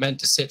beings. We're not meant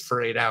to sit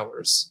for 8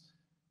 hours.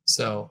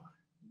 So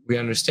we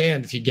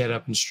understand if you get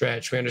up and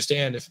stretch. We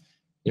understand if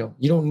you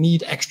don't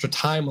need extra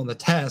time on the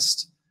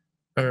test.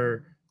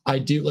 Or I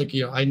do, like,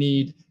 I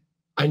need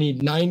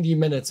 90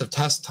 minutes of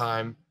test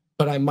time,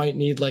 but I might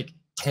need like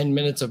 10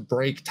 minutes of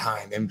break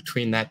time in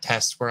between that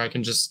test where I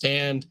can just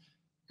stand,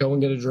 go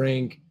and get a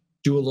drink,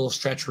 do a little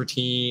stretch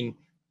routine,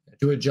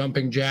 do a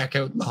jumping jack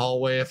out in the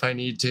hallway if I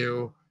need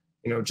to,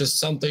 just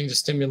something to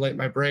stimulate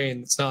my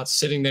brain. It's not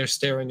sitting there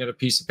staring at a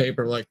piece of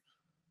paper like,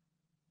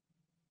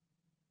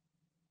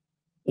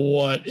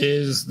 what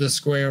is the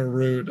square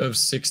root of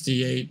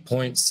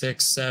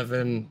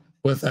 68.67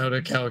 without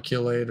a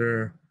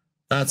calculator?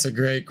 That's a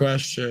great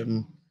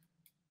question.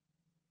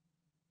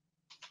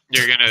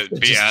 You're gonna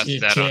be asked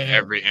that on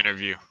every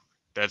interview.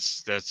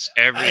 That's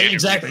every interview.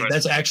 Exactly.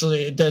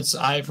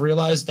 I've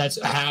realized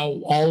that's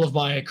how all of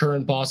my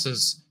current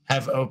bosses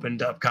have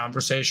opened up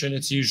conversation.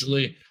 It's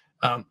usually,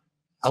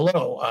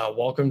 hello,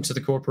 welcome to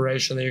the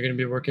corporation that you're going to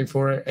be working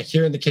for.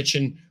 Here in the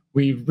kitchen,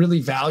 we really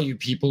value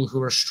people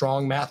who are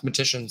strong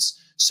mathematicians.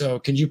 So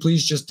can you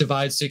please just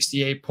divide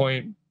 68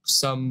 point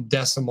some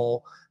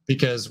decimal,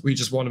 because we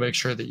just want to make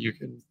sure that you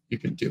can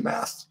do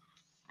math.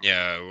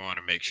 Yeah, we want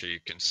to make sure you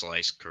can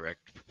slice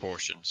correct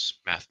proportions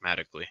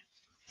mathematically.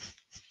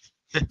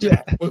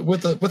 Yeah,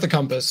 with a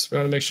compass. We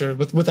want to make sure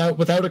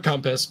without a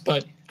compass,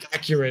 but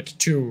accurate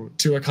to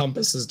a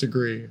compass's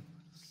degree.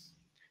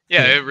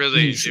 Yeah, it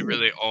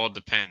really all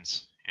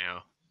depends.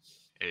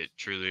 It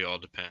truly all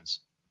depends.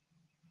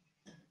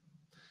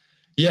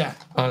 Yeah,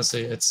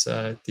 honestly, it's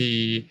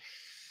the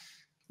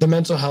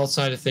mental health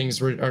side of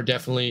things are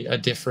definitely a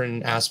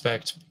different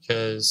aspect,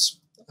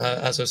 because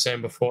as I was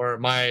saying before,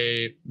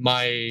 my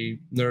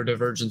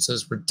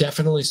neurodivergences were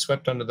definitely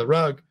swept under the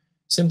rug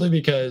simply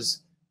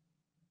because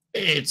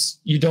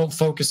you don't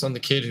focus on the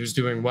kid who's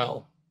doing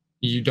well.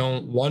 You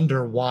don't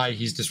wonder why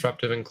he's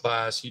disruptive in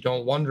class. You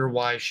don't wonder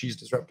why she's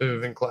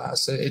disruptive in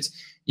class.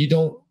 You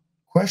don't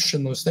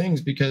question those things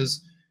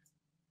because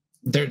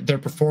they're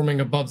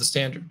performing above the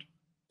standard.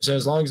 So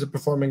as long as they're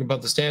performing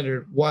above the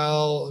standard,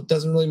 well, it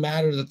doesn't really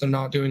matter that they're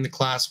not doing the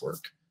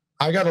classwork.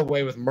 I got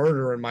away with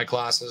murder in my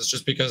classes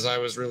just because I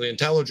was really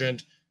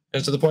intelligent,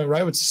 and to the point where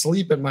I would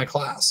sleep in my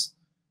class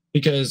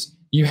because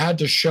you had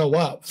to show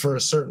up for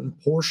a certain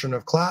portion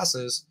of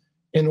classes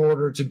in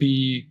order to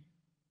be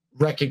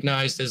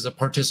recognized as a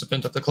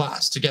participant of the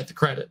class to get the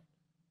credit.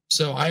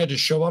 So I had to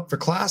show up for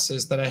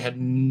classes that I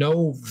had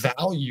no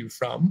value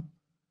from,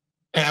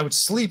 and I would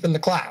sleep in the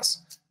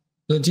class.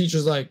 The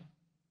teacher's like,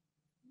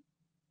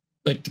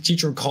 like the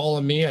teacher would call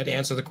on me, I'd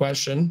answer the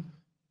question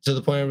to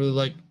the point where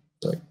like,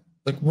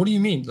 what do you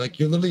mean? Like,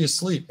 you're literally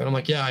asleep. And I'm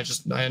like, yeah,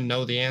 I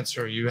know the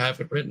answer. You have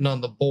it written on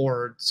the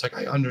board. It's like,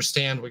 I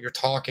understand what you're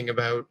talking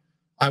about.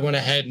 I went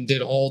ahead and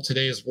did all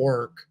today's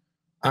work.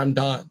 I'm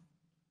done.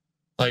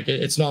 Like,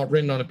 it's not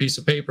written on a piece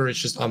of paper. It's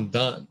just, I'm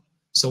done.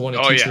 So when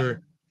a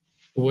teacher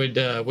would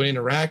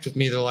interact with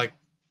me, they're like,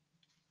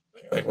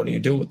 what do you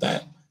do with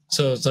that?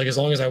 So it's like, as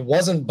long as I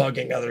wasn't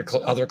bugging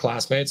other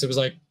classmates, it was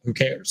like, who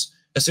cares?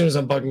 As soon as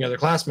I'm bugging other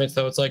classmates,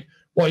 though, it's like,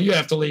 well, you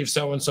have to leave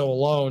so-and-so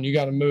alone. You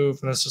got to move.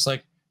 And it's just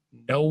like,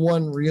 no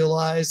one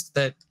realized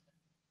that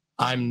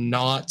I'm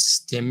not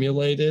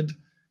stimulated.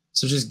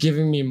 So just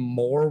giving me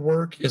more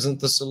work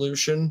isn't the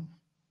solution,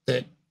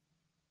 that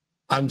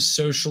I'm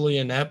socially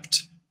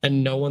inept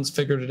and no one's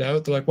figured it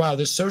out. They're like, wow,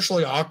 this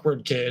socially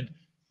awkward kid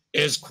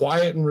is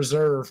quiet and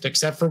reserved,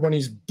 except for when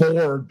he's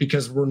bored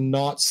because we're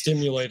not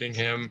stimulating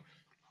him.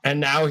 And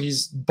now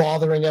he's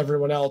bothering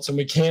everyone else and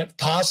we can't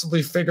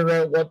possibly figure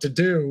out what to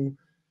do.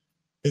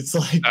 It's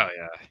like, oh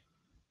yeah.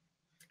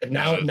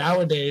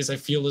 Nowadays, I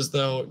feel as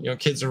though, you know,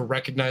 kids are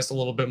recognized a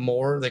little bit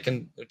more.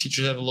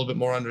 Teachers have a little bit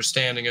more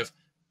understanding of,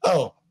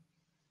 oh,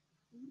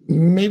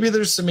 maybe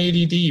there's some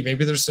ADD,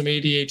 maybe there's some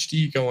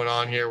ADHD going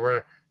on here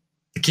where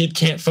the kid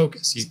can't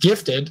focus. He's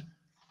gifted,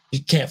 he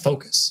can't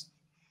focus.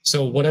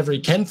 So whatever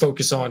he can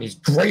focus on, he's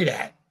great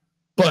at.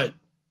 But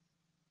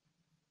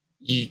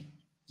you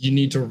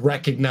need to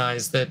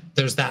recognize that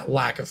there's that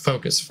lack of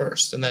focus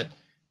first, and that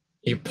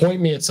you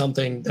point me at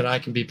something that I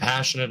can be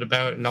passionate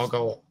about, and I'll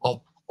go,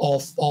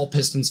 all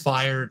pistons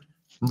fired,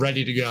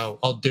 ready to go.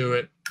 I'll do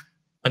it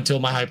until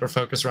my hyper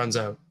focus runs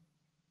out.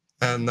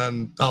 And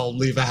then I'll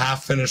leave a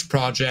half-finished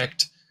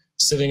project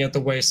sitting at the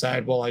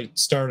wayside while I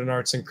start an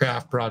arts and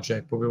craft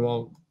project, but we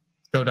won't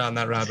go down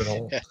that rabbit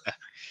hole.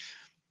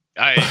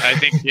 I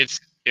think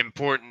it's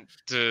important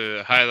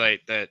to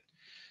highlight that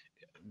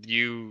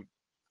you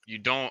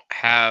don't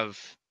have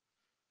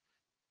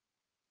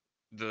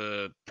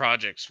the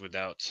projects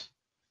without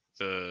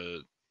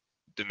the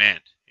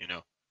demand, you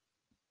know.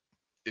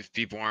 If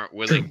people aren't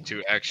willing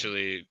to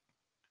actually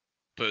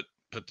put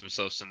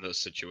themselves in those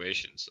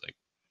situations, like,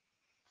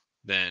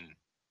 then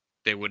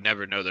they would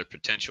never know their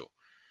potential.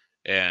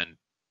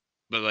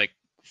 But like,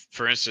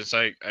 for instance,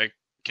 I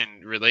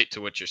can relate to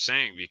what you're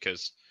saying,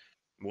 because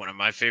one of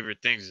my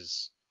favorite things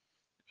is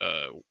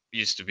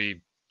used to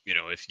be, you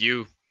know, if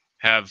you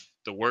have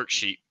the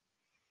worksheet,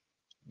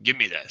 give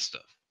me that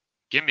stuff,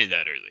 give me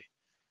that early.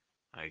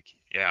 Like,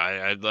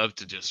 yeah, I'd love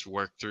to just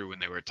work through when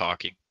they were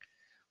talking.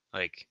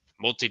 Like,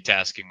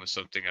 multitasking was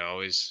something I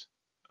always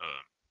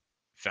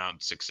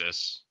found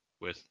success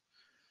with,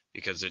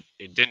 because it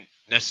didn't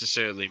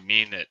necessarily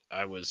mean that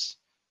I was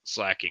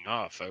slacking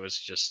off. I was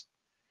just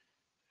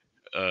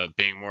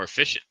being more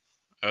efficient.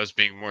 I was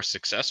being more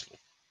successful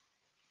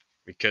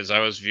because I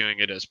was viewing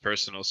it as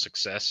personal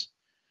success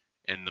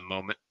in the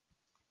moment,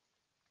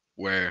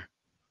 where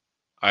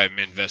I'm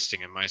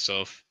investing in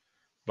myself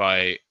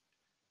by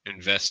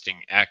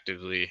investing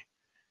actively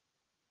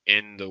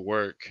in the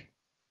work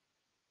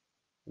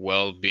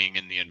while being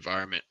in the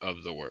environment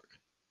of the work.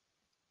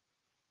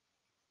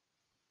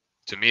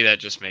 To me, that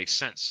just makes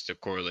sense to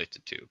correlate the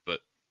two. But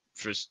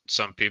for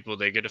some people,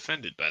 they get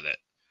offended by that.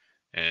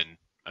 And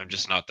I'm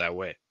just not that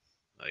way.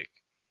 Like,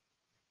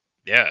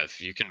 yeah,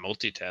 if you can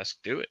multitask,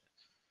 do it.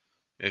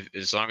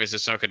 As long as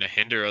it's not going to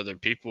hinder other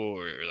people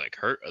or like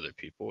hurt other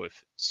people.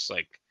 If it's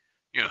like,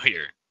 you know,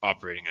 you're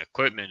operating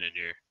equipment and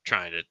you're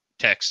trying to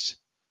text,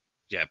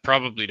 yeah,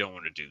 probably don't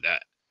want to do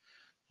that.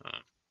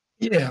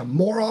 Yeah,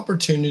 more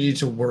opportunity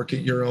to work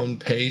at your own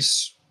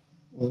pace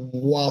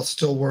while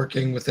still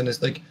working within a,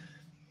 like,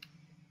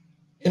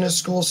 in a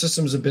school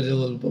system is a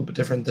little bit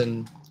different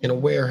than in a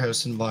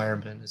warehouse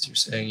environment, as you're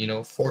saying. You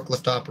know,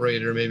 forklift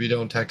operator, maybe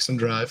don't text and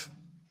drive.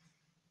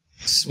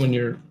 When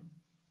you're,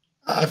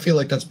 I feel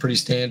like that's pretty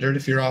standard.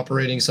 If you're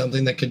operating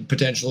something that could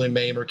potentially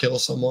maim or kill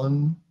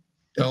someone,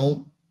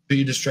 don't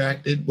be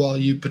distracted while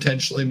you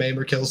potentially maim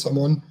or kill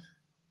someone.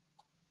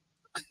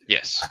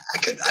 Yes.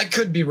 I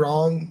could be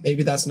wrong.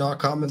 Maybe that's not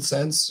common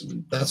sense.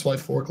 That's why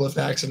forklift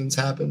accidents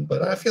happen.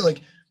 But I feel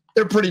like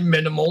they're pretty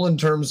minimal in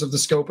terms of the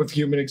scope of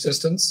human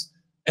existence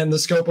and the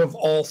scope of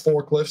all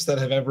forklifts that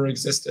have ever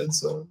existed.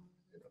 So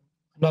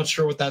I'm not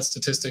sure what that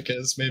statistic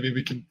is. Maybe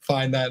we can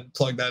find that and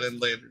plug that in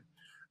later.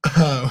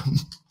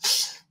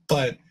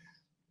 But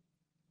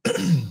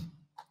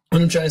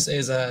what I'm trying to say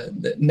is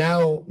that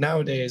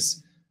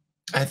nowadays,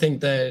 I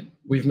think that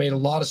we've made a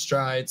lot of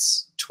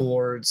strides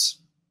towards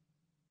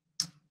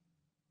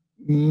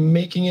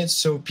making it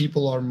so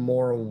people are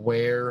more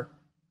aware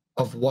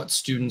of what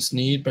students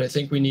need. But I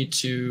think we need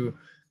to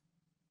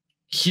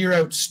hear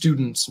out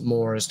students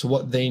more as to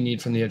what they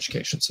need from the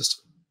education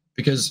system,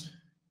 because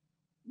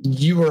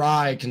you or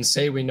I can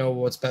say we know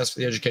what's best for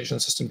the education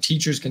system.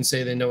 Teachers can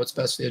say they know what's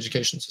best for the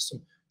education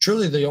system.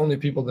 Truly, the only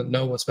people that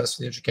know what's best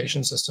for the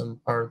education system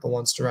are the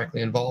ones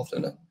directly involved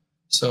in it.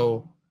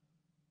 So,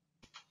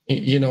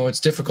 you know, it's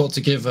difficult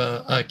to give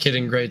a kid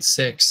in grade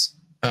 6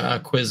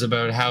 a quiz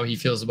about how he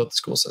feels about the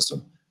school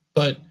system.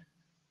 But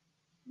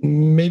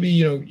maybe,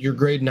 your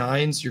grade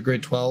 9s, your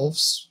grade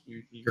 12s,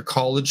 your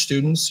college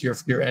students,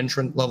 your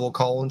entrant level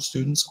college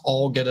students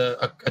all get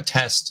a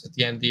test at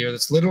the end of the year.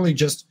 That's literally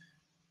just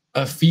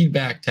a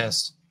feedback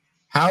test.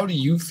 How do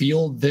you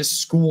feel this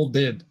school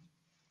did?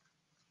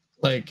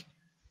 Like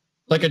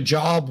a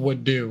job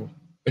would do.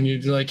 And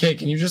you're like, hey,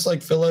 can you just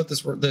like fill out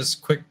this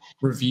quick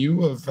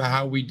review of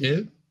how we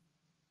did?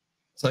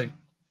 It's like,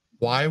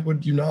 why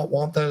would you not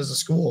want that as a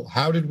school?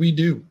 How did we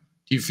do?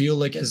 Do you feel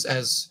like as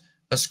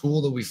a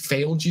school that we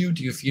failed you?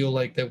 Do you feel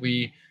like that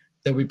we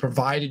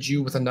provided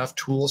you with enough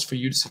tools for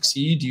you to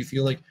succeed? Do you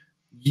feel like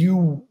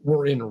you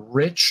were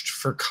enriched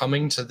for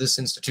coming to this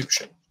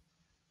institution?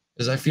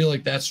 Because I feel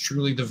like that's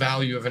truly the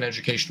value of an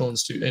educational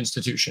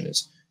institution,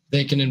 is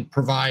they can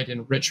provide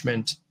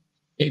enrichment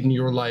in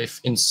your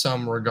life in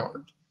some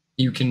regard.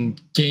 You can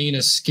gain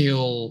a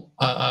skill,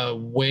 a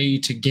way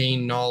to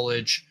gain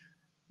knowledge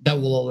that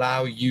will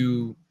allow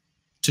you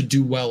to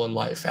do well in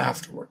life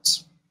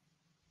afterwards.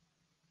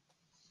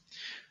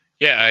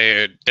 Yeah,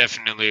 I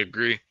definitely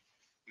agree.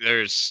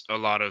 There's a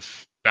lot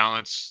of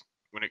balance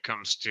when it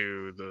comes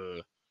to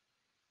the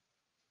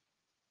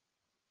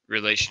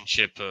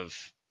relationship of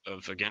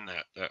again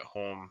that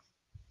home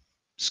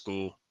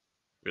school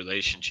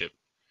relationship.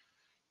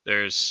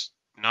 There's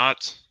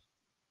not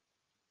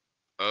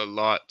a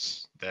lot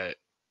that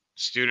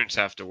students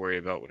have to worry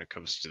about when it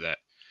comes to that.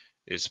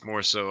 It's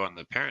more so on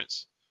the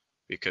parents,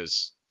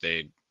 because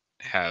they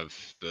have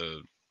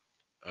the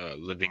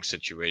living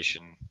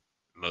situation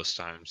most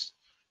times,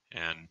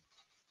 and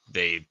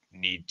they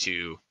need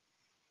to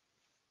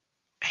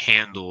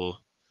handle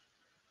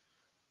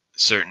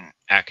certain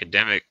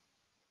academic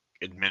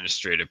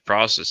administrative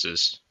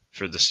processes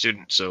for the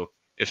student. So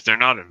if they're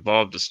not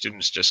involved, the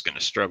student's just going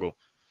to struggle.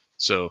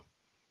 So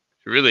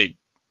it really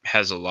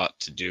has a lot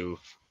to do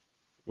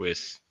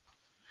with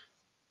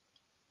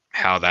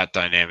how that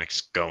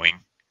dynamic's going.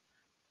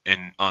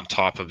 And on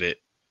top of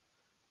it,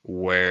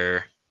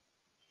 where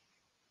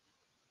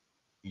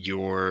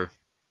you're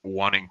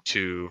wanting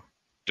to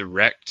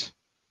direct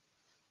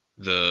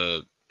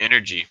the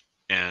energy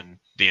and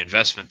the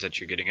investment that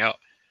you're getting out.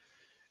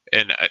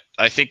 And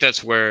I think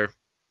that's where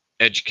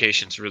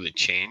education's really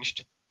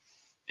changed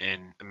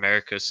in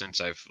America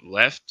since I've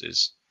left,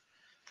 is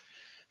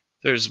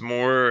there's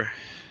more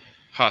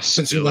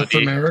hostility. Since you left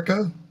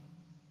America?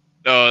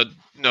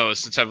 No,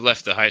 since I've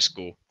left the high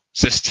school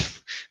system.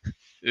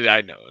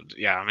 I know.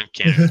 Yeah, I'm in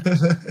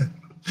Canada.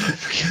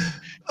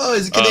 Oh,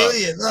 he's a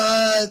Canadian.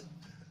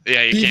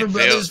 Yeah, you can't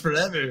fail. Brothers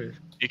forever.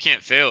 You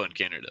can't fail in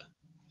Canada.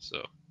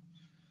 So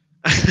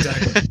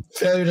exactly.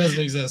 Failure doesn't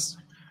exist.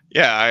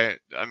 Yeah,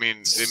 I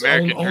mean, the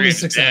American dream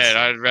is dead.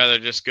 I'd rather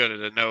just go to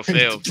the no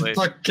fail place.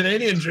 Fuck,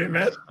 Canadian dream,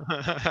 man.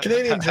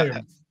 Canadian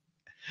dream.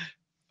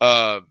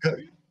 But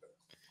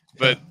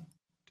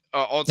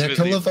ultimately, yeah,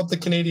 come live up the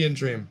Canadian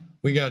dream.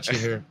 We got you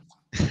here.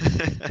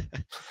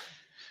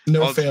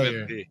 No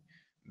failure.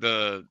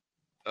 The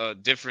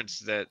difference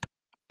that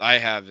I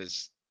have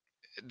is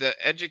the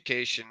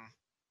education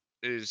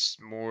is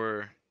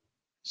more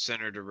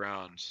centered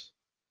around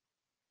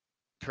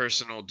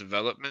personal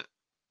development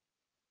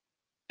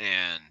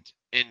and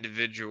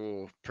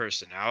individual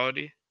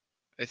personality,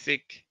 I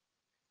think,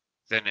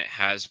 than it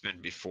has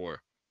been before.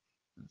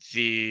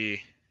 The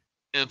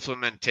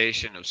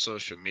implementation of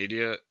social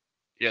media,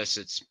 yes,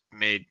 it's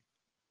made,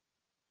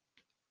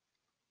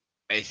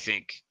 I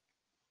think,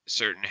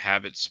 certain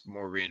habits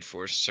more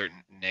reinforced,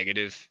 certain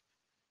negative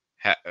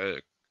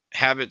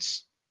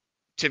habits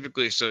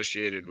typically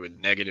associated with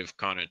negative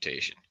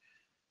connotation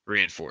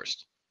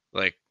reinforced,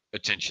 like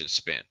attention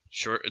span.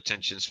 Short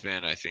attention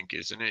span, I think,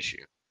 is an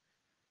issue.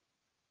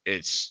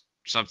 It's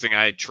something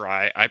I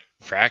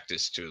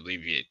practice to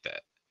alleviate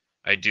that.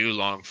 I do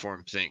long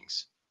form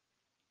things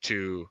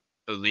to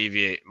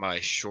alleviate my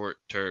short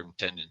term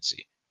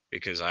tendency,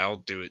 because I'll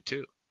do it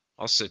too.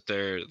 I'll sit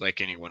there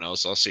like anyone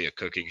else. I'll see a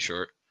cooking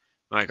short.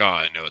 I'm like, oh,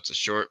 I know it's a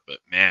short, but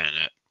man,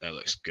 that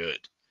looks good.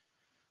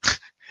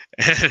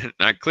 And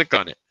I click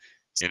on it,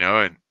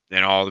 and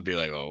then I'll be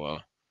like, oh,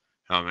 well,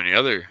 how many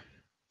other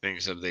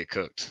things have they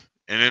cooked?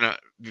 And then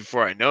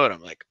before I know it,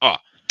 I'm like, oh,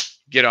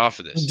 get off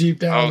of this. Deep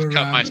down, I'll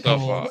cut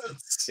myself off.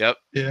 Yep.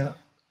 Yeah.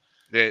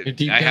 You're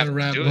deep down a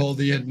rabbit hole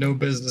that you had no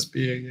business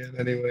being in,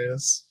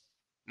 anyways.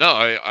 No,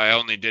 I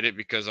only did it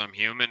because I'm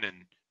human,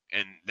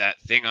 and that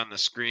thing on the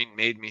screen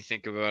made me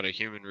think about a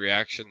human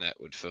reaction that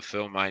would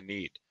fulfill my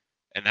need.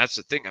 And that's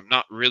the thing. I'm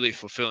not really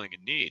fulfilling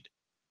a need.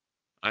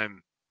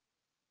 I'm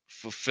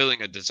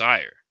fulfilling a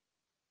desire.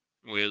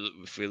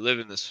 If we live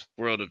in this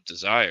world of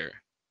desire,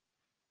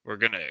 we're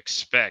going to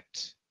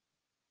expect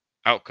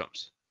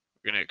outcomes.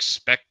 We're going to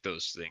expect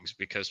those things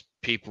because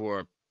people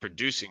are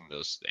producing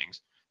those things.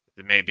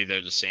 Maybe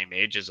they're the same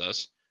age as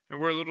us, and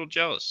we're a little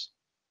jealous.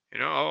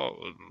 Oh,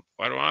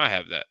 why don't I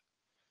have that?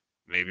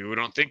 Maybe we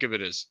don't think of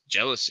it as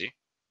jealousy,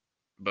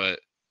 but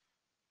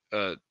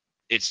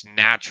it's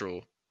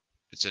natural.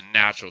 It's a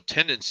natural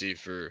tendency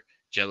for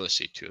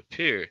jealousy to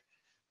appear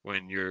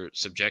when you're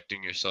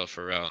subjecting yourself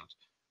around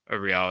a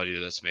reality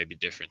that's maybe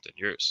different than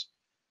yours.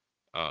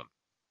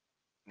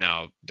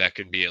 Now, that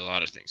could be a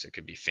lot of things. It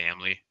could be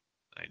family.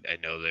 I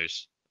know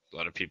there's a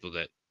lot of people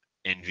that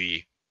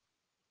envy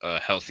a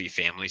healthy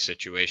family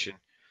situation.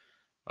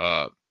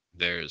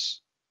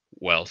 There's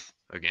wealth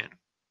again.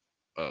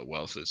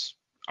 Wealth is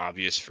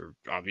obvious for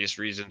obvious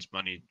reasons.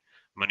 Money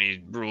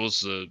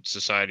rules the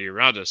society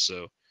around us.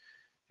 So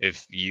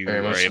if Very you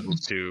are much so. able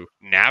to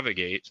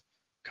navigate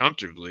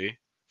comfortably,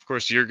 of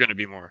course you're going to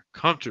be more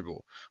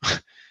comfortable.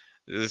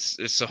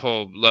 It's a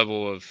whole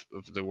level of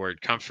the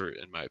word comfort,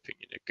 in my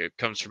opinion. It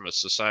comes from a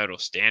societal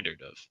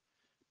standard of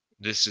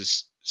this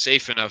is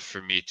safe enough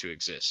for me to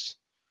exist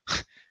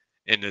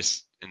in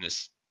this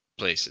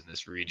place, in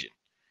this region.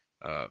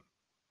 Uh,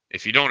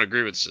 if you don't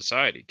agree with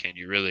society, can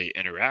you really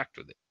interact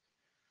with it?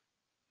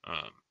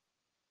 Um,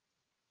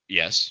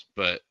 yes,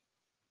 but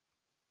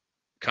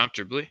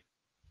comfortably,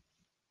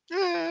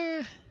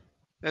 eh,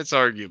 that's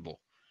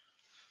arguable.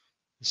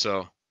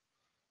 So,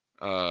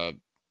 uh,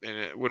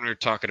 when we're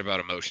talking about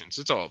emotions,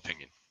 it's all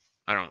opinion.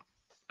 I don't.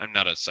 I'm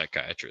not a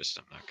psychiatrist.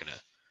 I'm not gonna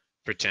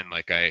pretend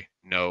like I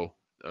know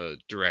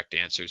direct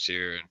answers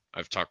here. And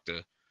I've talked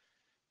to,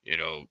 you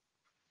know,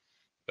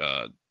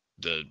 uh,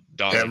 the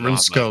Dalai Cameron Lama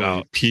Scully,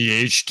 about.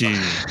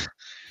 PhD,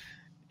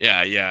 Yeah,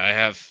 I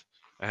have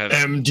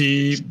some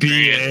MD,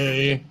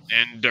 experience BA.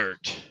 in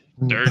dirt.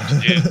 Dirt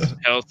is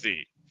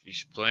healthy. You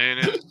should play in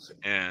it,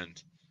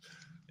 and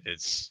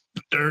it's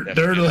Dirt will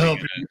definitely help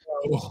gonna, you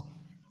grow.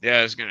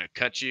 yeah, it's gonna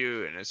cut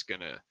you, and it's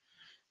gonna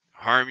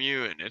harm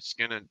you, and it's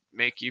gonna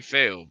make you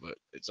fail, but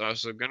it's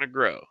also gonna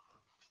grow.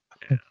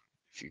 And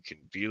if you can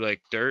be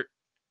like dirt,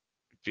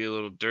 be a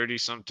little dirty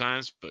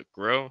sometimes, but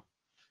grow,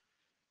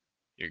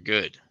 you're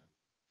good.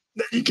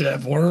 You can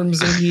have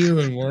worms in you,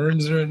 and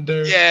worms are in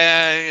dirt.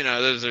 Yeah,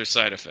 those are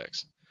side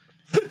effects.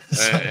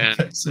 Side And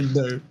effects of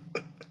dirt.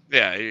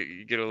 yeah,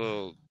 you get a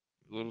little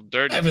Everything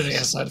dirtiness.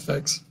 has side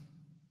effects.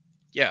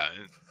 Yeah,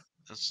 and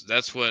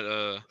that's what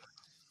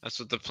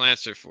the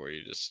plants are for.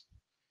 You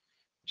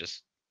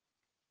just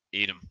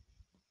eat them.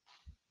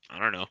 I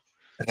don't know.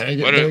 What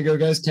There you go,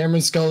 guys.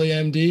 Cameron Scully,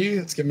 MD.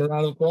 Let's give him a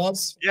round of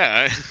applause.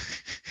 Yeah,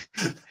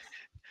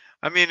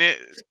 I mean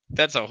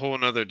that's a whole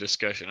nother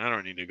discussion. I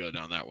don't need to go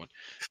down that one.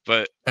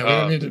 But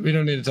And we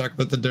don't need to talk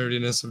about the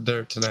dirtiness of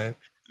dirt tonight.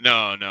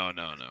 no, no,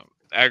 no, no.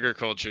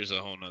 Agriculture is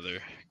a whole nother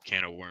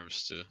can of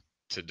worms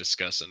to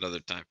discuss another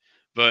time.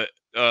 But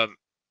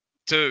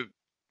to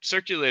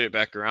circulate it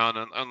back around,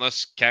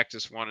 unless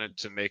Cactus wanted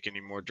to make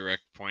any more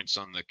direct points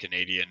on the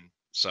Canadian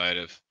side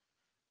of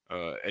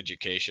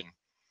education,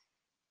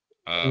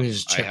 Let me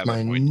just I check have a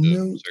my point to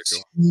notes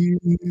circle.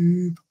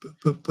 here.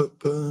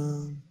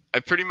 I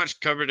pretty much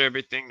covered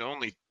everything. The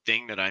only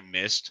thing that I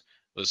missed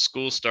was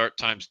school start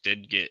times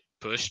did get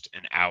pushed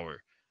an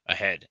hour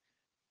ahead.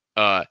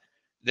 Uh,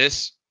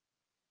 this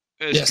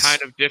is kind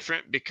Yes. of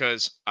different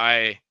because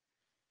I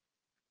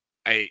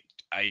I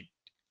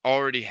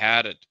already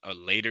had a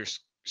later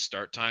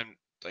start time.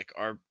 Like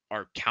our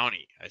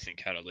county, I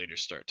think, had a later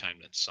start time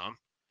than some.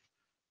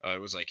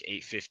 It was like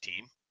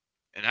 8:15,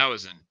 and that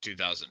was in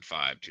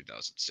 2005,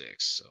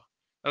 2006. So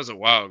that was a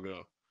while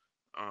ago.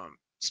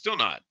 Still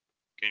not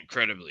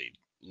incredibly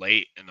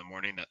late in the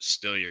morning. That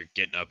still you're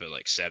getting up at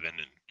like 7,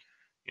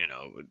 and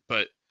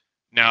but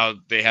now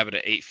they have it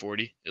at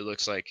 8:40. It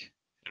looks like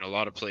in a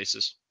lot of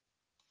places.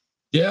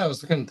 Yeah, I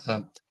was looking at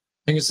that.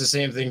 I think it's the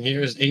same thing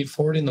here. It's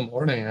 8:40 in the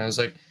morning. I was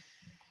like,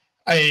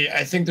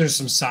 I think there's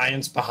some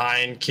science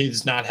behind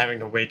kids not having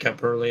to wake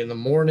up early in the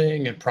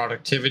morning and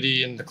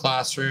productivity in the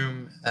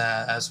classroom,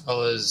 as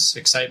well as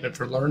excitement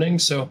for learning.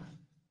 So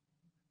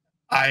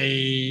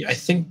I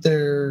think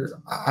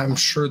I'm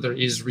sure there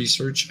is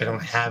research. I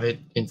don't have it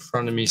in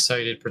front of me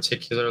cited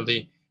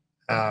particularly.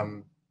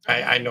 Um,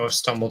 I know I've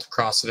stumbled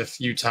across it a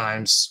few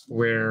times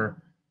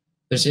where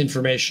there's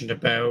information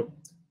about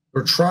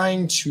we're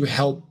trying to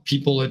help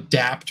people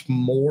adapt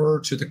more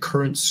to the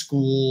current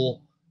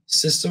school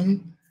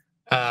system.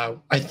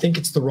 I think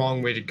it's the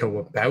wrong way to go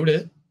about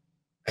it.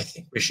 I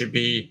think we should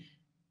be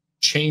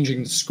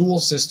changing the school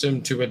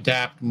system to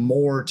adapt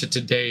more to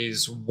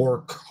today's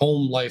work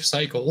home life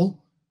cycle,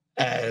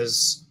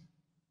 as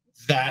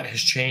that has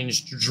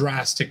changed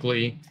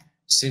drastically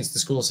since the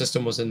school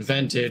system was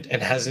invented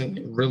and hasn't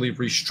really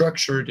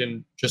restructured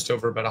in just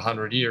over about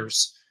 100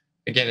 years.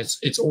 Again,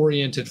 it's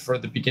oriented for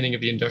the beginning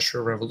of the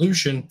Industrial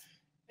Revolution,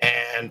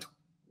 and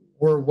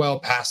we're well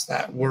past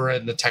that. We're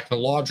in the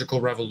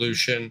technological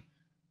revolution.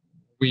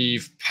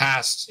 We've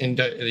passed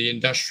the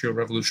Industrial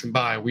Revolution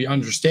by. We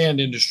understand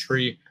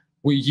industry.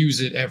 We use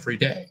it every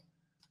day.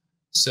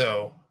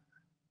 So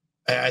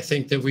I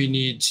think that we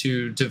need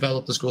to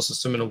develop the school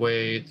system in a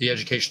way, the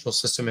educational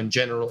system in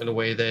general, in a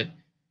way that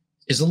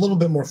is a little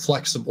bit more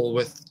flexible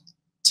with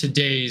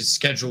today's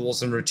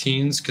schedules and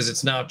routines, because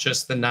it's not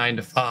just the 9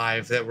 to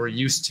 5 that we're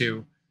used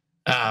to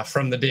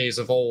from the days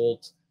of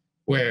old,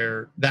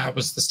 where that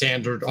was the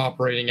standard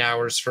operating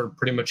hours for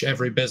pretty much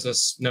every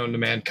business known to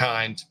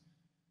mankind,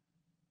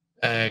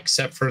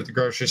 except for the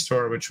grocery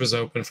store, which was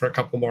open for a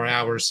couple more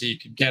hours so you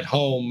could get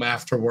home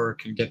after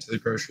work and get to the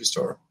grocery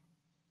store.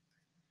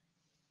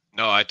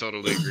 No, I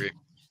totally agree.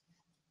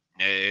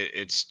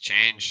 It's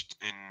changed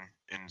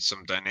in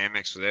some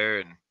dynamics there,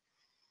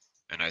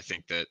 and I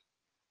think that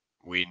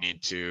we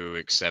need to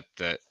accept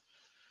that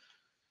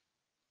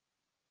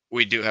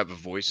we do have a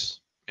voice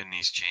in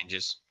these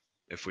changes.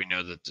 If we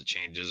know that the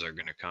changes are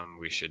going to come,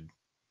 we should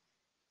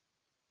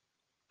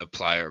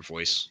apply our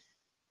voice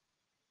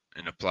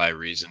and apply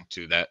reason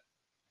to that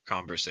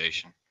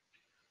conversation.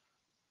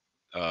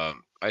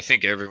 I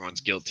think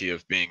everyone's guilty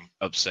of being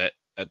upset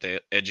at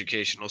the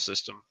educational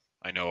system.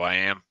 I know I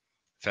am.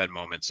 I've had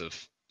moments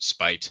of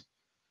spite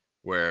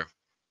where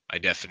I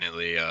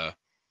definitely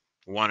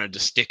wanted to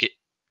stick it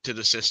to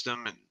the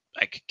system and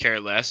I could care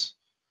less.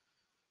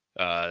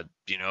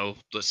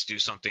 Let's do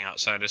something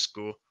outside of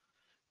school.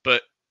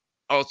 But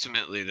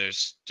ultimately,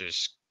 there's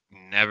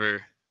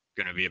never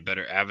going to be a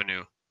better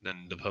avenue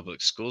than the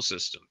public school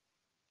system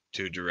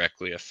to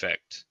directly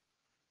affect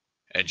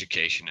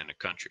education in a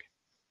country.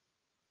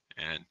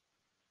 And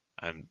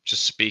I'm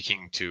just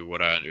speaking to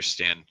what I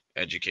understand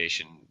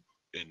education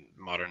in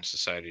modern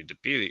society to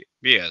be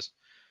as.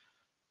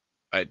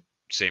 I'd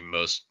say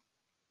most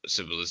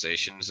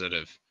civilizations that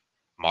have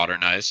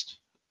modernized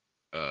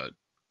uh,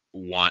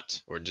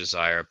 want or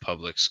desire a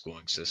public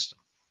schooling system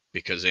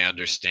because they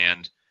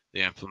understand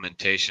the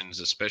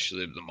implementations,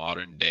 especially of the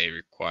modern day,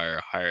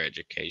 require higher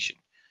education,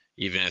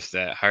 even if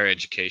that higher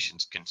education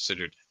is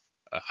considered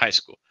a high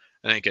school.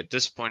 I think at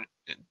this point,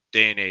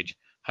 day and age,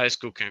 high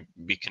school can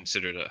be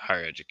considered a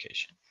higher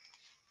education.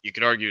 You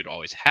could argue it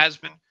always has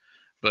been,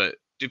 but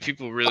do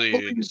people really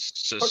in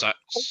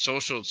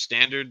social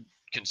standard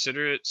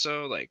consider it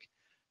so? Like,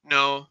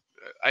 no.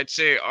 I'd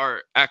say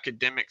our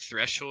academic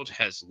threshold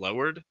has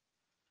lowered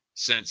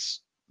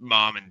since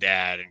mom and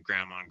dad and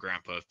grandma and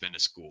grandpa have been to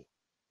school,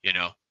 you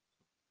know?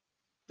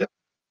 Yep.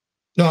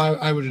 No,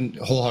 I would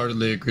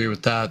wholeheartedly agree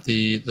with that.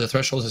 The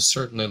threshold has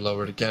certainly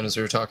lowered again, as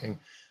we were talking.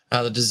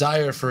 The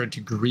desire for a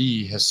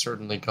degree has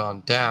certainly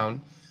gone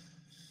down.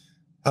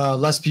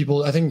 Less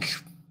people, I think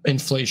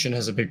inflation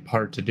has a big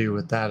part to do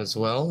with that as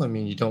well. I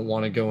mean, you don't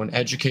want to go and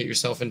educate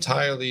yourself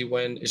entirely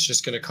when it's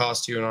just going to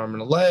cost you an arm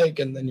and a leg,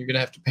 and then you're going to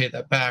have to pay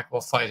that back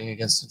while fighting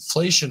against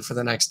inflation for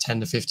the next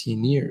 10 to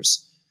 15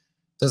 years.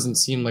 Doesn't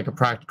seem like a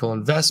practical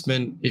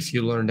investment if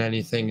you learned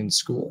anything in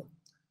school.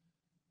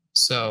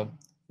 So,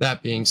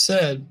 that being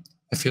said,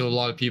 I feel a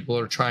lot of people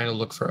are trying to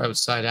look for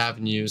outside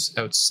avenues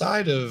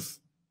outside of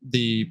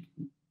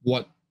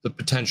what the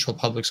potential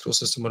public school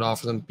system would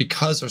offer them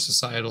because our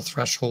societal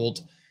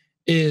threshold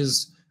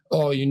is,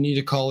 oh, you need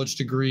a college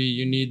degree,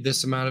 you need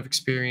this amount of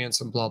experience,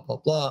 and blah, blah,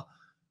 blah.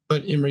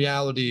 But in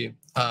reality,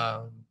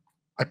 I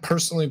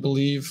personally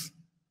believe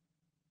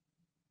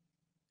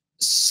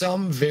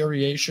some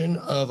variation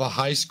of a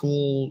high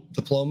school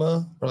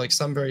diploma or like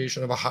some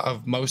variation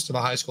of most of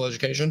a high school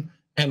education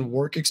and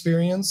work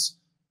experience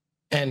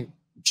and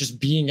just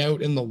being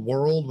out in the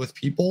world with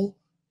people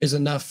is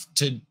enough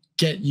to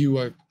get you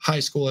a high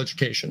school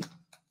education.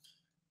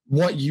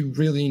 What you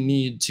really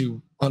need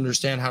to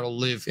understand how to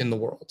live in the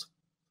world.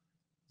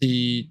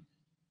 The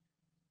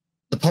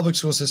public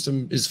school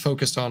system is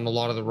focused on a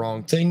lot of the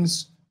wrong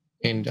things,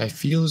 and I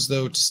feel as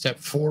though to step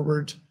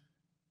forward,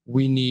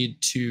 we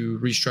need to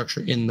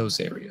restructure in those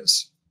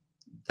areas.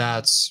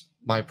 That's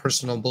my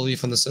personal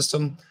belief on the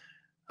system.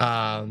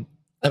 I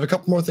have a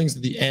couple more things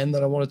at the end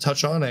that I want to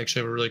touch on. I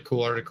actually have a really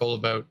cool article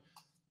about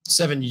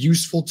 7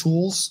 useful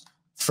tools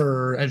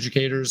for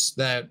educators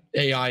that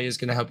AI is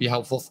going to help you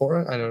helpful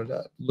for. I know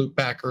to loop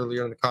back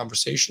earlier in the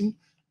conversation,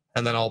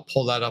 and then I'll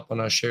pull that up on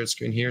a shared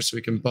screen here so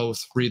we can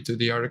both read through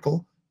the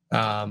article.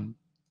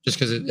 Just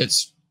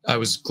because I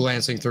was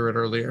glancing through it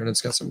earlier, and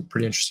it's got some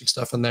pretty interesting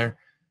stuff in there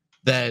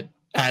that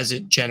as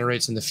it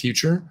generates in the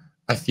future,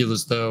 I feel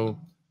as though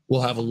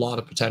we'll have a lot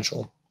of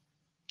potential.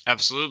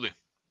 Absolutely.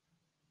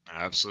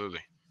 Absolutely.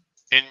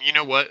 And you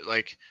know what?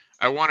 Like,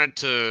 I wanted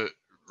to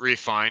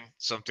refine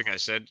something I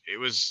said. It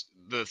was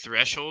the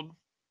threshold.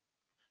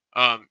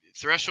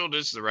 Threshold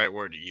is the right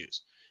word to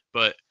use,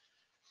 but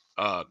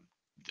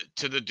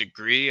to the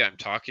degree I'm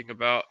talking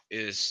about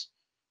is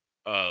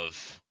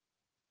of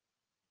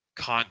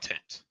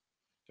content.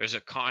 There's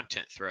a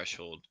content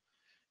threshold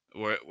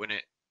where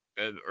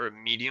or a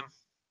medium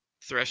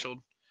threshold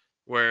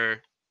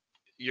where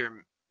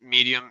your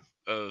medium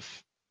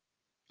of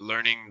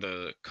learning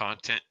the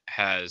content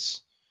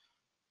has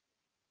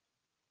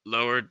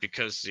lowered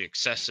because the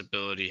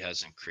accessibility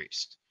has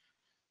increased.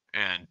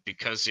 And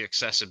because the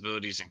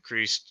accessibility is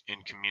increased in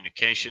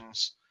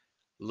communications,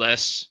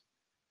 less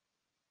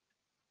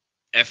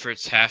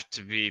efforts have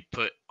to be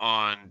put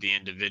on the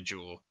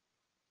individual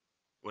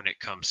when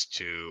it comes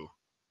to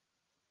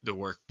the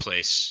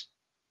workplace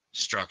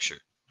structure.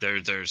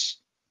 There's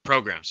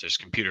programs, there's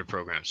computer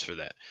programs for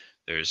that.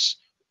 There's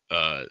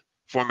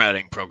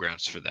formatting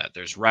programs for that.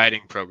 There's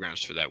writing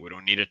programs for that. We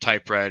don't need a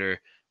typewriter.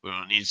 We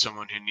don't need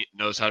someone who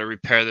knows how to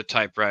repair the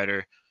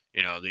typewriter.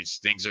 These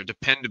things are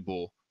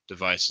dependable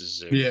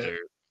devices. They're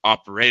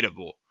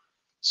operatable.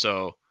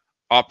 So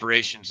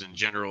operations in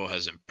general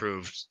has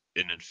improved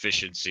in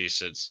efficiency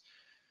since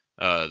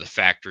the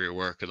factory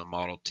work of the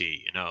Model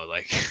T.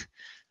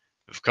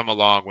 We've come a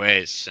long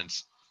way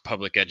since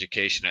public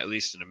education, at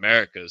least in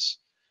America's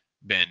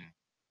been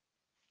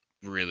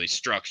really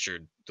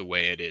structured the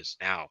way it is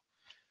now.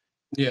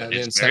 Yeah, the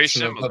It's very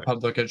inception of the similar.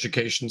 public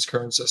education's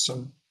current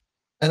system.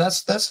 And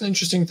that's an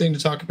interesting thing to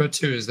talk about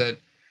too, is that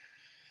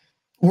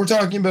we're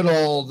talking about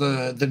all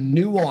the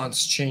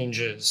nuance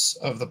changes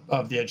of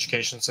the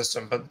education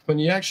system, but when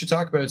you actually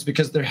talk about it, it's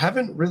because there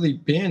haven't really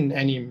been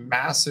any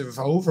massive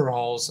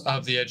overhauls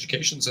of the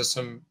education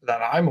system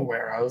that I'm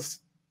aware of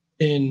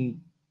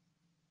in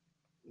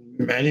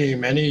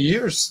many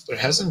years. There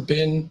hasn't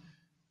been,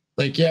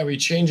 like, yeah, we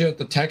change out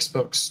the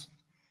textbooks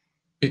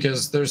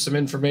because there's some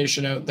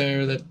information out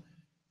there that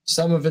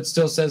some of it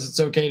still says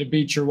it's okay to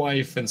beat your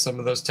wife in some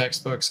of those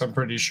textbooks, I'm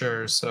pretty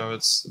sure. So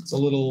it's a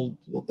little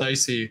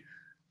dicey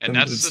And in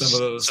that's some of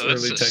those so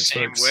that's early the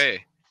same textbooks.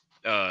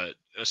 way.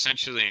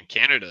 Essentially in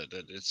Canada,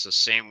 that it's the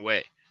same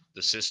way.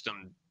 The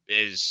system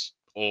is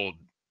old,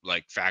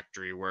 like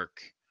factory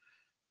work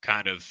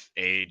kind of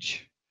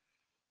age.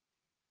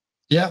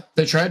 Yeah,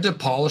 they tried to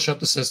polish up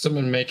the system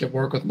and make it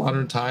work with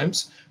modern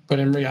times, but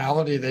in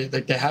reality,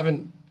 they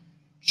haven't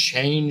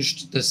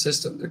changed the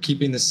system. They're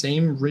keeping the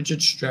same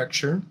rigid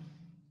structure,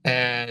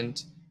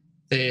 and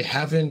they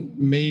haven't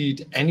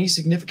made any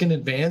significant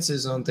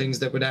advances on things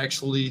that would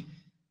actually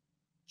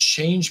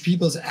change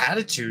people's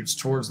attitudes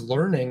towards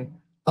learning,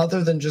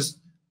 other than just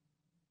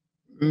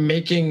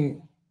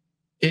making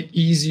it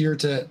easier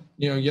to,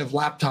 you have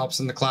laptops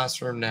in the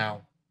classroom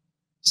now.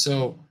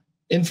 So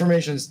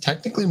information is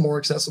technically more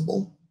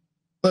accessible,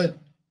 but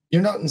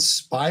you're not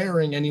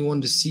inspiring anyone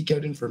to seek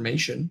out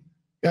information.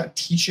 You're not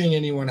teaching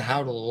anyone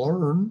how to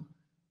learn.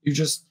 You're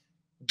just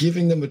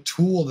giving them a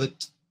tool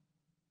that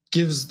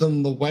gives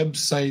them the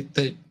website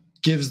that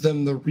gives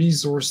them the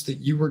resource that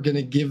you were going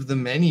to give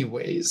them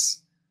anyways.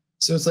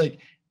 So it's like,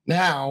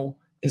 now,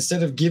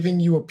 instead of giving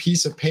you a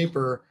piece of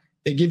paper,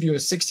 they give you a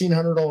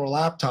 $1,600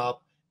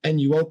 laptop, and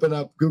you open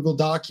up Google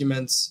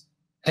Documents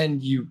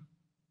and you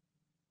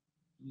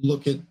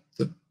look at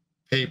the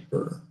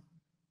paper.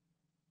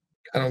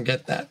 I don't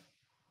get that.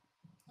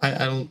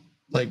 I don't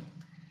like,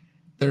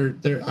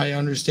 I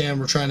understand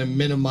we're trying to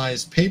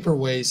minimize paper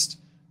waste.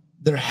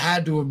 There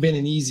had to have been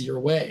an easier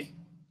way.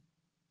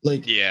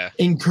 Like, Yeah.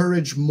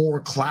 encourage more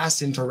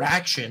class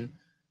interaction.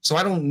 So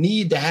I don't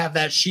need to have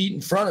that sheet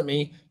in front of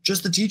me.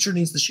 Just the teacher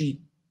needs the sheet.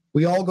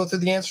 We all go through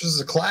the answers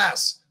as a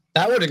class.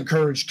 That would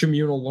encourage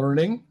communal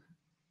learning.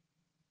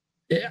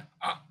 Yeah.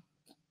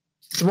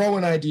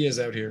 Throwing ideas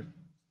out here.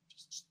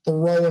 Just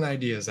throwing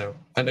ideas out.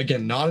 And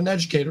again, not an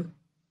educator,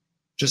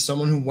 just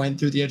someone who went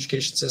through the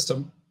education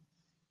system.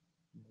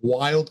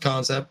 Wild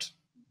concept.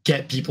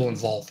 Get people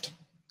involved.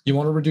 You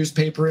want to reduce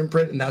paper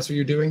imprint, and that's what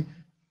you're doing?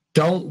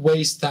 Don't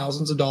waste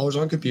thousands of dollars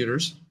on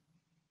computers.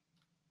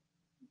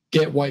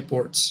 Get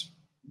whiteboards.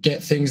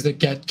 Get things that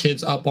get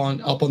kids up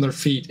on their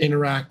feet,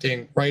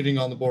 interacting, writing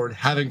on the board,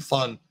 having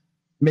fun,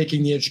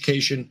 making the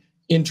education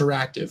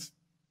interactive.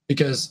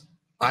 Because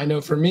I know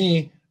for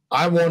me,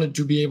 I wanted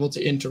to be able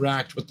to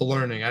interact with the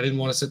learning. I didn't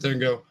want to sit there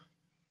and go,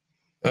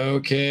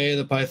 okay,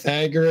 the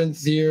Pythagorean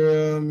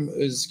theorem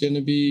is going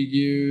to be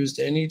used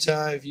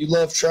anytime. If you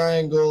love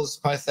triangles,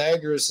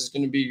 Pythagoras is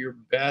going to be your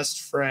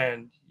best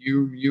friend.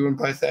 You and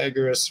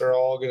Pythagoras are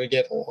all going to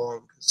get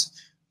along, because,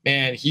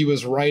 man, he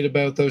was right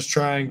about those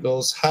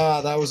triangles.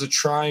 Ha, that was a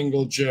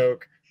triangle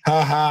joke.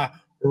 Ha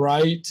ha,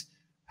 right?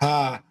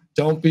 Ha,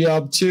 don't be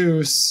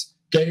obtuse.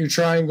 Get your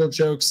triangle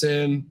jokes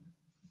in.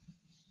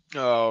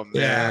 Oh man,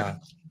 yeah.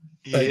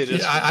 He hit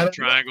us with a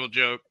triangle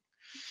joke.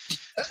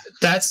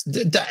 That's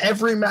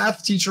every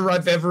math teacher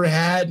I've ever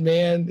had,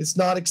 man. It's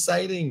not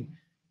exciting.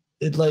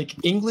 Like,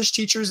 English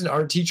teachers and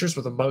art teachers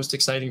were the most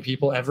exciting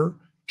people ever,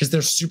 because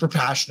they're super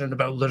passionate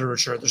about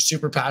literature. They're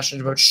super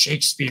passionate about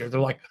Shakespeare.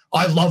 They're like,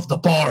 I love the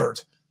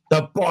Bard.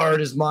 The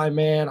Bard is my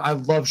man. I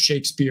love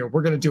Shakespeare.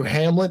 We're going to do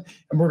Hamlet,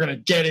 and we're going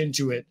to get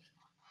into it.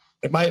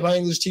 And my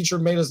English teacher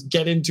made us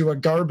get into a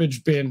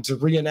garbage bin to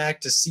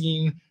reenact a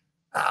scene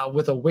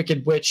with a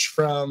wicked witch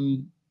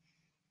from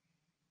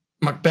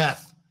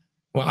Macbeth.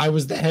 Well, I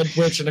was the head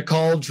witch in a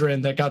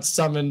cauldron that got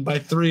summoned by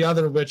 3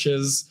 other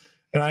witches,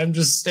 and I'm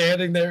just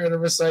standing there in a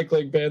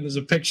recycling bin. There's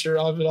a picture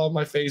of it on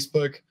my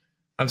Facebook.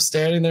 I'm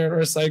standing there in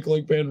a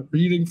recycling bin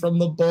reading from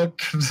the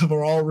book.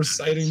 We're all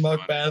reciting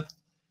Macbeth.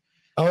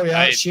 Oh,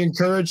 yeah. She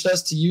encouraged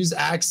us to use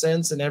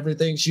accents and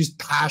everything. She's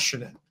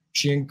passionate.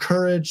 She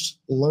encouraged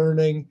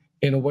learning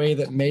in a way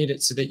that made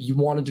it so that you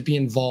wanted to be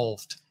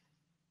involved.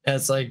 And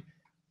it's like,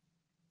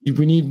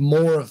 we need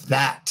more of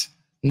that,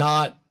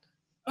 not,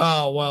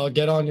 oh, well,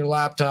 get on your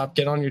laptop,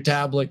 get on your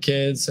tablet,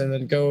 kids, and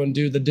then go and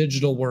do the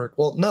digital work.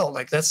 Well, no,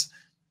 like,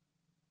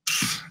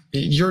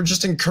 you're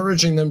just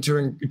encouraging them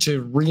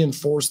to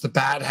reinforce the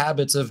bad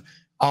habits of,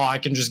 oh, I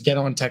can just get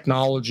on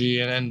technology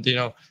and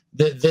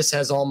this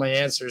has all my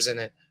answers in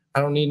it.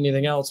 I don't need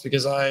anything else,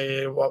 because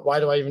why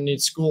do I even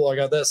need school? I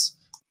got this.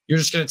 You're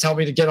just going to tell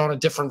me to get on a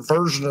different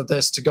version of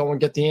this to go and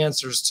get the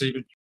answers to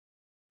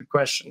your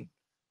question.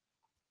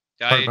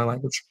 Pardon my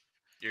language.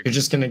 You're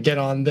just going to get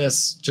on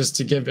this just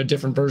to give a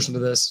different version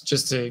of this,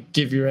 just to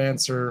give your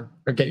answer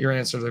or get your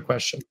answer to the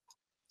question.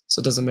 So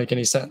it doesn't make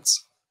any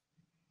sense.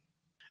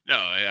 No,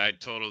 I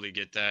totally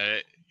get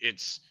that.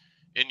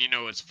 And you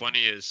know what's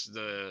funny is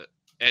the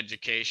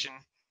education.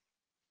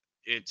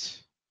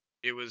 It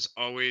it was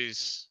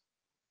always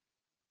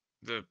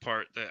the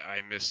part that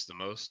I missed the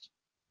most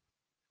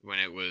when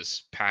it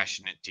was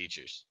passionate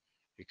teachers,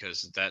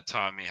 because that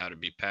taught me how to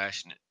be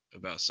passionate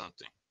about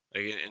something.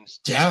 Like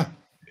Yeah.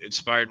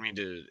 inspired me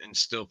to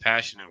instill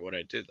passion in what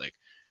I did. Like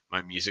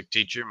my music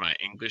teacher, my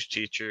English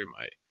teacher,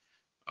 my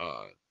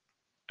uh,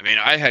 I mean,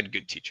 I had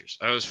good teachers.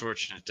 I was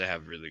fortunate to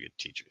have really good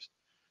teachers.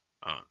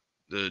 Um,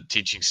 the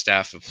teaching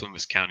staff of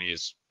Plymouth County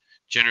is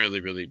generally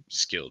really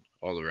skilled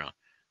all around.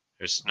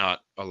 There's not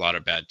a lot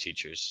of bad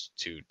teachers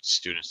to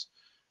students.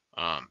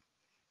 Um,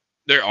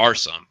 there are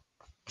some,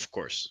 of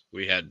course.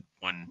 We had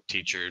one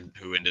teacher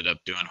who ended up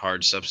doing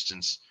hard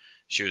substance.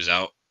 She was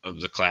out of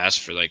the class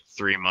for like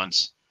 3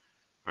 months.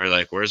 We're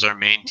like, "Where's our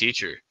main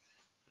teacher?"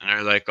 And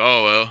they're like,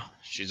 "Oh well,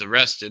 she's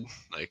arrested."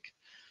 Like,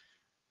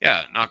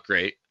 yeah, not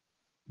great,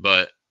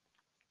 but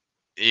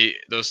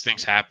those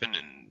things happen,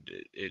 and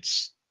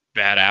it's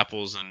bad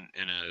apples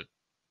in a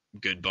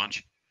good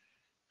bunch.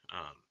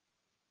 Um,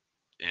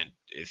 and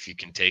if you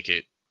can take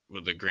it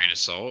with a grain of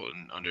salt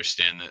and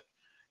understand that,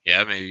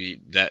 yeah,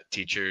 maybe that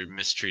teacher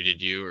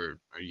mistreated you, or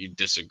you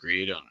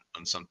disagreed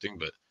on something,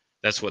 but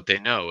that's what they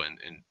know. And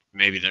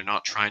maybe they're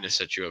not trying to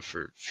set you up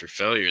for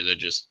failure. They're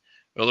just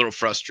a little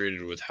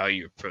frustrated with how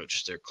you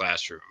approached their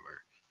classroom,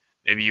 or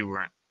maybe you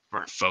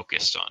weren't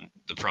focused on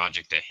the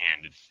project at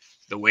hand.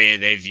 The way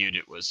they viewed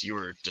it was you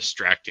were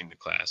distracting the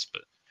class,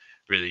 but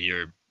really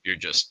you're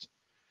just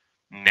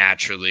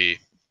naturally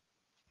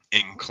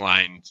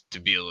inclined to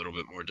be a little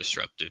bit more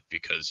disruptive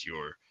because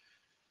your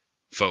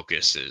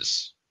focus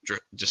is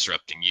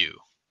disrupting you,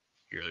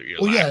 your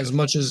Well, yeah, lack of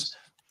focus.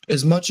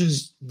 as much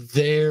as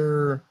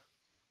they're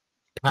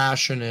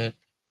passionate,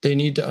 they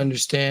need to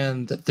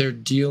understand that they're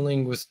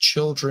dealing with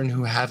children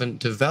who haven't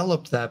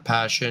developed that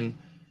passion.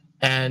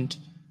 And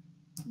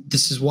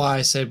this is why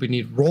I said we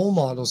need role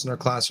models in our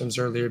classrooms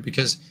earlier,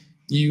 because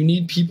you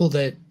need people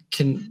that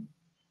can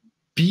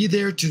be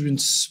there to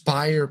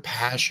inspire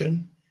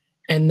passion,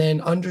 and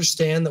then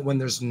understand that when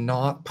there's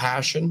not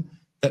passion,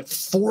 that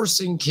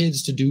forcing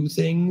kids to do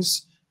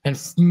things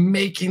and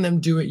making them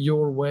do it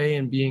your way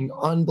and being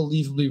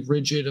unbelievably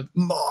rigid of,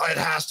 oh, it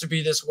has to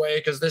be this way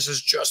because this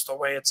is just the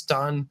way it's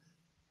done.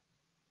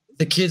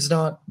 The kid's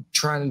not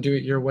trying to do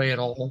it your way at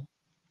all.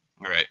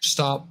 Right.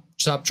 Stop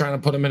trying to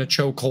put him in a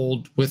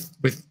chokehold with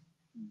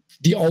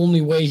the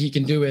only way he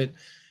can do it,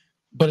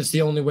 but it's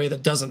the only way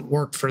that doesn't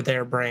work for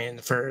their brain,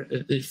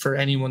 for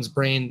anyone's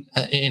brain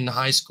in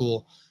high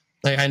school.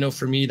 Like, I know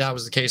for me that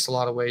was the case a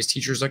lot of ways.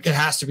 Teachers like, it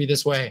has to be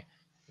this way.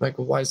 Like,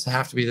 well, why does it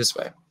have to be this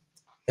way?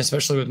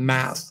 Especially with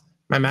math.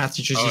 My math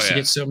teachers Oh used to yeah.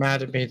 get so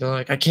mad at me. They're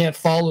like, I can't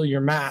follow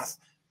your math.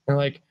 And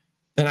like,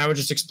 then I would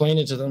just explain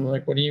it to them.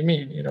 Like, what do you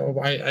mean? You know,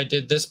 I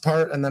did this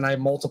part and then I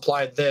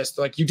multiplied this.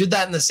 They're like, you did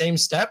that in the same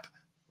step?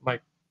 I'm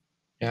like,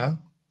 yeah.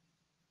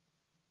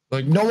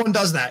 Like, no one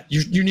does that.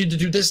 You need to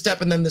do this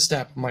step and then this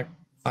step. I'm like,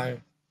 I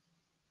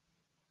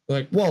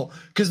like, well,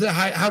 because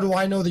how do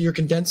I know that you're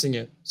condensing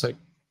it? It's like,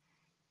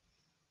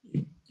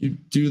 you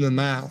do the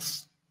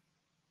math.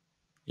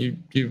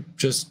 You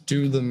just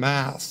do the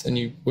math, and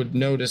you would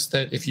notice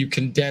that if you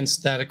condense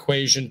that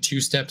equation 2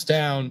 steps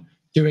down,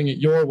 doing it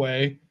your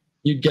way,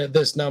 you'd get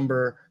this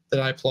number that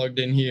I plugged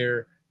in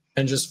here,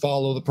 and just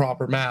follow the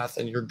proper math,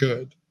 and you're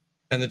good.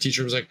 And the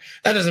teacher was like,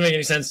 that doesn't make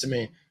any sense to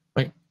me.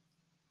 I'm like,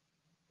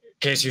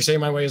 okay, so you're saying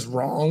my way is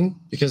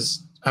wrong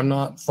because I'm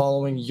not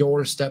following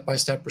your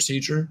step-by-step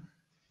procedure?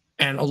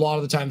 And a lot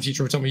of the time, the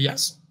teacher would tell me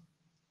yes.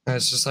 And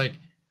it's just like,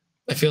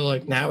 I feel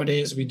like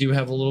nowadays we do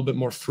have a little bit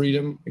more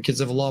freedom. The kids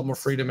have a lot more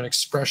freedom in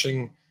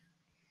expressing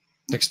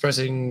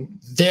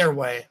their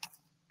way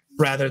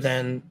rather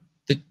than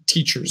the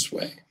teacher's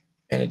way.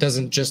 And it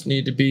doesn't just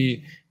need to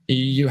be,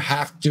 you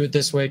have to do it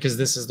this way because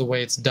this is the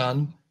way it's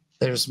done.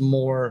 There's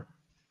more,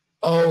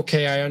 oh,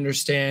 okay, I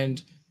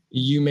understand.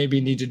 You maybe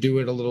need to do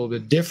it a little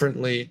bit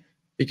differently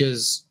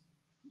because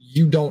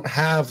you don't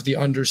have the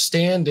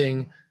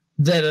understanding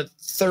that a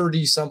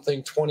 30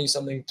 something, 20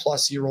 something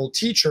plus year old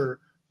teacher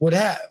would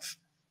have.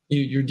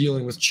 You're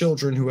dealing with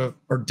children who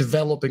are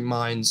developing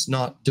minds,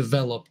 not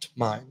developed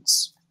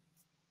minds.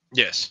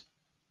 Yes.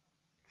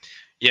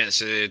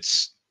 Yes,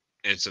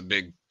 it's a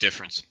big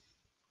difference.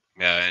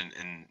 Yeah,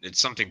 and it's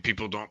something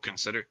people don't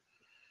consider.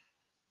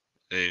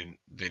 They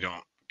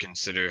don't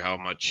consider how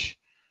much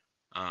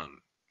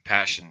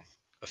passion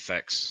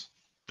affects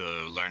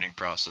the learning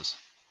process.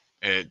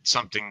 It's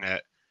something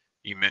that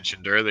you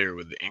mentioned earlier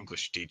with the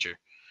English teacher.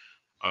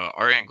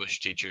 Our English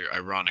teacher,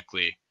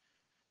 ironically,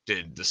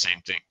 did the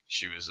same thing.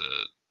 She was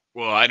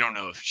well, I don't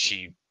know if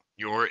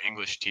your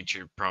English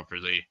teacher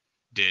properly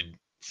did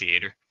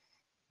theater,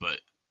 but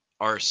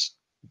ours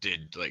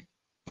did like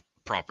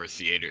proper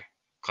theater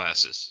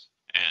classes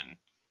and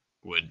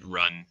would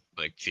run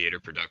like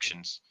theater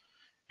productions,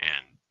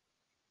 and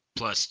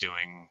plus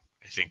doing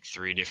I think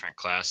 3 different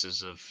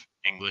classes of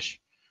English,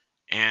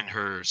 and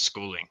her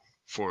schooling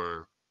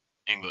for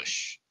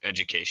English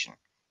education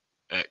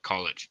at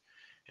college.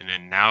 And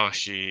then now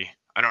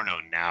I don't know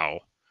now,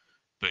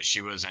 but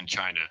she was in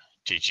China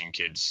teaching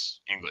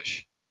kids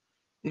English.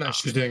 No,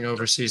 she's doing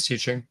overseas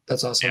teaching.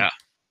 That's awesome. Yeah,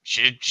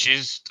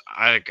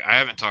 I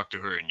haven't talked to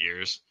her in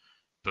years,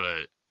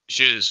 but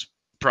she is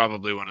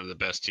probably one of the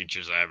best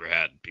teachers I ever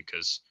had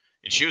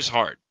and she was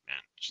hard, man.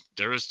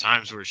 There was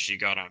times where she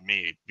got on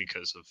me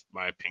because of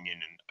my opinion,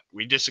 and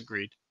we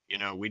disagreed.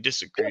 We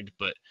disagreed,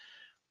 but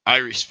I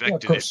Yeah, of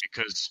respected it course.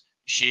 because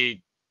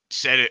she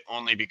said it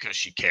only because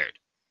she cared.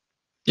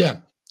 Yeah,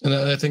 and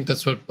I think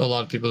that's what a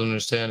lot of people don't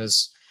understand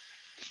is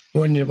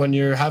when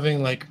you're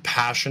having like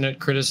passionate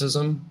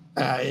criticism,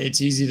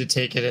 it's easy to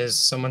take it as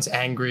someone's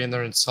angry and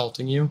they're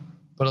insulting you.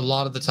 But a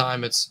lot of the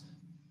time, it's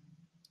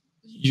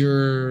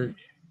you're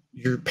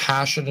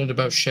passionate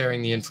about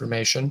sharing the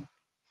information,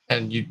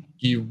 and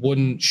you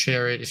wouldn't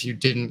share it if you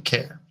didn't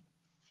care.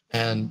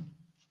 And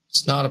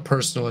it's not a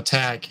personal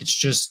attack. It's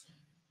just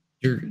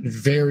you're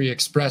very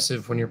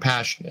expressive when you're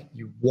passionate.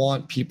 You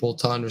want people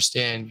to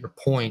understand your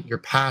point, your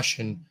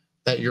passion,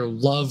 that your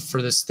love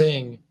for this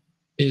thing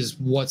is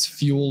what's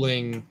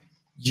fueling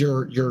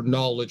your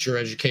knowledge, your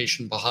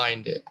education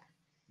behind it.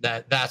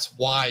 That's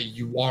why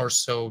you are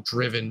so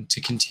driven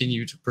to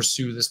continue to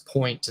pursue this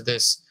point, to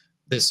this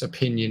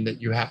opinion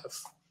that you have.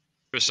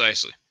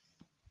 Precisely.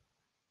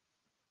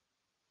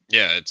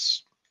 Yeah,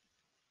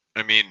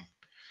 I mean,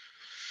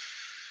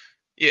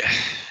 yeah,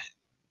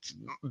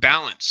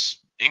 balance.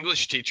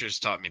 English teachers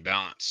taught me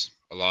balance,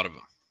 a lot of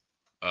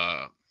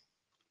them.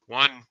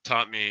 One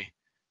taught me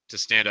to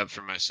stand up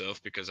for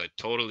myself because I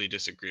totally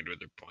disagreed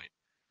with her point,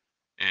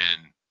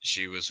 and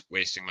she was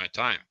wasting my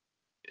time,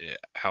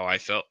 how I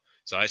felt.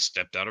 So I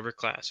stepped out of her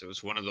class. It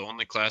was one of the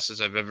only classes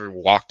I've ever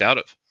walked out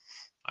of.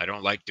 I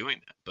don't like doing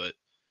that, but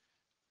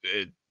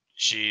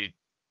she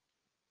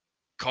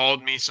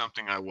called me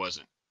something I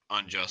wasn't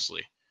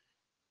unjustly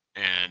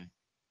and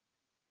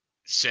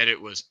said it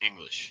was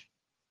English.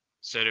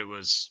 Said it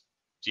was,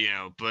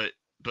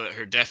 but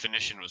her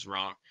definition was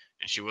wrong,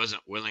 and she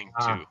wasn't willing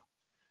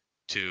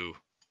to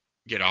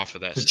get off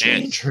of that To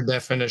change stance. her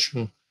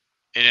definition,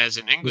 And as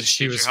an English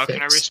she teacher, was how can I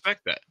fixed.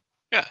 respect that?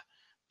 Yeah,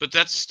 but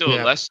that's still a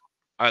Yeah, lesson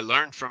I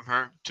learned from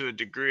her to a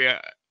degree.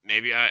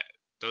 Maybe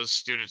those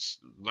students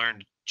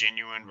learned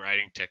genuine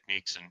writing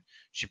techniques, and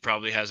she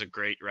probably has a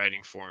great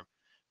writing form.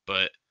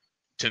 But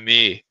to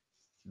me,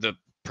 the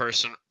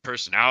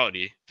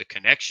personality, the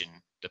connection,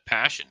 the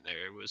passion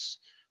there was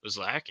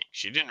lacking.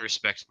 She didn't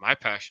respect my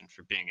passion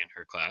for being in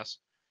her class.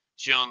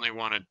 She only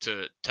wanted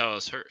to tell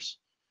us hers.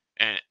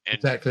 And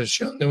exactly.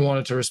 She only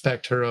wanted to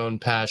respect her own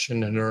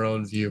passion and her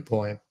own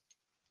viewpoint.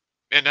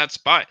 and that's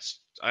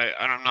biased.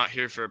 I'm not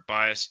here for a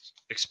biased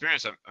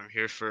experience. I'm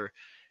here for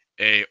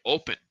a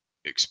open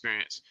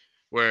experience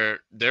where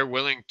they're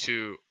willing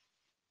to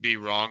be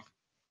wrong,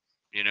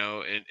 in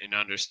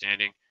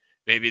understanding.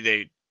 Maybe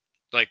they,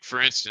 like,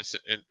 for instance,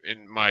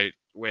 in my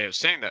way of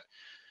saying that,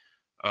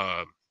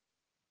 um,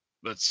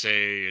 let's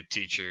say a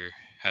teacher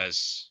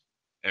has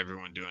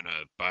everyone doing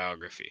a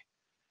biography.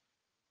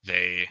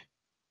 They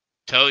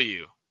tell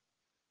you,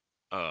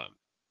 or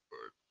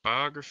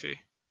biography.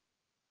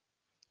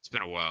 It's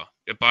been a while.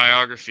 A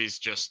biography is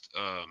just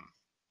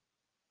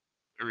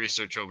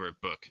research over a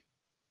book,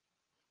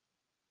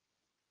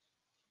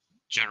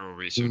 general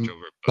research over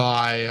a book.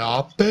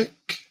 Biopic?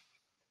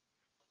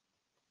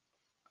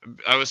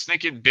 I was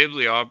thinking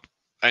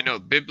I know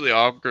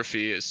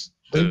bibliography is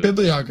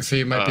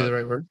Bibliography might be uh, the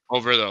right word.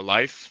 over the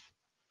life.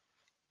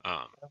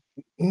 Um,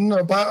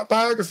 No,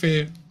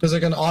 biography, because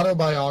like an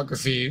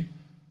autobiography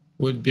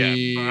would yeah,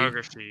 be.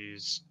 biography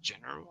is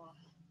general.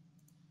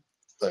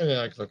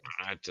 Yeah, I can look.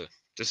 I had to.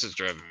 This is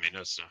driving me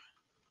nuts now.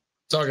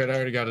 It's all good. I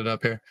already got it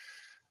up here.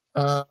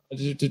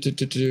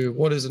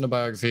 What is in a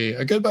biography?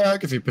 A good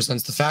biography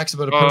presents the facts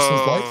about a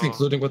person's life, Oh,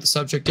 including what the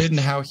subject did and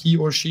how he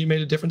or she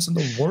made a difference in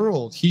the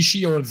world. He,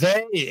 she, or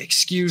they,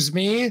 excuse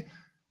me.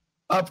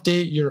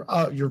 Update your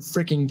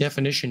freaking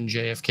definition,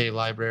 JFK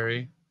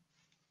library.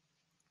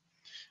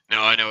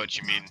 no, I know what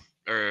you mean.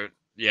 Or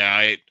yeah,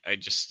 I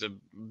just a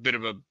bit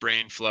of a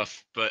brain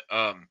fluff. But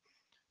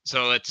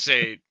so let's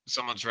say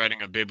someone's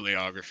writing a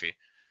bibliography,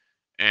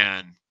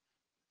 and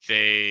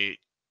they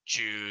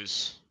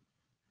choose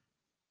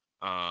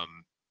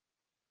um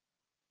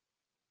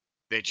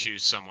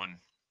someone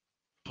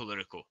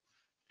political,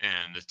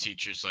 and the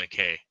teacher's like,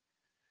 hey,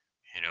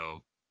 you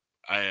know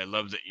I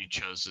love that you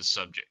chose this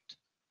subject,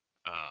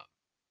 uh,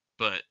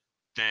 but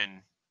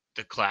then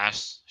the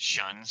class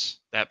shuns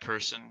that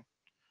person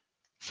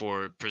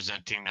for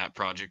presenting that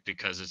project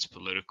because it's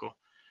political,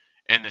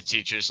 and the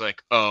teacher's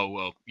like, oh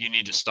well, you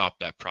need to stop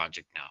that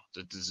project now,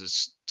 that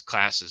this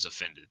class is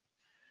offended.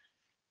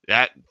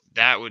 That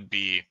would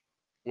be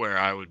where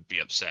I would be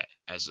upset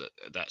as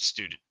that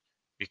student,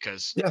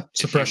 because Yeah, if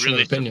you suppression of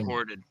really opinion.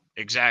 supported,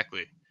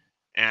 exactly,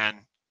 and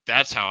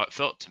that's how it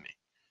felt to me.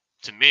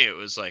 To me, it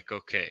was like,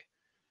 okay,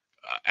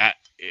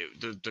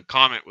 the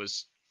comment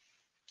was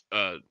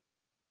uh,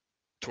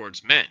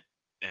 towards men,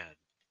 and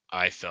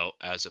I felt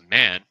as a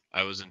man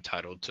I was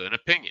entitled to an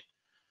opinion,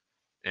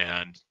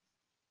 and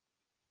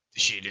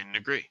she didn't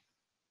agree,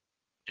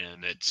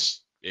 and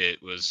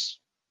it was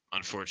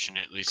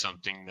unfortunately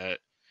something that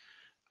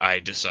I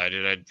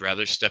decided I'd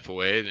rather step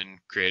away than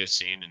create a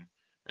scene.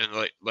 And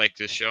like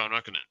this show, I'm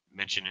not going to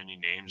mention any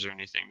names or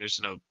anything. There's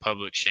no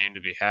public shame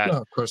to be had.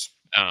 No, of course.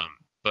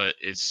 But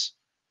it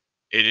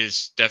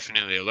is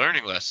definitely a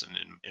learning lesson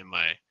in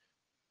my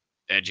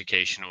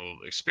educational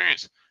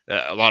experience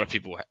that a lot of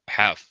people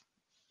have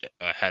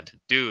had to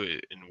do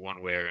it in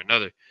one way or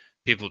another.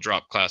 People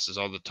drop classes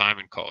all the time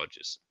in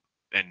colleges.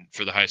 And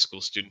for the high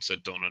school students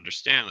that don't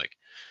understand, like,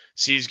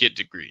 C's get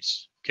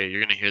degrees. Okay,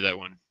 you're going to hear that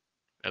one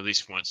at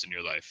least once in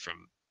your life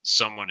from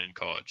someone in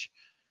college.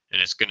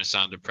 And it's going to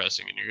sound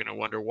depressing, and you're going to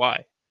wonder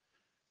why.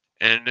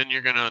 And then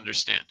you're going to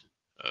understand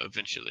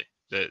eventually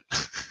that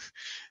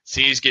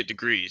C's get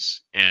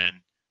degrees, and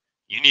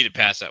you need to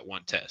pass that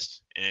one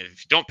test. And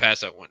if you don't pass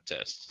that one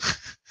test,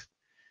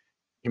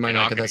 you might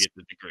not get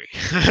the degree.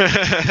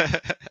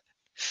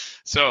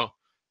 So,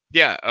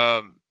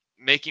 yeah,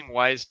 making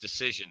wise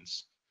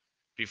decisions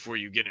before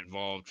you get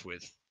involved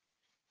with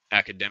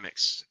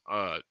academics,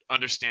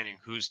 understanding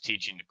who's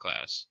teaching the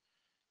class,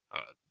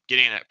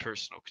 getting that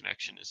personal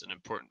connection is an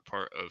important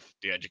part of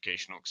the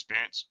educational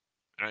experience.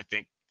 And I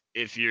think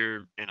if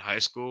you're in high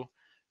school,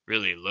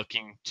 really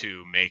looking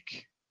to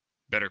make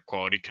better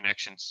quality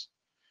connections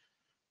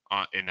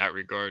in that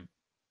regard,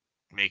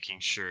 making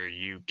sure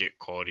you get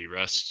quality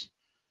rest,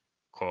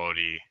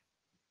 quality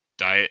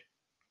diet,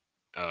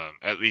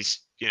 at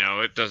least,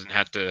 it doesn't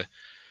have to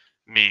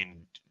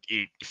mean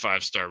eat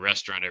 5-star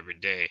restaurant every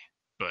day,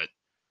 but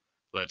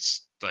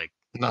let's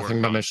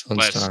nothing but Michelin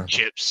less star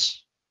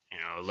chips,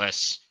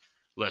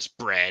 less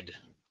bread,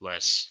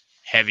 less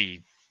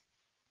heavy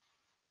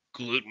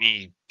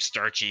gluteny,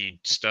 starchy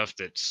stuff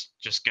that's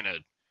just gonna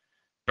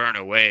burn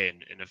away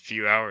in a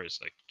few hours.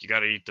 Like, you got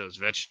to eat those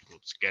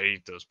vegetables, you got to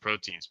eat those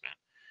proteins, man.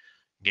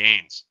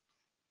 Gains.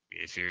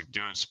 If you're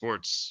doing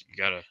sports, you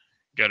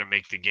gotta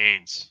make the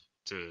gains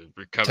to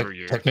recover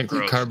your technically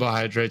growth.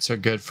 Carbohydrates are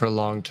good for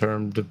long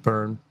term to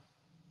burn.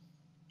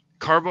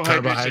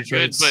 Carbohydrates are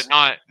good, but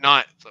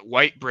not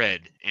white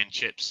bread and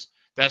chips.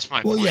 That's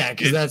my point. Well, yeah,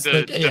 because that's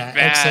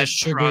excess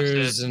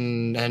sugars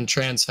and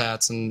trans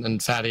fats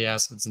and fatty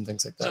acids and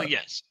things like that. So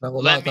yes,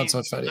 well, not so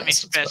much fatty acids. Let me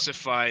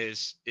specify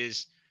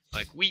is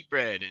like wheat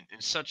bread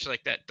and such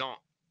like that.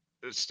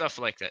 Stuff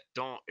like that.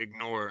 Don't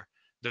ignore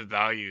the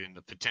value and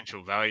the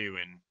potential value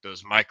in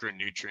those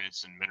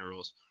micronutrients and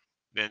minerals.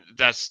 Then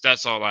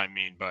that's all I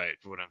mean by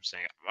what I'm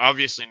saying.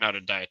 Obviously not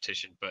a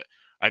dietitian, but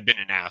I've been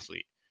an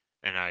athlete,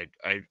 and I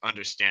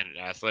understand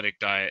an athletic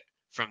diet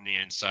from the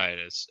inside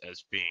as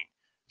being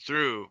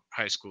through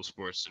high school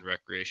sports and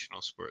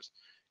recreational sports.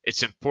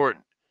 It's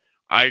important.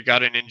 I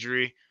got an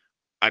injury.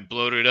 I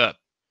bloated up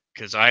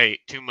because I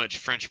ate too much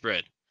French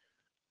bread.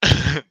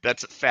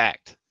 That's a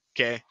fact.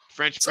 Okay,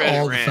 French bread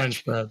and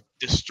ranch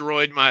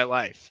destroyed my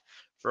life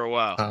for a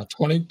while.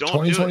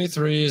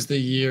 2023 is the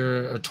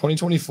year, or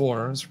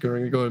 2024. So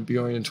we're going to be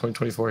going in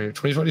 2024 here.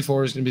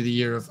 2024 is going to be the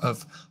year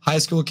of high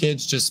school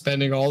kids just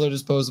spending all their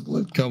disposable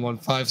income on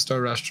 5-star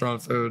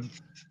restaurant food.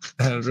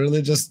 And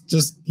really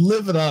just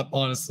live it up,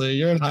 honestly.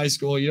 You're in high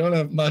school. You don't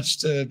have much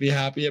to be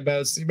happy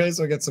about, so you may as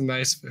well get some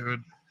nice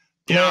food.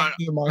 Yeah,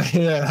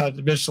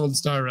 Michelin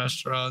star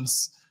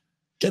restaurants.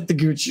 Get the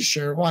Gucci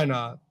shirt. Why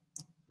not?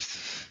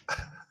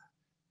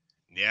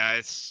 Yeah,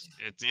 it's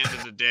at the end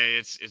of the day,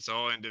 it's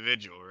all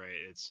individual, right?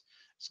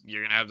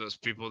 You're gonna have those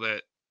people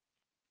that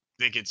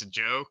think it's a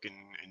joke and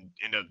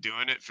end up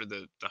doing it for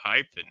the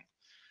hype, and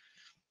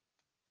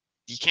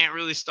you can't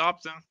really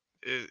stop them.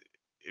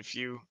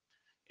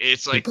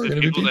 It's like the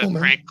people that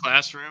prank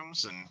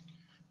classrooms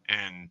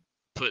and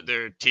put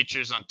their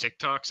teachers on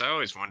TikToks. I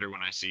always wonder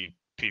when I see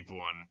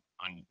people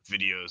on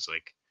videos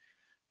like,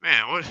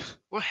 man,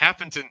 what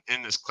happened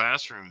in this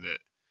classroom that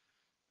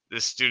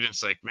this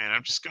student's like, man,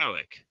 I'm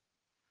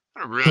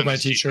gonna ruin put my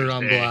teacher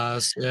on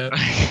blast. Yeah.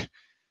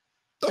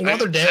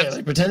 Another day,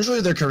 like potentially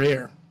their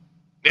career.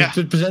 Yeah.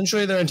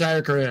 Potentially their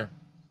entire career.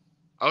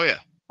 Oh yeah.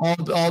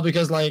 All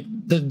because like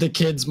the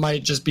kids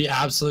might just be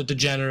absolute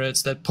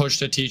degenerates that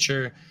pushed a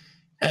teacher.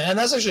 And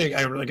that's actually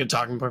a really good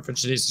talking point for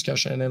today's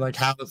discussion, and like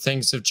how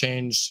things have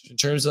changed in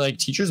terms of like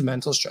teachers'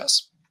 mental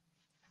stress.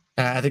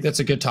 I think that's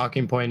a good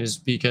talking point, is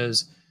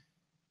because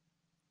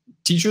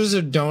teachers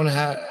don't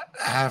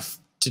have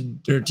to,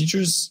 or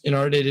teachers in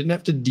our day didn't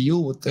have to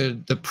deal with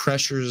the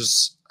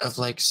pressures of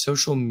like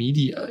social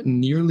media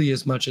nearly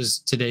as much as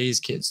today's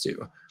kids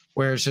do,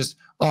 where it's just,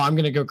 oh, I'm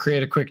going to go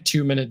create a quick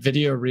 2-minute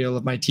video reel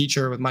of my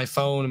teacher with my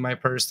phone in my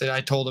purse that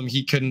I told him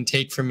he couldn't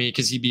take from me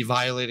because he'd be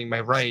violating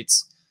my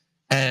rights.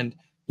 And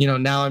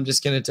now I'm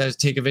just going to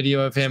take a video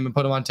of him and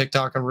put him on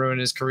TikTok and ruin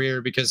his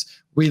career because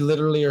we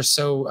literally are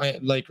so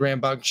like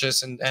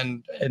rambunctious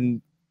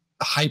and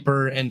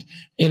hyper and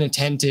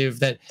inattentive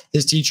that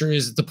this teacher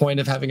is at the point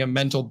of having a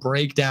mental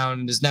breakdown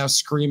and is now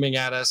screaming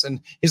at us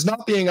and is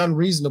not being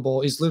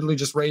unreasonable. Is literally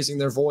just raising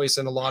their voice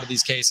in a lot of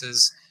these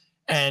cases,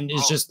 and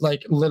is just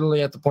like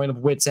literally at the point of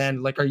wit's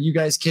end. Like, are you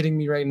guys kidding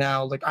me right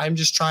now? Like, I'm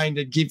just trying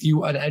to give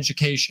you an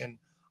education.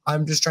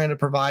 I'm just trying to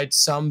provide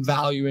some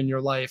value in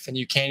your life, and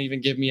you can't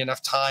even give me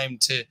enough time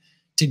to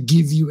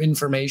give you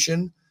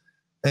information.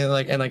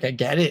 And I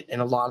get it in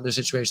a lot of the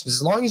situations.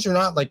 As long as you're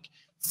not like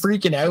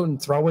freaking out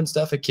and throwing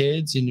stuff at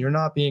kids and you're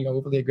not being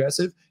overly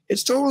aggressive,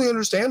 it's totally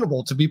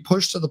understandable to be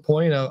pushed to the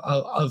point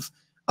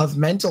of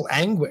mental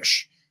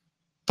anguish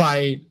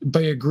by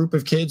a group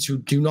of kids who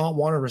do not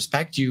want to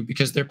respect you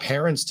because their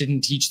parents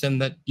didn't teach them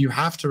that you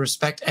have to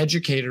respect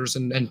educators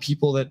and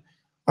people that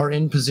are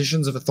in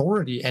positions of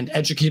authority, and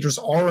educators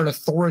are an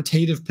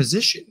authoritative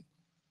position.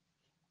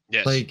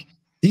 Yes. Like,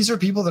 these are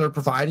people that are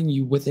providing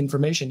you with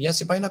information.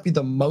 Yes, it might not be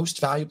the most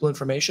valuable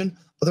information,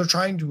 but they're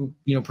trying to,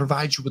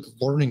 provide you with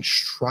learning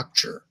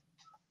structure.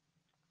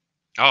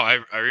 Oh,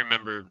 I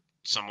remember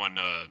someone.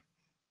 I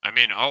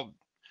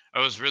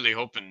was really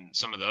hoping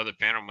some of the other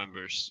panel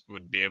members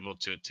would be able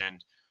to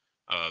attend,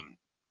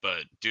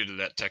 but due to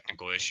that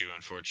technical issue,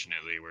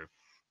 unfortunately, we're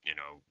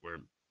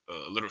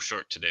a little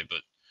short today.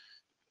 But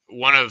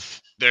one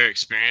of their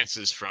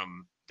experiences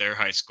from their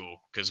high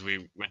school, because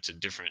we went to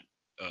different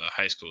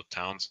high school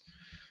towns,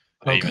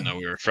 even though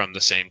we were from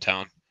the same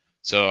town.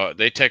 So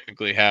they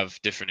technically have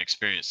different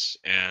experience,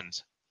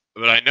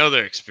 but I know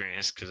their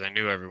experience because I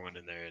knew everyone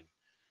in there, and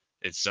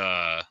it's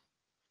I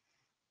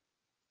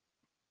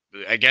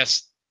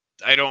guess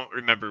I don't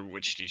remember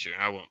which teacher.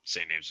 I won't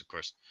say names, of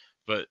course,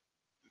 but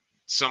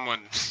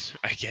someone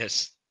I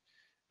guess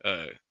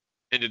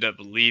ended up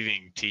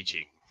leaving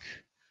teaching.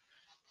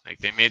 Like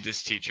they made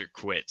this teacher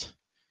quit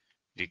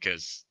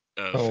because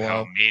of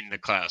how mean the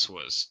class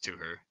was to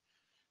her.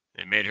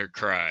 They made her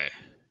cry,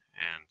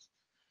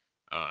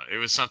 and it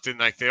was something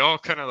like they all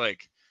kind of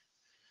like,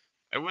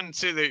 I wouldn't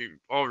say they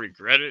all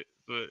regret it,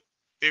 but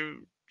they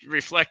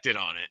reflected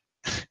on it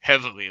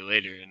heavily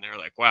later, and they're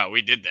like, wow,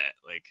 we did that.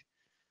 Like,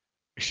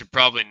 we should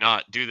probably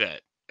not do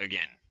that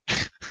again.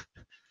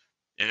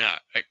 And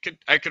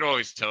I could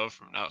always tell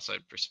from an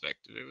outside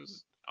perspective, it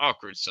was an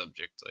awkward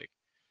subject. Like,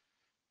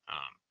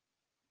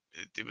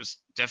 it was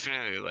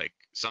definitely like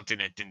something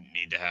that didn't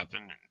need to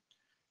happen and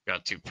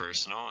got too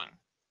personal, and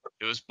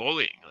it was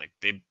bullying. Like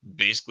they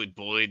basically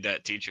bullied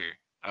that teacher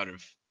out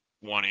of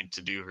wanting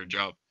to do her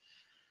job.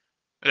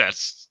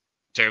 That's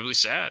terribly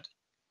sad.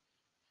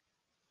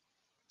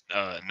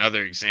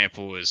 Another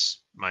example is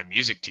my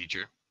music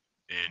teacher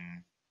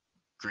in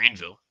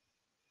Greenville.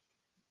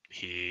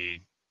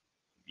 He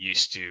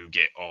used to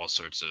get all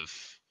sorts of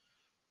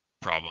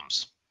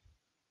problems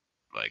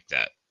like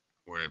that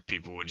where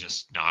people would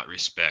just not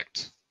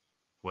respect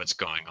what's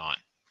going on.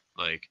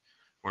 Like,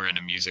 we're in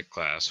a music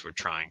class, we're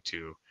trying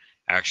to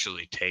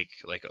actually take,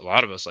 like a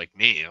lot of us, like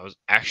me, I was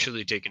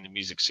actually taking the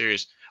music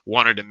serious,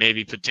 wanted to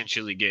maybe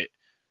potentially get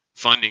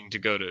funding to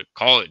go to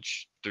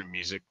college through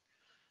music.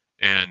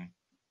 And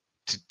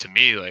to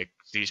me, like,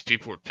 these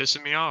people were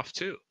pissing me off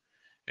too.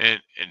 And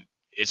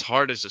it's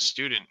hard as a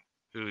student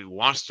who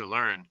wants to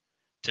learn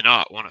to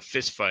not want to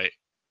fist fight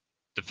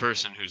the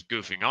person who's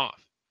goofing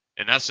off.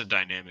 And that's the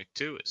dynamic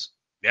too, is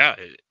yeah,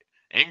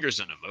 anger's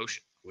an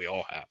emotion we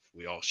all have,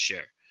 we all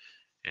share.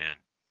 And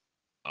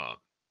um,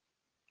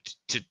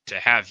 to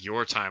have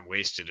your time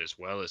wasted as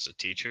well as the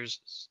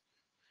teachers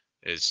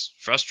is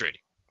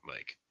frustrating.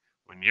 Like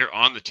when you're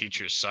on the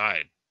teacher's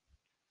side,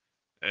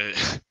 uh,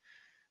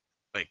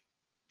 like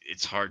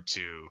it's hard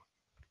to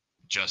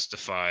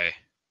justify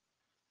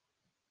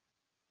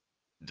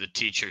the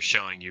teacher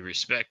showing you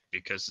respect,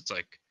 because it's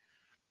like,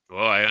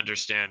 well, I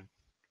understand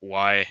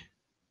why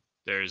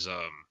there's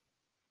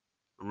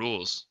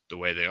rules the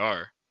way they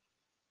are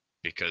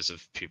because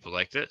of people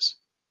like this.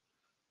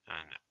 And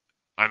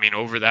I mean,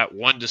 over that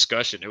one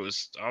discussion, it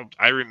was,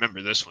 I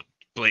remember this one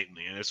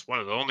blatantly, and it's one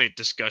of the only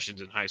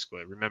discussions in high school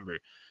I remember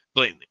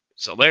blatantly.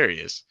 It's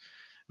hilarious,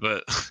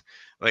 but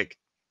like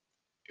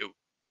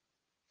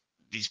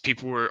these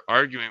people were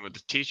arguing with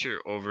the teacher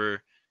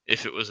over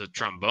if it was a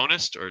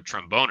trombonist or a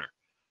tromboner,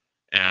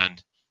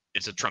 and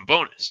it's a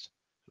trombonist,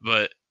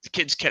 but the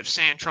kids kept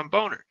saying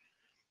tromboner,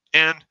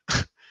 and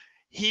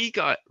he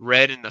got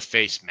red in the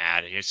face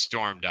mad, and he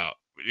stormed out.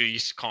 We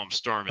used to call him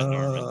Storm and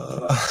Norman.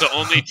 It's the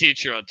only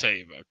teacher I'll tell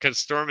you about, because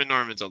Storm and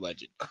Norman's a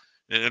legend.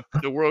 And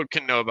the world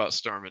can know about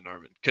Storm and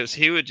Norman, because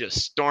he would just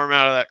storm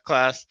out of that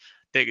class,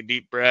 take a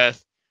deep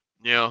breath,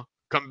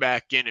 come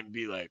back in and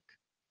be like,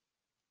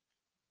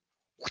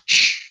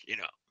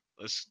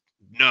 let's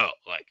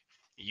like,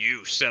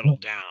 you settle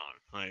down.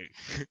 Like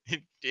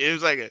it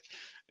was like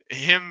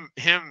him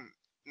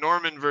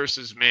Norman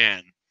versus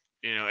man,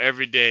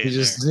 every day. He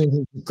just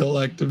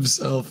collect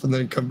himself and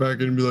then come back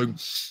and be like,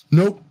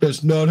 nope,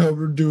 that's not how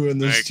we're doing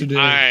this like, today.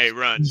 I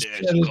run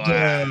this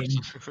class.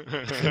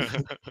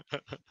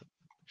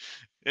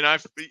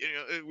 And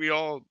we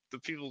all, the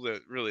people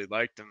that really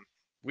liked him,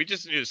 we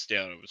just need to stay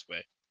out of his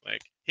way.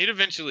 Like, he'd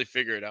eventually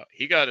figure it out.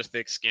 He got a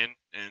thick skin,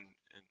 and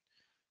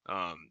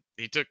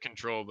he took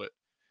control, but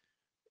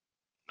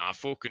not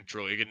full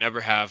control. You can never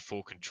have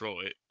full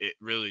control. It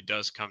really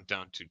does come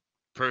down to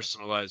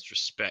personalized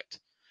respect,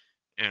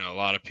 and a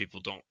lot of people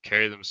don't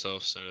carry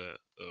themselves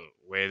in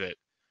a way that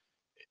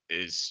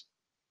is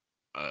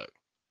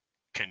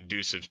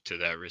conducive to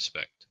that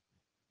respect.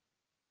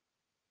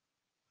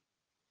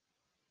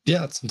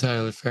 Yeah, it's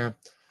entirely fair.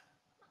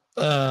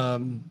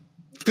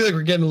 feel like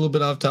we're getting a little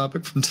bit off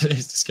topic from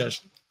today's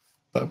discussion,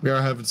 but we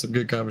are having some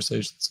good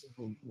conversations.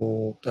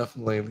 We'll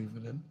definitely leave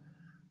it in.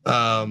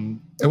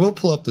 I will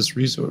pull up this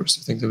resource.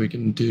 I think that we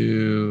can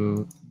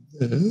do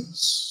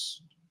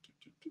this.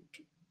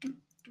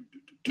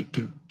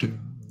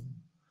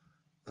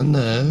 And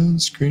then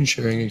screen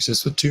sharing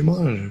exists with 2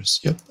 monitors.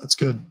 Yep, that's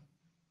good.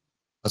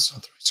 That's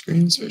not the right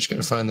screen, so I just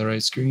gotta find the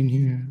right screen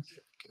here.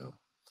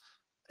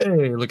 There we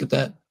go. Hey, look at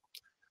that.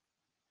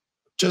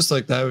 Just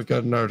like that, we've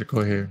got an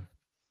article here.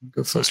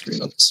 Go full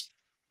screen on this.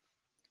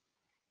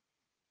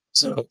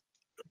 So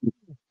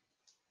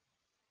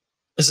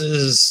this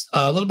is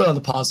a little bit on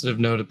the positive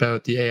note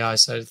about the AI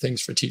side of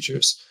things for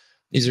teachers.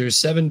 These are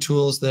 7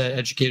 tools that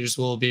educators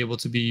will be able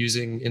to be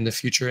using in the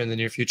future, in the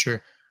near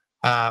future,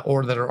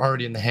 or that are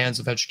already in the hands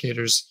of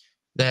educators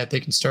that they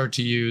can start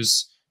to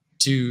use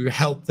to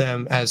help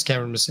them, as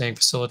Cameron was saying,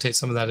 facilitate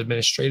some of that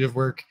administrative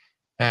work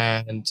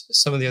and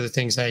some of the other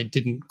things I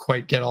didn't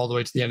quite get all the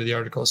way to the end of the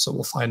article, so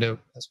we'll find out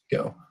as we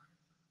go.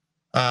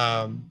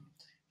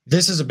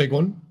 This is a big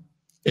one,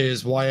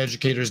 is why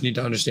educators need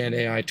to understand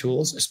AI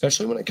tools,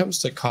 especially when it comes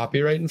to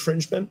copyright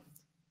infringement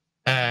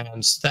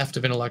and theft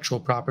of intellectual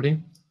property.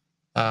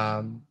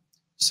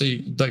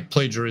 Like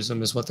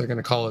plagiarism is what they're going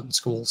to call it in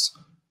schools.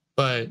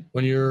 But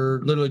when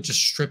you're literally just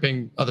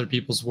stripping other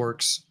people's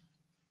works,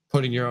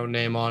 putting your own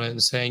name on it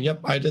and saying, yep,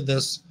 I did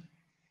this,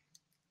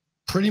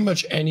 pretty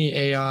much any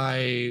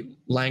AI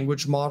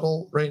language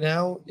model right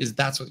now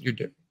that's what you're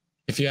doing.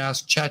 If you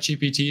ask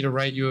ChatGPT to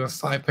write you a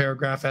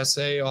 5-paragraph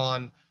essay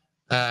on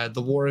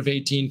the War of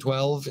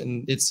 1812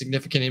 and its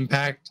significant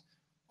impact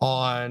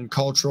on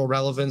cultural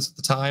relevance at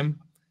the time,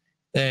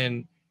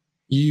 then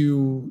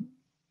you're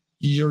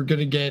going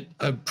to get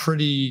a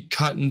pretty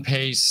cut and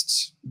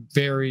paste,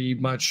 very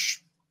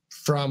much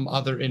from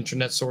other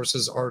internet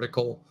sources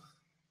article.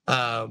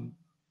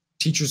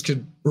 Teachers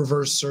could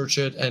reverse search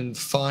it and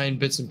find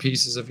bits and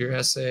pieces of your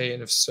essay,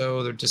 and if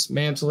so, they're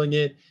dismantling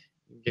it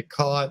and get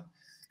caught.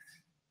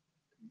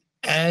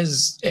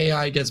 As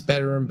AI gets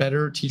better and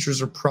better,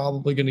 teachers are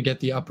probably going to get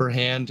the upper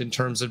hand in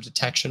terms of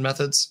detection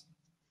methods.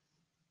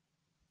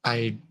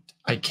 I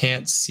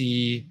can't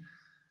see,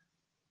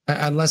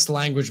 unless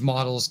language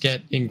models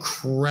get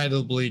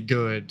incredibly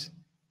good,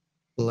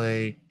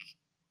 like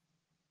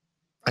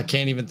I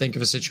can't even think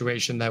of a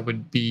situation that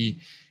would be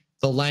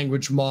the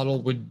language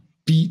model would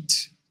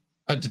beat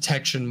a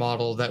detection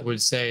model that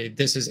would say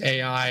this is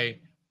AI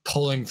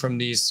pulling from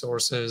these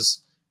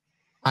sources.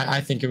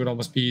 I think it would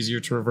almost be easier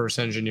to reverse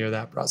engineer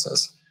that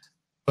process.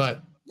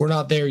 But we're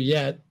not there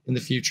yet in the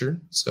future,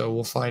 so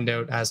we'll find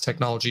out as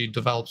technology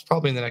develops,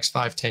 probably in the next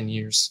 5-10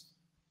 years.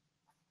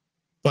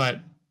 But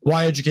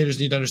why educators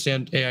need to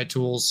understand AI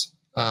tools,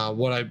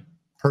 what I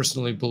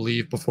personally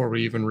believe before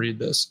we even read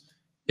this,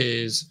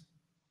 is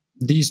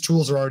these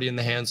tools are already in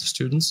the hands of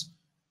students.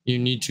 You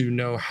need to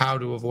know how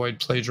to avoid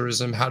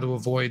plagiarism, how to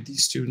avoid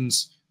these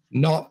students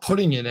not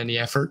putting in any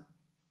effort.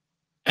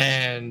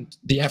 And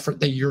the effort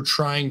that you're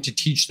trying to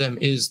teach them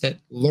is that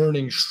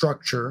learning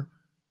structure.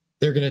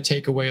 They're going to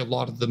take away a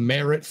lot of the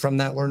merit from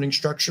that learning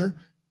structure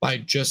by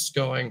just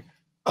going,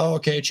 oh,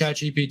 okay,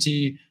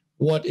 ChatGPT,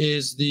 what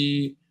is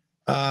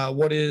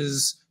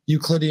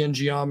Euclidean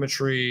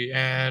geometry,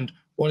 and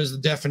what is the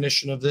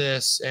definition of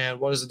this, and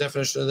what is the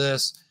definition of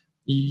this?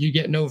 You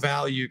get no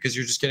value because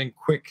you're just getting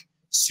quick,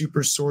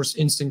 super source,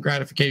 instant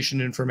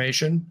gratification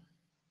information.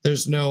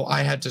 There's no,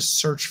 I had to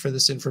search for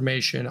this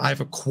information.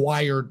 I've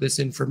acquired this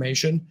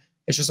information.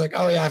 It's just like,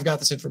 oh yeah, I've got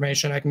this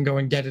information. I can go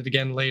and get it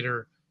again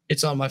later.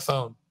 It's on my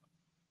phone.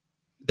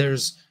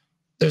 There's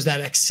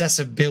that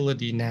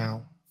accessibility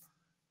now.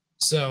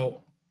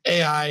 So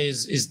AI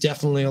is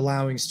definitely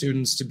allowing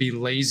students to be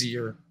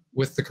lazier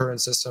with the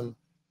current system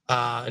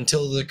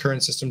until the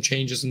current system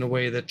changes in a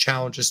way that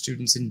challenges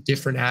students in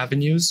different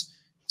avenues.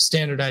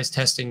 Standardized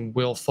testing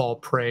will fall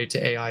prey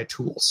to AI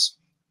tools.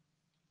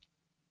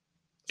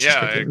 Yeah,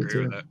 I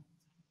agree with that.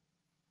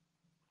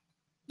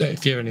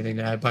 If you have anything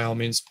to add, by all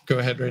means, go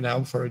ahead right now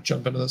before I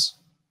jump into this.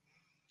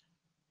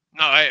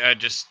 No, I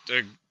just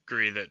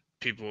agree that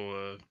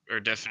people are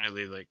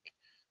definitely like,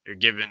 they're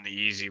given the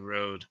easy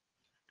road.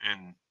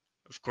 And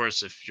of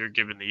course, if you're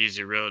given the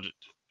easy road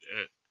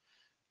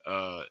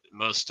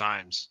most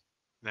times,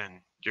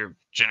 then you're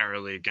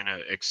generally going to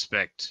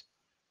expect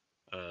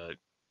an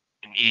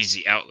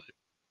easy outlet.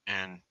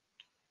 And,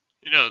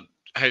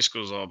 high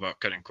school is all about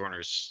cutting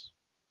corners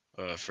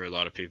for a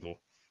lot of people,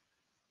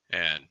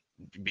 and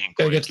being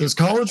gotta get to those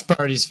college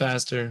parties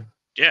faster.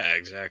 Yeah,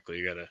 exactly.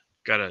 You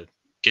gotta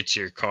get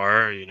to your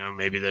car,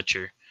 maybe that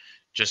you're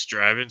just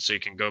driving so you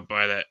can go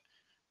buy that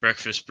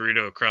breakfast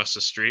burrito across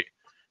the street.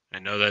 I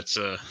know that's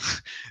that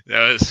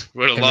was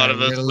what a lot of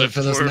us lived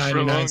for those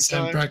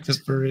 99-cent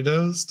breakfast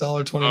burritos,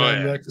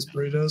 $1.29 breakfast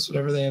burritos,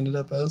 whatever they ended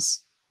up as.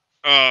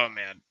 Oh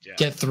man, yeah.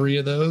 Get 3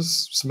 of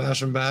those, smash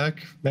them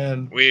back,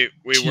 man. We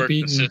worked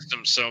the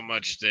system so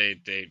much they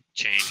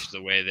changed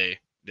the way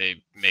they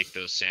make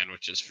those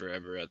sandwiches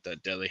forever at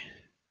that deli.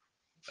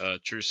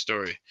 True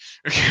story.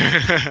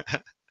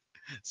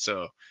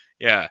 So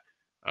yeah,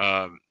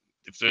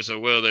 if there's a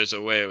will, there's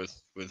a way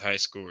with high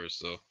schoolers.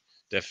 So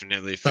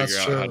Definitely figure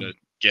That's out how true. to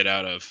get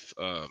out of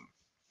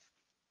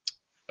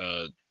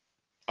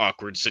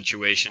awkward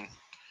situation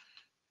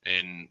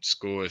in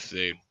school. If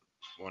they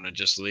want to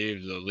just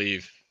leave, they'll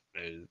leave.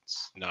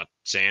 It's not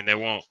saying they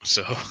won't.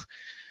 So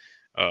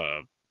uh,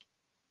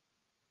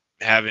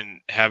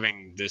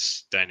 having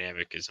this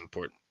dynamic is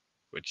important,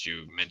 which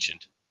you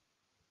mentioned.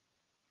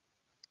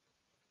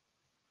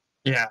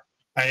 Yeah,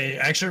 I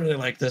actually really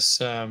like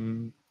this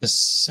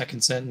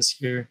second sentence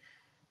here.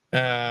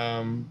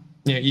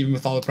 Even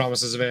with all the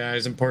promises of AI,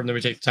 it's important that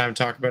we take the time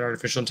to talk about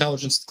artificial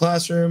intelligence in the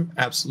classroom.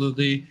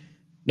 Absolutely.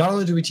 Not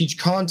only do we teach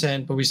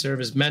content, but we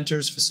serve as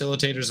mentors,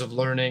 facilitators of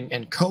learning,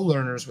 and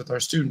co-learners with our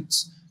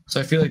students. So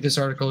I feel like this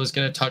article is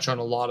going to touch on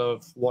a lot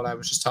of what I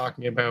was just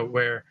talking about,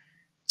 where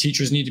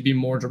teachers need to be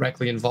more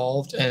directly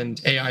involved,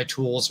 and AI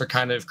tools are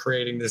kind of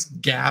creating this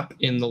gap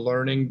in the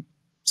learning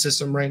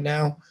system right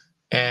now.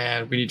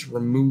 And we need to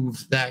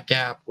remove that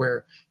gap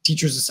where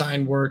teachers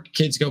assign work,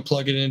 kids go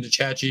plug it into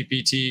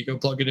ChatGPT, go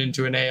plug it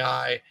into an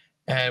AI,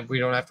 and we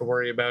don't have to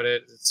worry about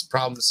it. It's a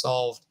problem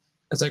solved.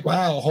 It's like,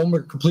 wow,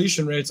 homework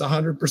completion rate's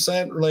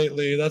 100%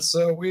 lately. That's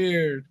so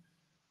weird.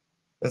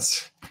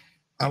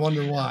 I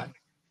wonder why.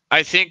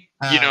 I think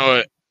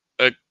not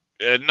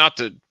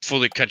to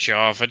fully cut you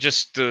off. I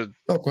just it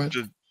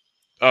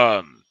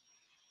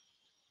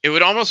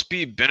would almost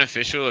be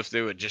beneficial if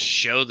they would just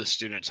show the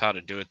students how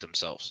to do it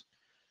themselves.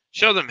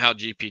 Show them how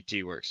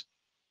GPT works.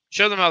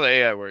 Show them how the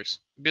AI works.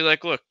 Be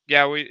like, look,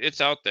 yeah, it's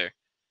out there.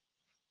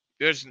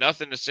 There's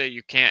nothing to say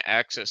you can't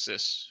access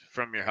this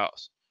from your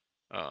house,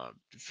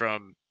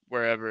 from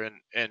wherever, and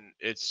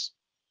it's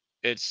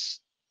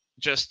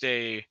just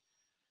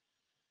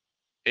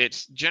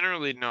it's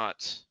generally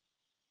not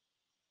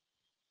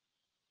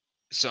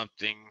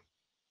something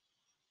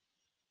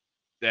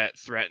that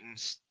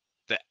threatens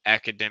the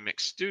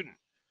academic student,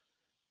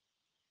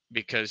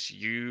 because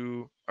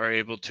you are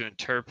able to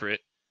interpret,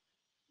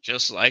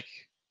 just like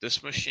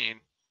this machine,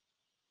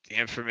 the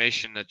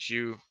information that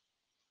you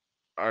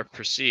are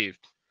perceived.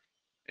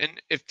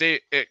 And if they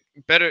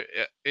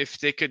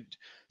could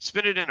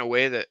spin it in a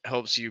way that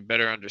helps you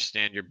better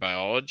understand your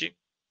biology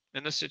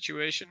in the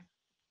situation,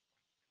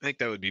 I think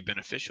that would be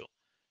beneficial.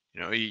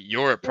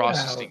 You're a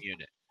processing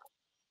unit.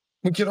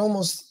 We could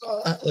almost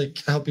like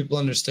help people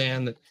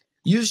understand that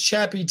use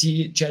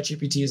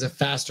ChatGPT as a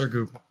faster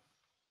Google.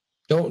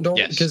 Don't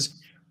Yes.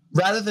 Because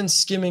rather than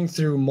skimming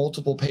through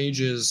multiple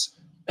pages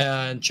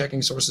and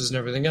checking sources and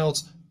everything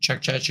else,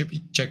 check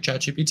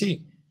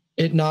ChatGPT.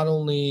 It not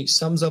only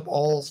sums up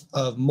all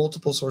of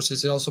multiple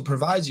sources, it also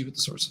provides you with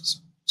the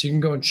sources. So you can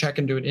go and check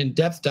and do an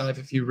in-depth dive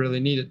if you really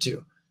needed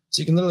to.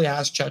 So you can literally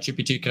ask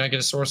ChatGPT, can I get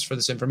a source for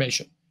this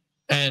information?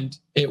 And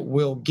it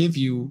will give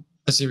you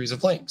a series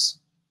of links.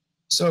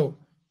 So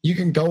you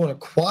can go and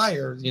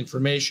acquire the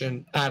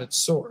information at its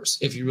source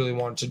if you really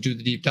want to do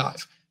the deep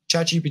dive.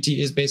 ChatGPT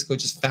is basically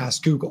just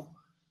fast Google,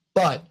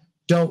 but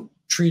don't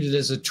treat it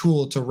as a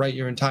tool to write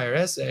your entire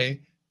essay,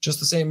 just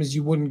the same as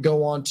you wouldn't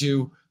go on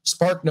to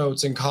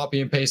SparkNotes and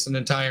copy and paste an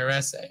entire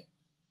essay.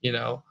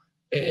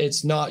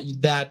 It's not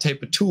that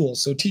type of tool.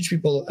 So teach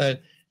people,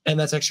 and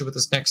that's actually what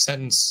this next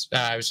sentence,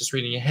 I was just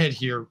reading ahead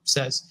here,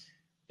 says.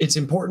 It's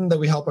important that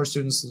we help our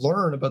students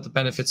learn about the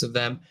benefits of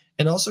them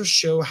and also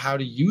show how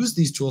to use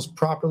these tools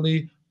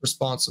properly,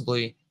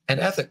 responsibly, and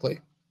ethically.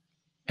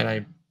 And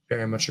I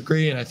very much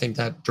agree, and I think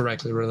that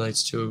directly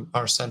relates to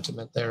our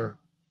sentiment there.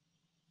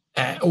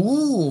 I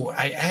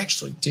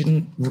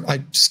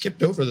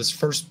skipped over this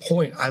first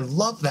point. I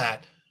love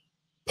that.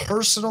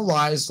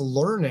 Personalized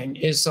learning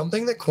is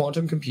something that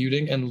quantum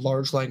computing and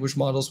large language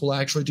models will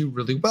actually do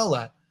really well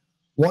at.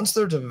 Once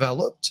they're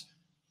developed,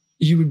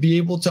 you would be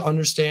able to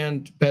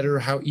understand better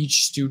how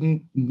each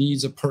student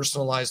needs a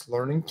personalized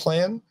learning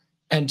plan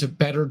and to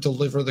better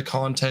deliver the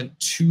content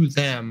to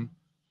them.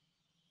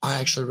 I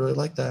actually really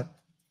like that.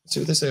 Let's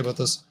see what they say about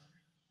this.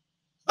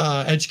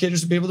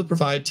 Educators will be able to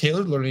provide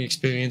tailored learning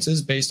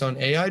experiences based on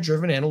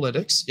AI-driven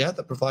analytics,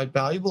 that provide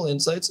valuable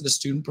insights into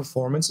student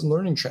performance and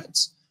learning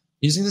trends.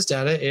 Using this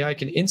data, AI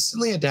can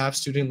instantly adapt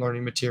student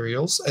learning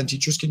materials, and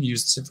teachers can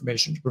use this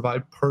information to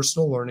provide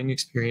personal learning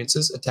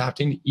experiences,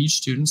 adapting to each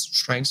student's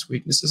strengths,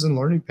 weaknesses, and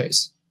learning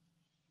pace.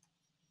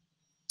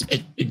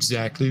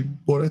 Exactly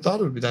what I thought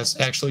it would be. That's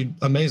actually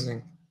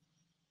amazing.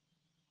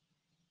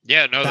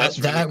 Yeah, no, that's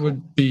really that cool.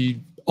 Would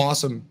be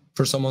awesome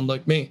for someone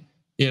like me.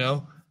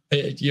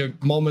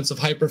 Moments of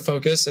hyper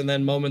focus and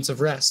then moments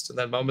of rest, and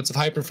then moments of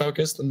hyper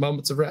focus, and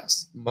moments of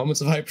rest, moments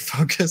of hyper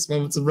focus,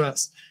 moments of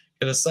rest.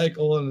 In a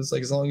cycle, and it's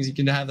like, as long as you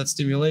can have that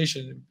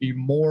stimulation, it'd be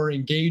more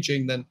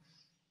engaging than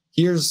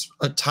here's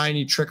a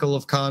tiny trickle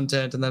of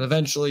content, and then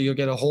eventually you'll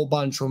get a whole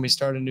bunch when we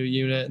start a new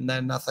unit, and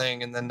then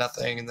nothing, and then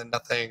nothing, and then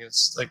nothing.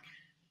 It's like,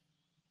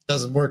 it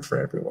doesn't work for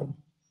everyone.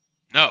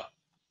 No,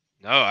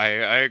 I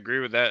agree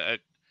with that.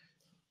 It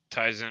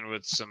ties in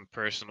with some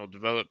personal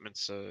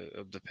developments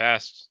of the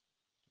past.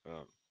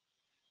 I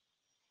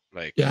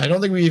don't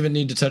think we even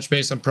need to touch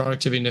base on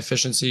productivity and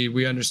efficiency.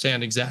 We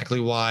understand exactly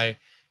why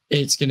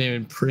it's going to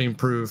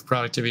improve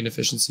productivity and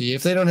efficiency.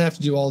 If they don't have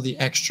to do all the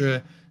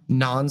extra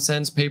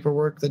nonsense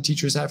paperwork that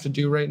teachers have to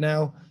do right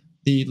now,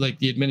 the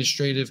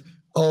administrative,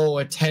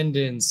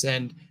 attendance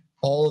and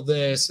all of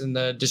this and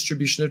the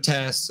distribution of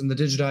tests and the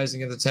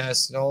digitizing of the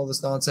tests and all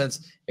this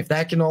nonsense, if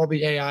that can all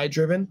be AI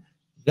driven,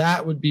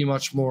 that would be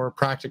much more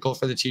practical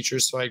for the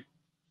teachers. So I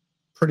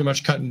pretty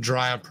much cut and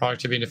dry on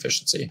productivity and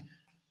efficiency.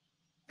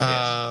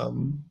 Yes.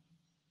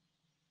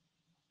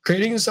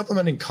 Creating and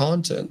supplementing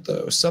content,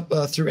 though,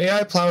 through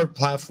AI powered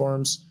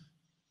platforms,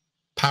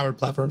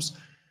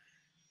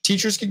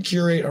 teachers can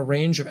curate a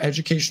range of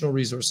educational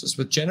resources.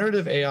 With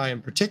generative AI in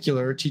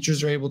particular,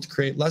 teachers are able to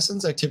create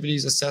lessons,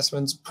 activities,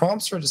 assessments,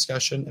 prompts for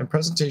discussion, and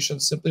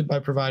presentations simply by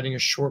providing a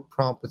short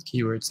prompt with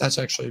keywords. That's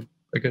actually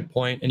a good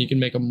point, and you can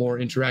make a more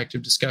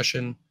interactive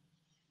discussion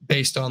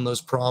based on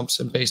those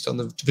prompts and based on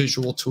the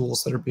visual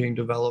tools that are being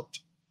developed.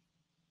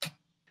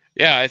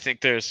 Yeah, I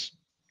think there's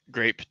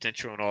great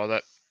potential in all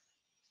that.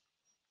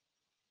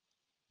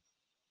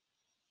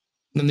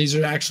 And these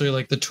are actually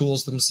like the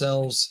tools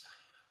themselves.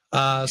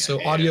 So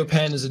Audio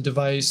Pen is a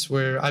device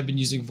where I've been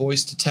using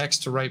voice to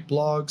text to write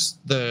blogs.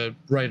 The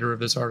writer of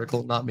this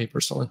article, not me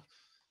personally.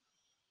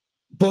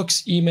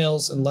 Books,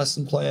 emails, and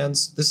lesson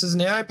plans. This is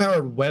an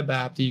AI-powered web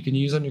app that you can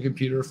use on your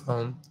computer or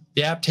phone.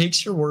 The app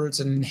takes your words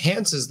and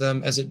enhances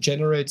them as it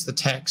generates the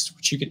text,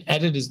 which you can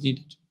edit as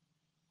needed.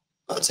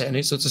 That's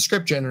handy. So it's a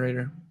script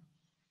generator.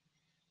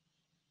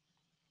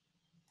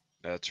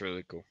 That's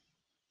really cool.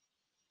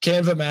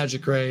 Canva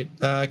Magic Write.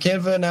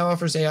 Canva now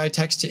offers AI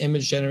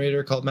text-to-image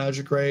generator called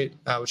Magic Write,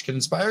 which can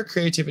inspire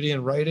creativity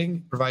in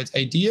writing, provides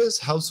ideas,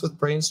 helps with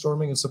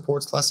brainstorming, and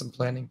supports lesson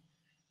planning,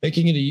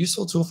 making it a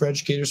useful tool for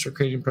educators for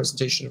creating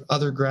presentation of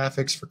other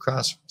graphics for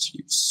classroom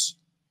use.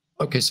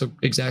 Okay, so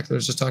exactly, I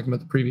was just talking about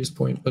the previous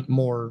point, but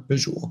more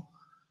visual.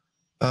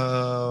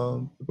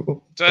 So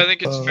I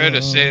think it's fair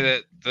to say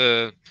that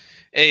the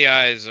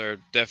AIs are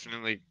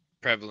definitely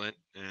prevalent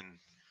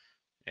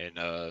and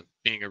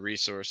being a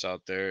resource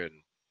out there, and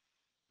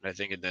I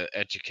think in the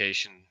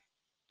education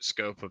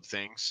scope of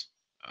things,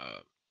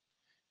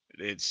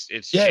 it's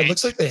it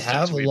looks like they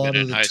have a lot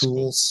of the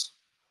tools.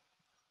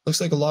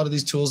 Looks like a lot of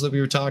these tools that we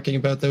were talking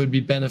about that would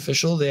be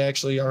beneficial, they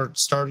actually are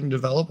starting to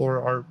develop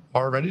or are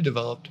already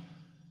developed.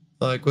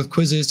 Like with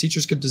quizzes,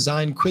 teachers could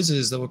design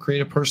quizzes that will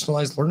create a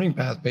personalized learning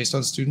path based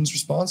on students'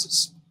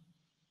 responses.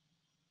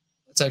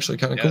 That's actually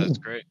kind of cool. That's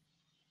great.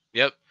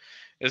 Yep,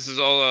 this is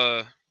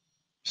all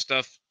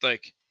stuff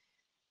like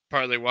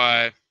partly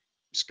why I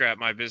scrapped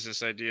my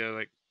business idea.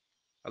 Like,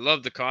 I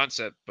love the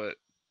concept, but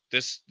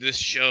this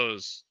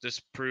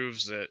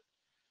proves that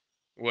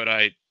what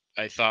I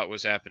thought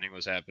was happening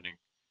was happening.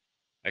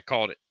 I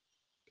called it,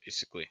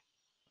 basically.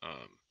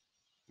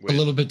 A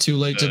little bit too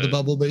late to the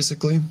bubble,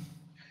 basically.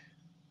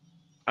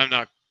 I'm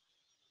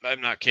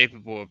not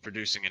capable of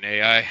producing an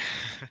AI.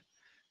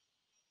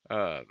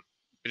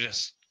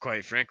 Just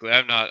quite frankly,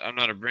 I'm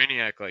not a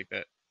brainiac like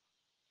that.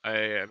 I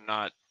am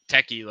not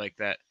techie like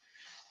that.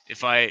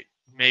 If I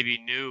maybe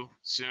knew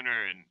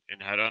sooner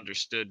and had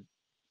understood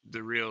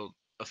the real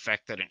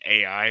effect that an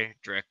AI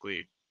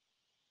directly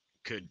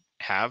could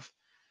have,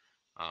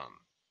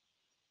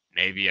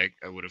 maybe I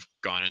would have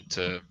gone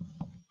into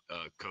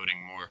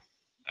coding more,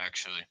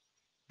 actually.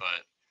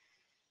 But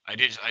I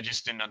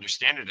just didn't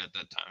understand it at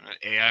that time.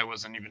 AI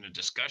wasn't even a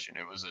discussion.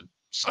 It was a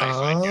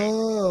sci-fi joke.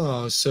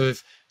 Oh, so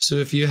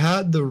if you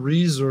had the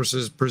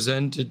resources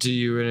presented to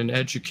you in an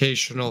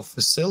educational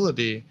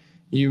facility,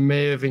 you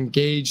may have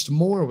engaged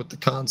more with the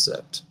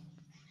concept.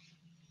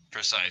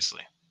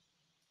 Precisely.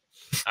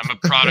 I'm a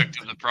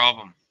product of the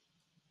problem.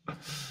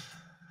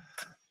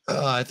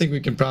 I think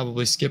we can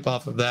probably skip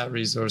off of that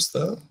resource,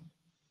 though.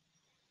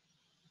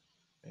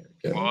 There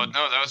we go. Well,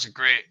 no, that was a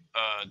great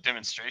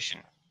demonstration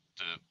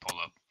to pull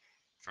up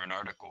for an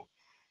article.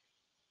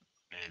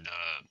 And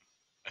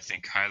I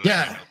think highlighting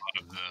a lot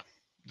of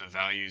the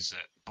values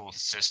that both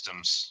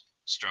systems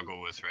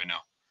struggle with right now.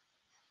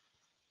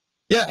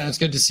 Yeah, and it's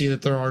good to see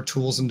that there are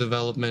tools in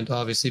development.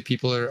 Obviously,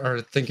 people are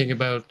thinking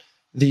about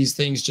these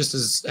things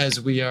just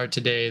as we are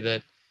today,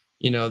 that,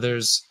 you know,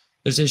 there's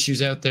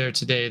issues out there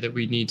today that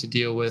we need to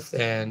deal with,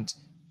 and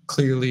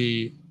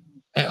clearly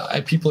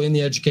people in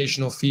the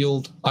educational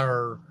field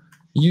are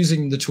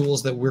using the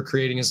tools that we're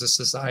creating as a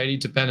society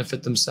to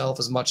benefit themselves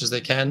as much as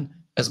they can,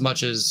 as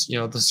much as, you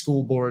know, the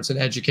school boards and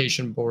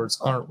education boards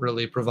aren't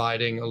really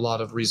providing a lot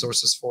of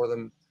resources for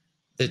them.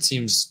 It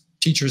seems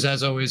teachers,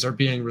 as always, are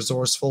being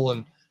resourceful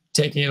and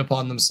taking it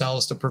upon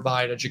themselves to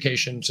provide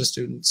education to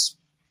students.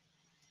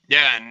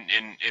 Yeah,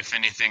 and if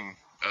anything,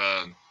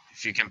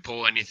 if you can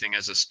pull anything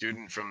as a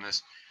student from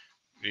this,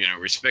 you know,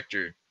 respect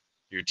your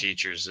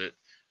teachers.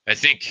 I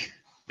think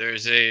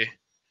there's a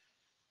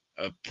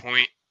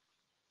point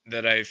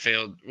that I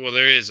failed. Well,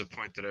 there is a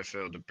point that I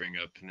failed to bring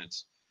up, and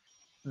it's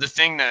the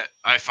thing that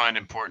I find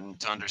important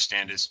to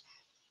understand is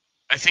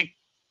I think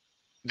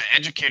the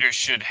educators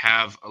should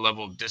have a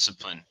level of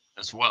discipline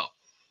as well.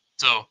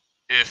 So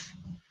if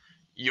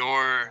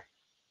you're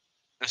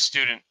a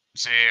student,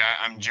 say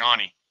I'm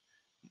Johnny,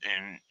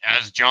 and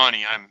as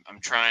Johnny, I'm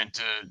trying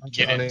to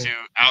get into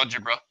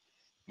algebra.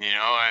 You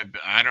know,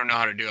 I don't know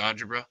how to do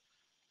algebra.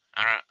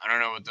 I don't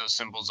know what those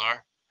symbols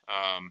are.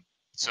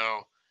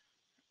 So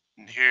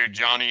here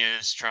Johnny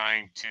is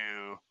trying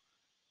to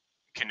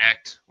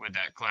connect with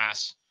that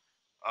class.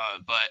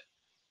 But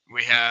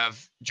we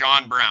have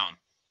John Brown.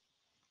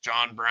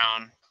 John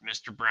Brown,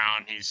 Mr.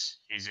 Brown, he's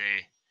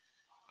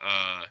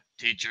a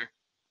teacher.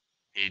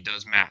 He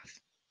does math.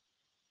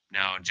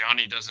 Now,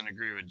 Johnny doesn't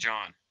agree with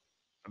John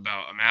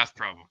about a math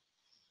problem.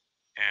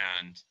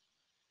 And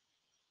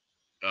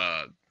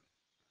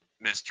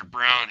Mr.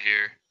 Brown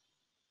here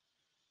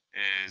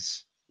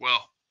is,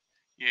 well,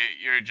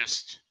 you're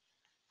just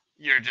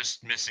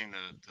missing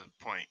the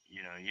point.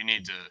 You know, you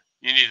need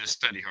to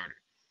study harder.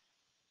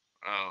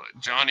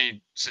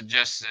 Johnny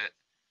suggests that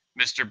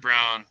Mr.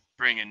 Brown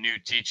bring a new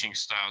teaching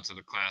style to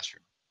the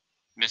classroom.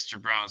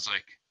 Mr. Brown's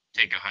like,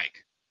 take a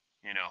hike.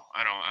 You know,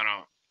 I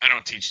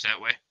don't teach that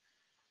way.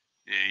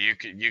 You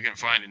can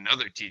find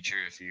another teacher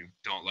if you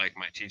don't like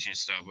my teaching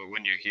style, but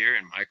when you're here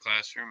in my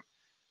classroom,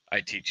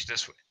 I teach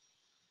this way.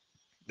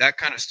 That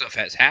kind of stuff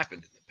has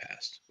happened in the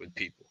past with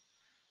people.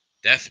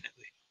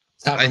 Definitely.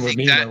 It's happened with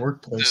me in my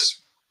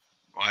workplace.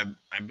 I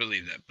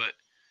believe that, but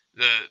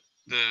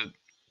the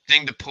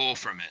thing to pull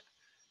from it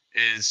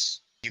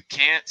is you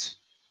can't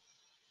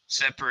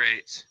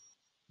separate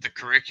the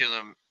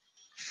curriculum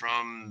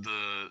from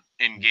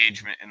the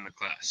engagement in the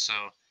class. So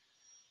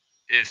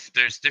if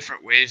there's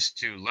different ways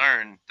to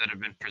learn that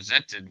have been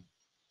presented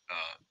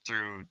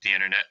through the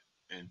internet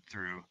and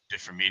through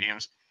different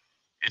mediums,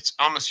 it's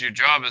almost your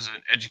job as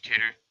an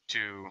educator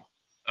to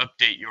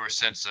update your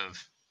sense of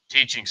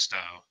teaching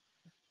style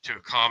to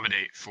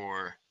accommodate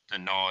for the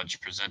knowledge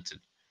presented.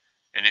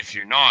 And if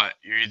you're not,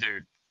 you're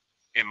either,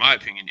 in my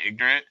opinion,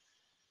 ignorant,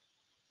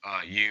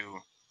 you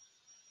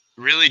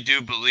really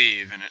do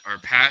believe and are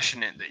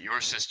passionate that your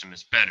system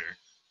is better,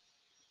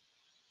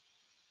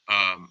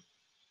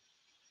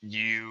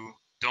 you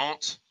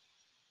don't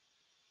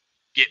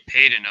get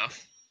paid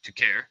enough to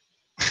care,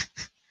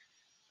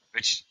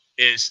 which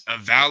is a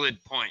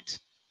valid point.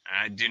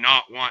 I do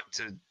not want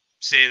to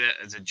say that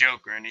as a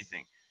joke or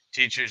anything.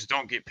 Teachers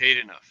don't get paid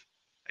enough.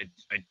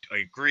 I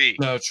agree.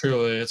 No,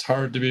 truly, it's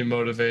hard to be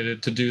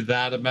motivated to do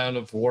that amount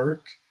of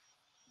work,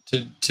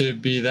 to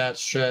be that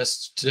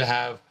stressed, to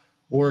have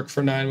work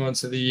for 9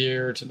 months of the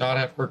year, to not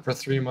have work for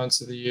 3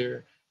 months of the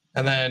year,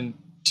 and then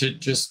to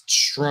just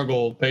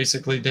struggle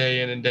basically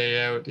day in and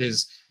day out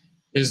is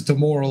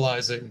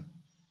demoralizing.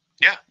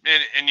 Yeah,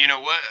 and you know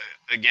what?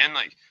 Again,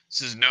 like,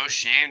 this is no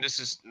shame. This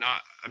is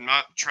not. I'm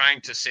not trying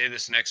to say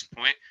this next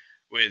point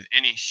with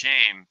any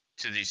shame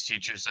to these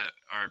teachers that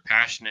are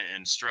passionate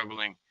and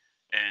struggling,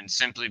 and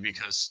simply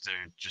because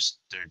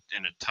they're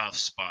in a tough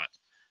spot.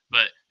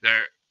 But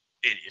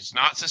it is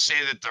not to say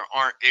that there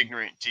aren't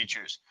ignorant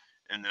teachers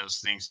and those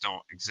things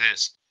don't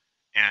exist.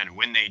 And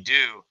when they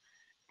do,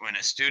 when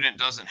a student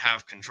doesn't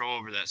have control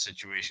over that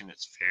situation,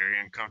 it's very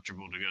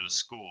uncomfortable to go to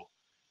school.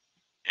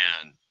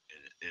 And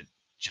it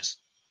just,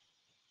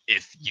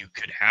 if you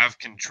could have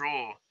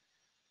control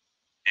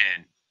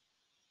and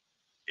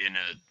in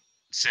a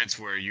sense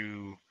where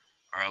you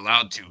are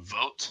allowed to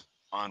vote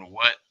on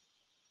what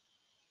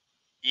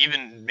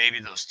even maybe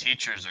those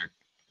teachers are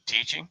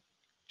teaching,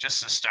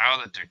 just the style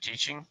that they're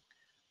teaching,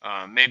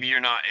 maybe you're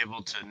not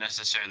able to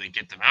necessarily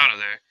get them out of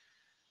there.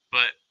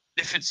 But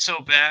if it's so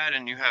bad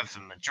and you have the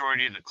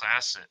majority of the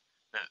class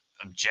that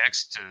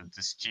objects to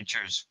this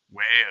teacher's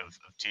way of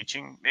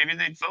teaching, maybe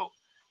they'd vote,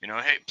 you know,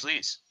 hey,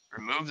 please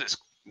remove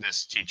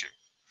this teacher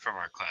from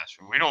our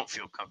classroom. We don't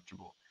feel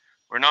comfortable.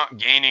 We're not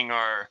gaining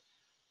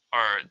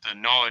the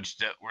knowledge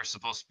that we're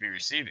supposed to be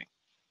receiving.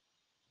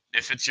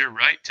 If it's your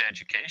right to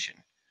education,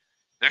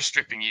 they're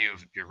stripping you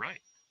of your right.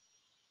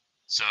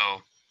 So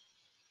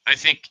I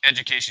think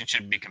education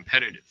should be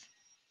competitive.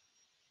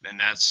 And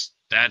that's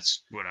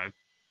what I've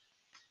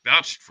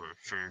vouched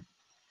for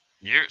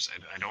years.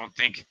 I don't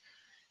think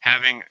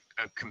having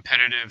a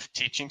competitive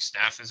teaching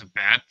staff is a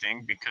bad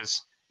thing,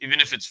 because even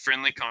if it's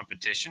friendly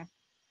competition,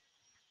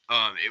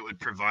 it would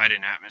provide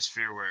an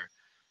atmosphere where,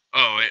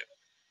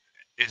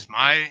 is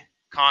my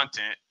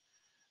content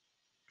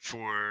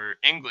for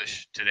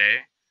English today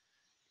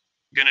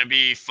gonna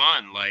be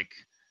fun, like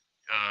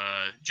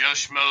Joe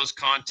Schmo's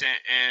content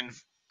and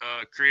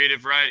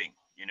creative writing.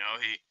 You know,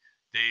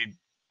 they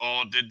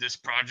all did this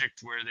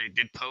project where they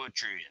did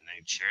poetry and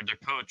they shared their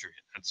poetry.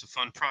 That's a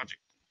fun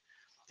project.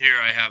 Here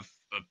I have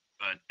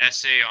an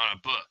essay on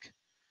a book,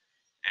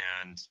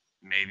 and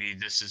maybe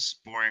this is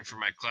boring for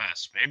my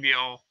class. Maybe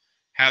I'll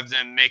have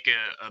them make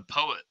a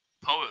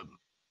poem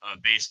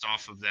based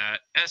off of that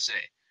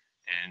essay,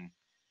 and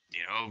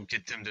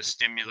get them to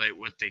stimulate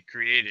what they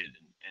created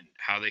and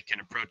how they can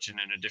approach it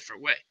in a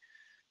different way.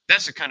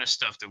 That's the kind of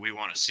stuff that we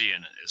want to see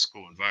in a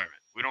school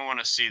environment. We don't want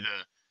to see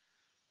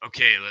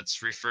okay,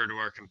 let's refer to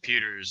our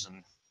computers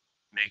and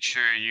make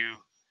sure you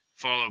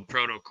follow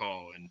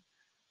protocol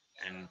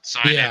and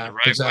sign in the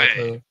right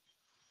way.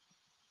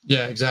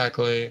 Yeah,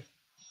 exactly.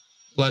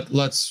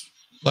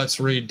 Let's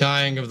read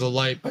Dying of the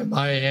Light by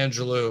Maya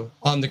Angelou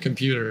on the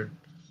computer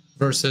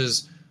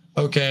versus,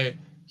 okay,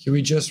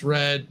 we just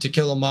read To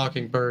Kill a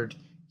Mockingbird.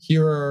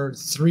 Here are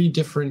 3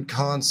 different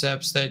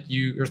concepts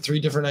or 3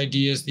 different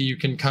ideas that you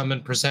can come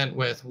and present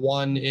with.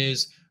 One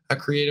is a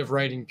creative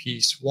writing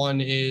piece,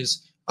 one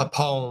is a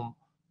poem,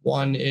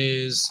 one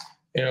is,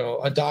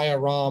 a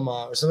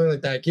diorama or something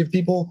like that. Give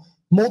people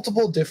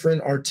multiple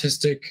different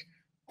artistic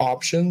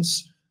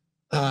options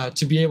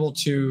to be able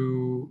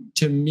to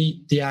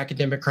meet the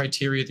academic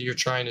criteria that you're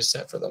trying to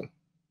set for them.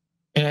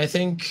 And I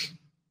think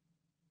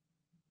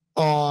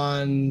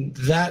on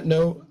that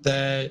note,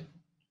 that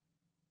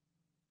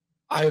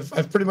I've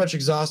pretty much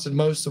exhausted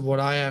most of what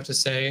I have to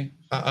say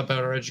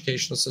about our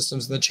educational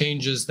systems and the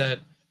changes that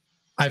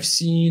I've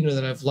seen or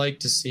that I've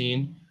liked to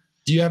see.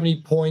 Do you have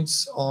any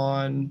points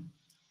on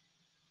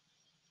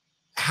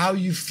how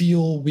you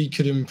feel we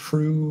could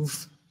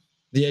improve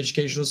the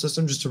educational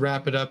system, just to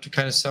wrap it up, to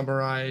kind of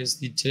summarize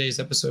today's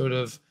episode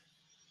of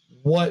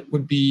what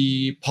would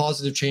be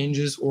positive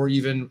changes, or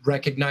even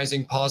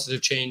recognizing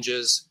positive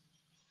changes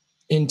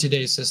in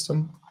today's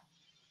system?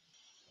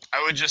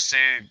 I would just say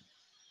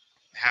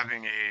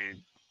having a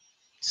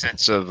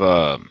sense of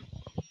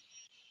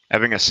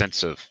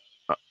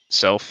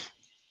self,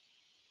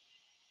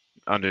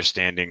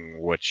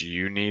 understanding what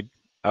you need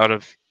out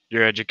of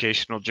your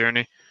educational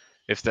journey.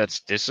 If that's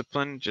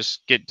discipline,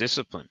 just get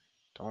discipline.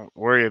 Don't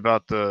worry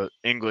about the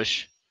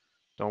English.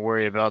 Don't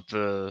worry about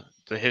the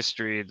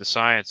history, the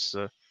science,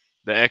 the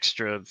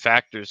extra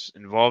factors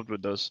involved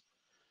with those.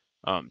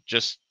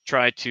 Just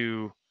try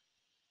to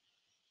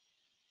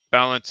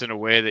balance in a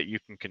way that you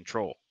can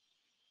control.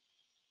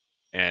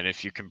 And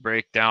if you can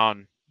break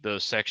down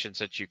those sections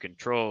that you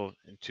control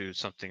into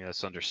something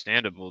that's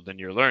understandable, then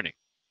you're learning.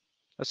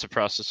 That's the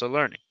process of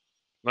learning.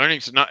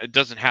 Learning's not, it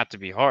doesn't have to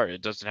be hard.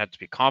 It doesn't have to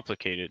be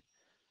complicated.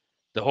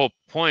 The whole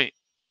point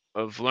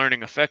of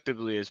learning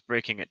effectively is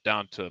breaking it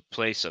down to a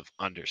place of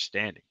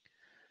understanding.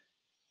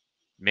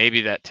 Maybe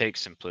that takes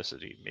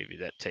simplicity. Maybe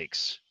that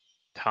takes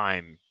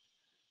time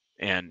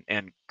and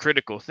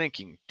critical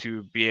thinking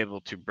to be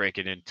able to break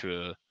it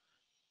into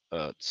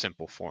a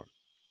simple form.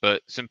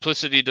 But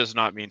simplicity does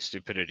not mean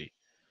stupidity.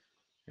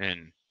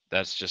 And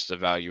that's just a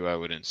value I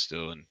would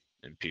instill in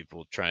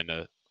people trying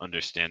to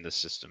understand the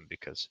system,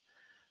 because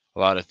a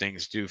lot of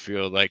things do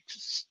feel like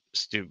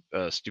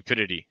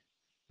stupidity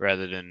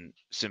rather than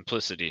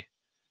simplicity.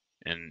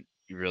 And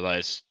you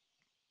realize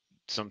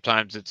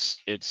sometimes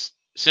it's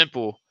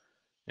simple,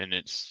 and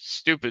it's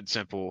stupid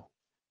simple,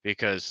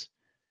 because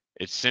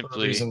it's For a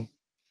simply, reason.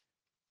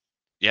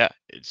 yeah,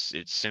 it's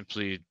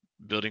simply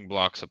building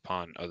blocks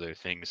upon other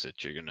things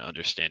that you're going to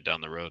understand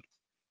down the road.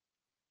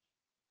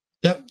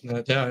 Yep.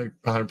 Yeah,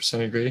 I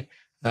 100% agree.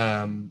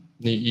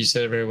 You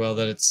said it very well,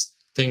 that it's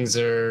things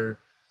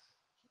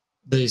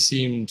they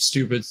seem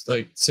stupid,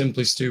 like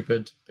simply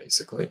stupid,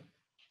 basically.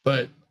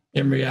 But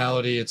in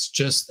reality, it's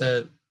just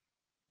that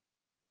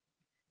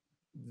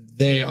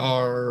they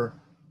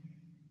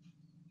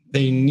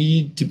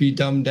need to be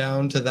dumbed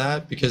down to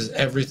that, because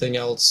everything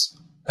else,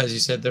 as you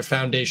said, they're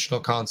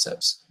foundational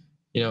concepts.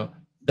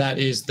 That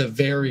is the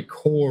very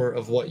core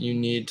of what you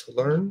need to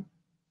learn,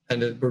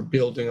 and we're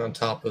building on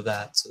top of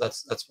that. So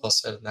that's well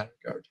said in that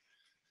regard.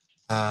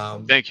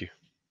 Thank you.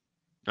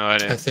 No, I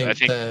think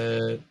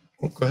that.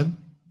 Oh, go ahead.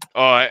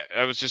 Oh,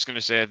 I was just going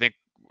to say, I think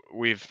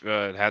we've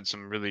had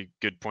some really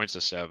good points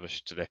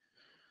established today.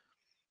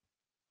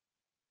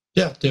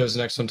 Yeah, it was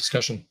an excellent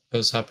discussion. I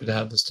was happy to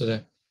have this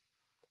today.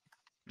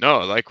 No,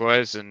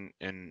 likewise, and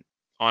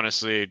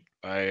honestly,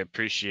 I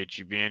appreciate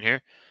you being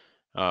here.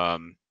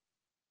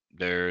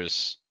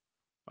 There's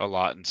a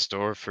lot in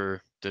store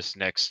for this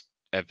next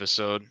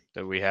episode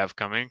that we have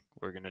coming.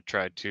 We're going to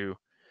try to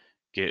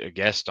get a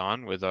guest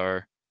on with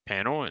our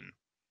panel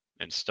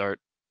and start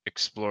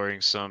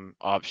exploring some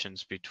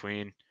options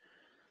between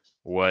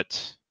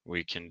what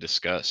we can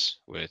discuss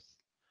with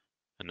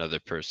another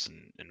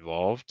person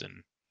involved,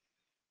 and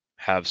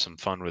have some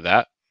fun with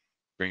that.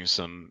 Bring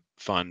some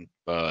fun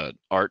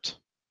art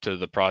to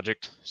the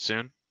project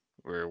soon.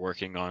 We're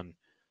working on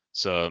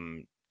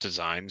some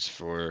designs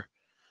for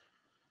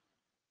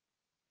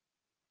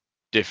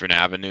different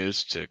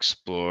avenues to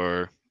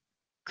explore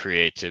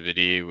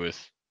creativity with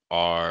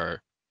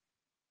our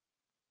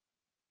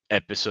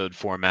episode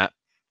format.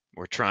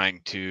 We're trying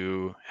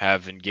to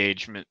have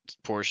engagement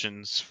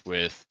portions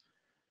with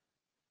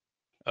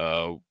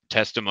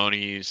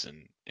testimonies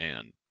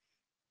and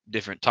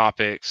different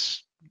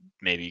topics,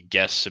 maybe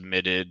guest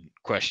submitted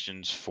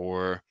questions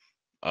for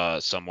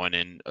someone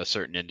in a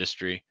certain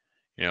industry.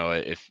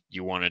 If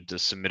you wanted to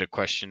submit a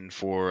question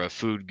for a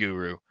food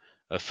guru,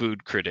 a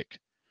food critic,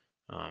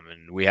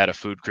 and we had a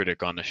food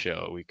critic on the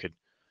show, we could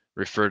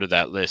refer to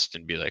that list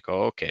and be like,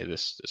 oh, okay,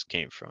 this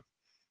came from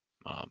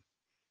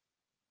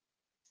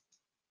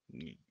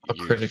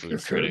you're a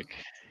food critic.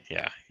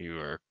 Yeah, you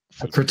are.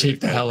 I critique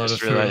the hell out of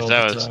food all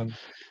the time.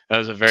 That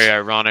was a very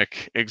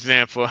ironic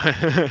example.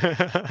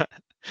 I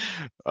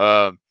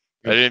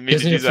didn't mean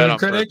to do that on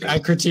purpose. I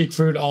critique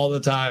food all the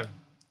time.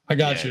 I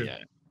got you. Yeah.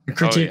 I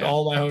critique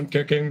all my own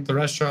cooking, the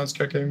restaurant's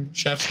cooking,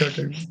 chef's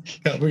cooking.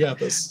 Yeah, we got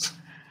this.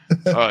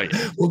 Oh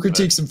yeah. We'll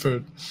critique some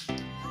food.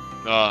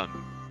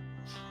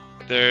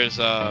 There's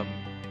a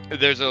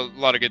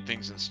lot of good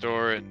things in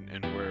store,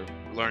 and we're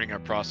learning our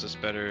process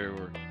better.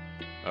 We're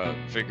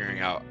figuring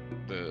out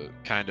the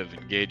kind of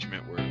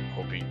engagement we're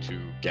hoping to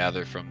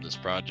gather from this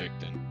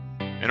project.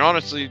 And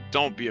honestly,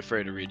 don't be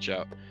afraid to reach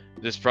out.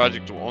 This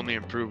project will only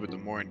improve with the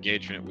more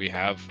engagement we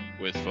have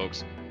with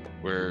folks.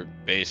 We're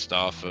based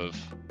off of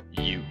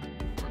you.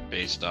 We're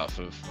based off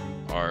of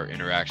our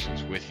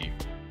interactions with you.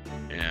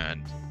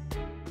 And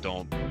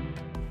don't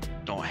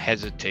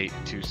hesitate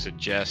to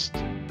suggest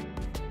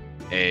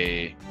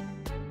a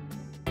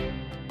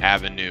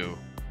avenue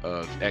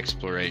of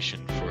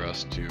exploration for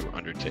us to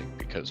undertake,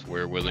 because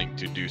we're willing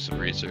to do some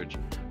research.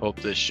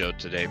 Hope this show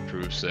today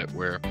proves that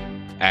we're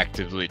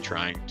actively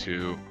trying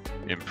to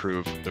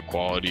improve the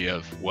quality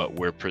of what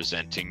we're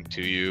presenting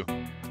to you.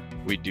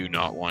 We do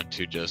not want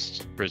to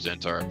just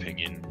present our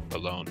opinion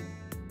alone.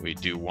 We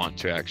do want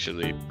to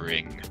actually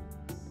bring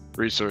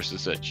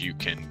resources that you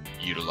can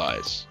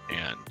utilize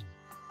and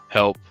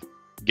help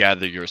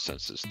gather your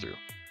senses through.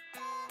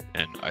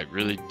 And I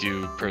really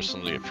do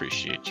personally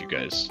appreciate you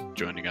guys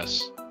joining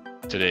us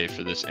today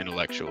for this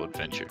intellectual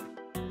adventure.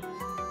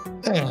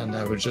 And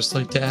I would just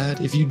like to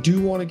add, if you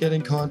do want to get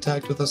in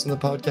contact with us on the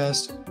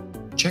podcast,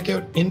 check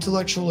out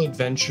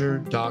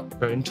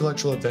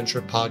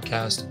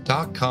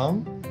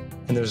intellectualadventurepodcast.com,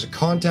 and there's a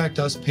contact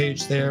us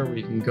page there where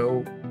you can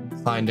go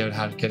find out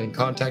how to get in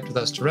contact with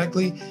us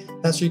directly.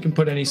 That's where you can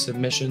put any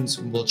submissions,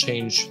 and we'll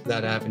change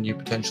that avenue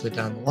potentially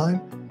down the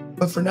line.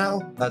 But for now,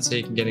 that's how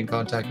you can get in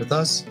contact with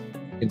us.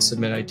 You can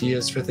submit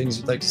ideas for things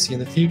you'd like to see in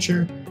the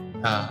future,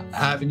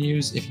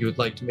 avenues if you would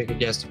like to make a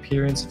guest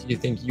appearance, if you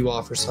think you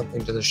offer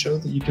something to the show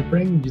that you could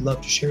bring and you'd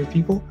love to share with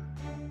people,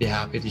 be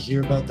happy to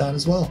hear about that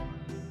as well.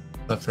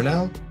 But for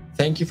now,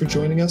 thank you for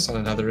joining us on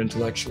another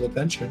intellectual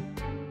adventure.